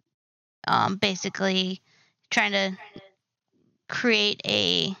 basically, trying to create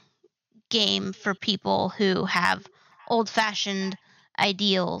a game for people who have old-fashioned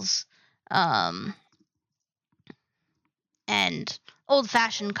ideals, and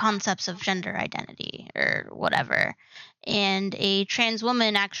old-fashioned concepts of gender identity or whatever. And a trans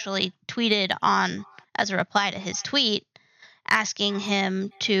woman actually tweeted on, as a reply to his tweet, asking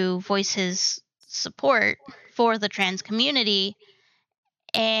him to voice his support for the trans community,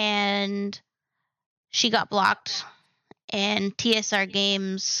 and she got blocked. And TSR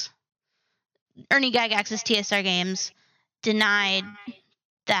Games, Ernie Gygax's TSR Games, denied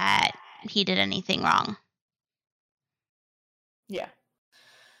that he did anything wrong. Yeah.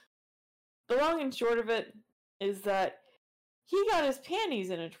 The long and short of it is that he got his panties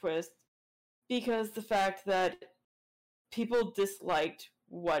in a twist because the fact that people disliked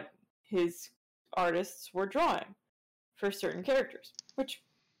what his artists were drawing for certain characters, which,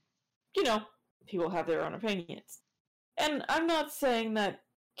 you know, people have their own opinions. And I'm not saying that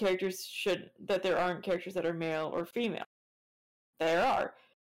there aren't characters that are male or female. There are.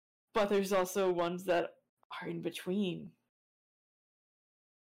 But there's also ones that are in between.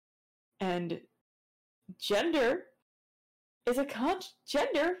 And gender is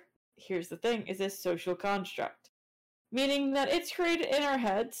gender, here's the thing, is a social construct. Meaning that it's created in our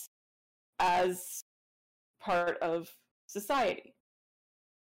heads as part of society.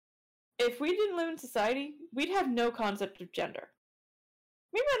 If we didn't live in society, we'd have no concept of gender.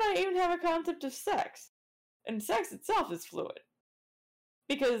 We might not even have a concept of sex. And sex itself is fluid.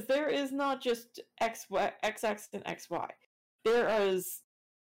 Because there is not just XX and XY. There is,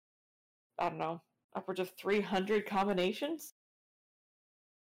 I don't know, upwards of 300 combinations.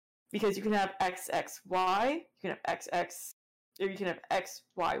 Because you can have XXY, you can have XX, or you can have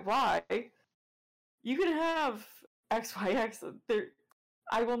XYY. You can have XYX.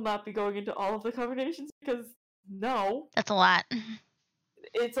 I will not be going into all of the combinations because no. That's a lot.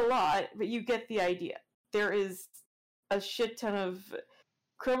 It's a lot, but you get the idea. There is a shit ton of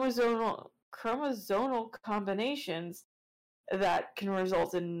chromosomal combinations that can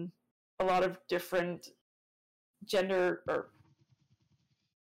result in a lot of different gender or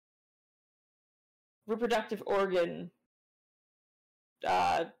reproductive organ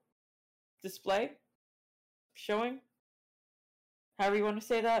display, showing, however you want to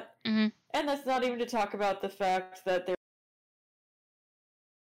say that. Mm-hmm. And that's not even to talk about the fact that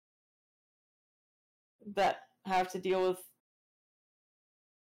that have to deal with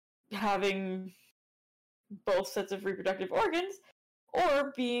having both sets of reproductive organs,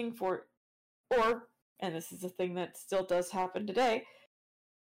 or and this is a thing that still does happen today,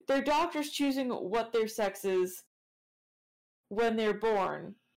 their doctors choosing what their sex is when they're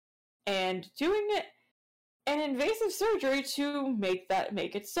born, and doing an invasive surgery to make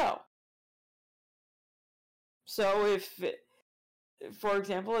it so. So if, for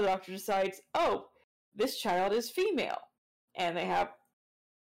example, a doctor decides, oh, this child is female, and they have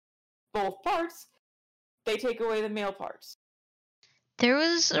both parts, they take away the male parts. There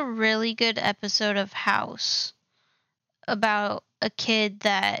was a really good episode of House about a kid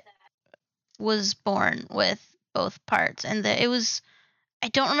that was born with both parts, and it was, I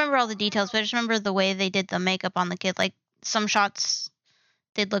don't remember all the details, but I just remember the way they did the makeup on the kid. Like, some shots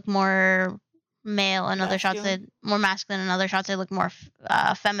they'd look more male, and other shots they'd more masculine, and other shots they look more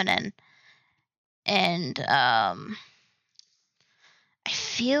feminine. And I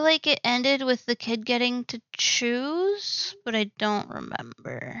feel like it ended with the kid getting to choose, but I don't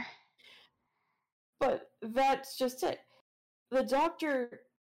remember. But that's just it. The doctor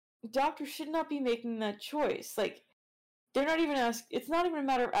should not be making that choice. Like, they're not even it's not even a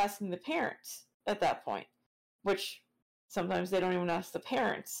matter of asking the parents at that point, which sometimes they don't even ask the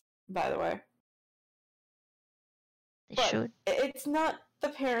parents, by the way. They should. It's not the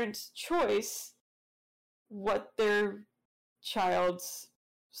parents' choice what their child's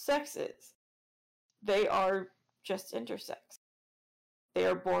sex is. They are just intersex. They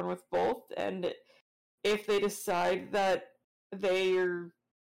are born with both, and if they decide that the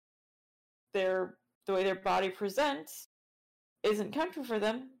way their body presents isn't comfortable for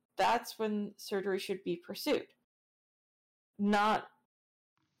them, that's when surgery should be pursued. Not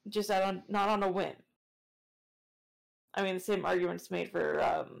just not on a whim. I mean, the same argument's made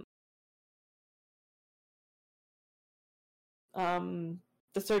for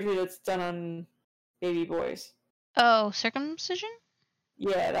the surgery that's done on baby boys. Oh, circumcision?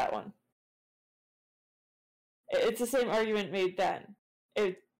 Yeah, that one. It's the same argument made then.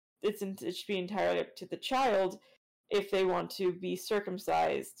 It should be entirely up to the child if they want to be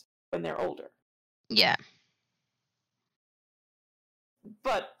circumcised when they're older. Yeah.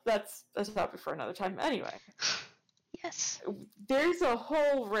 But that's a topic for another time. Anyway, Yes. there's a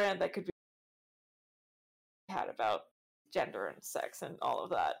whole rant that could be had about gender and sex and all of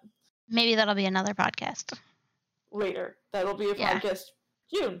that Maybe that'll be another podcast. later. That'll be a Yeah. podcast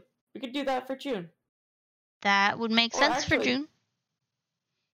June. We could do that for June. That would make Or sense for actually- June.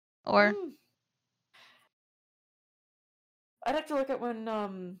 Or I'd have to look at when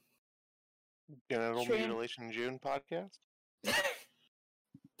Genital Train- Mutilation June podcast.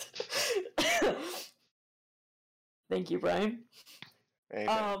 Thank you, Brian.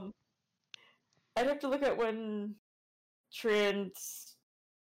 Anything. I'd have to look at when trans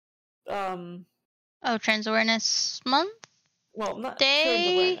oh, Trans Awareness Month? well, not Day? trans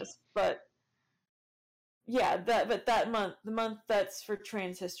awareness, but yeah, that month, the month that's for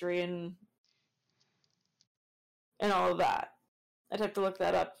trans history and all of that. I'd have to look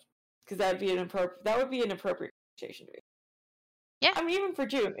that up because that would be an appropriate conversation to be. Yeah. I mean, even for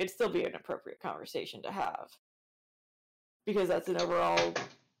June, it'd still be an appropriate conversation to have because that's an overall.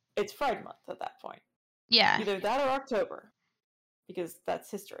 It's Pride Month at that point. Yeah. Either that or October, because that's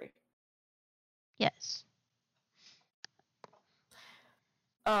history. Yes.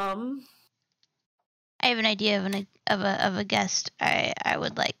 Um, I have an idea of a guest I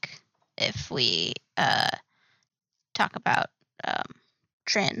would like if we talk about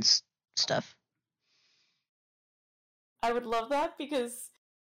trans stuff. I would love that because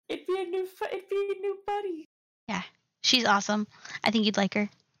it'd be a new buddy. Yeah. She's awesome. I think you'd like her.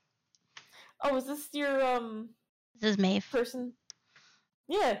 Oh, is this your This is Maeve. person?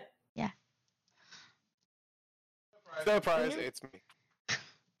 Yeah. Surprise, it's me.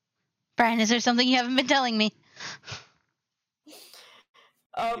 Brian, is there something you haven't been telling me?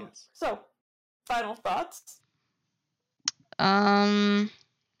 Yes. So, final thoughts. Um,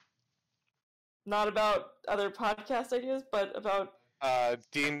 Not about other podcast ideas, but about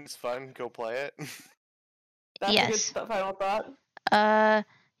Dean's fun. Go play it. that's Yes. a good final thought.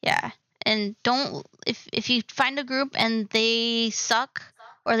 yeah. And don't if you find a group and they suck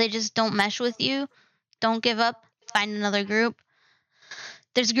or they just don't mesh with you, don't give up. Find another group.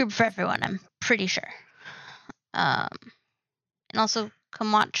 There's a group for everyone, I'm pretty sure. And also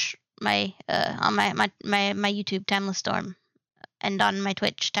come watch my on my YouTube Timeless Storm and on my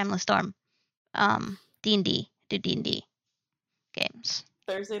Twitch Timeless Storm. D&D, do D&D games.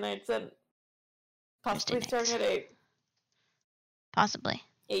 Thursday nights at possibly Thursday starting nights. at 8. Possibly.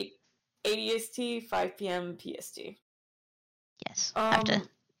 8 EST, 5 p.m. PST. Yes. Have to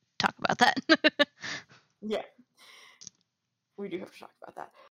talk about that. Yeah. We do have to talk about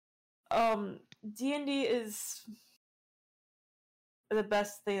that. D&D is the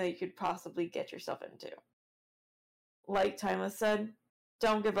best thing that you could possibly get yourself into. Like Timeless said,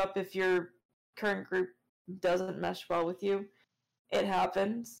 don't give up if your current group doesn't mesh well with you. It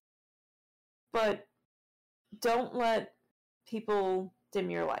happens. But don't let people dim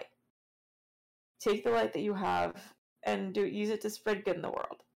your light. Take the light that you have and use it to spread good in the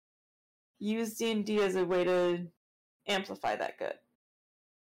world. Use D&D as a way to amplify that good.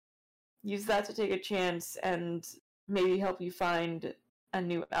 Use that to take a chance and maybe help you find a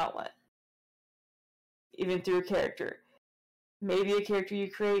new outlet. Even through a character. Maybe a character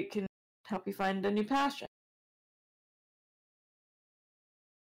you create can help you find a new passion.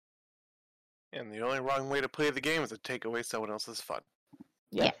 And the only wrong way to play the game is to take away someone else's fun.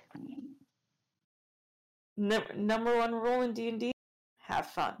 Yep. Number one rule in D&D: have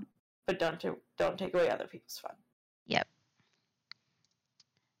fun, but don't take away other people's fun. Yep.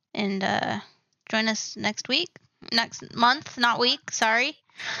 And join us next month, not week, sorry,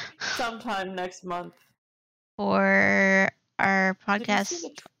 Sometime next month. for our Did we podcast say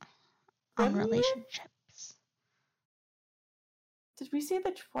the on 20th? relationships. Did we say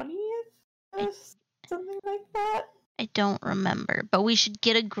the 20th? Something like that? I don't remember, but we should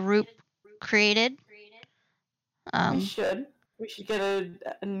get a group created. We should. We should get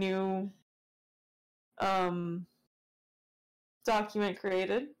a new document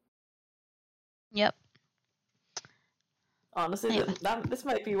created. Yep. Honestly, Anyway. this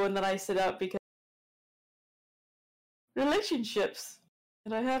might be one that I sit out because relationships,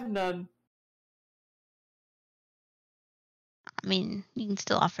 and I have none. I mean, you can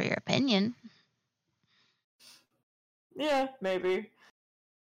still offer your opinion. Yeah, maybe.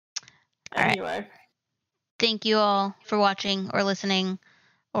 All right. Anyway, Thank you all for watching or listening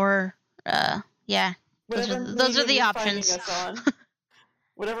or yeah. Those whatever are medium the you're finding options. us on.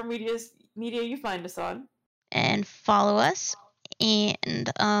 Whatever media you find us on. And follow us. And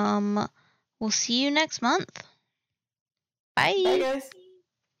we'll see you next month. Bye. Bye, guys.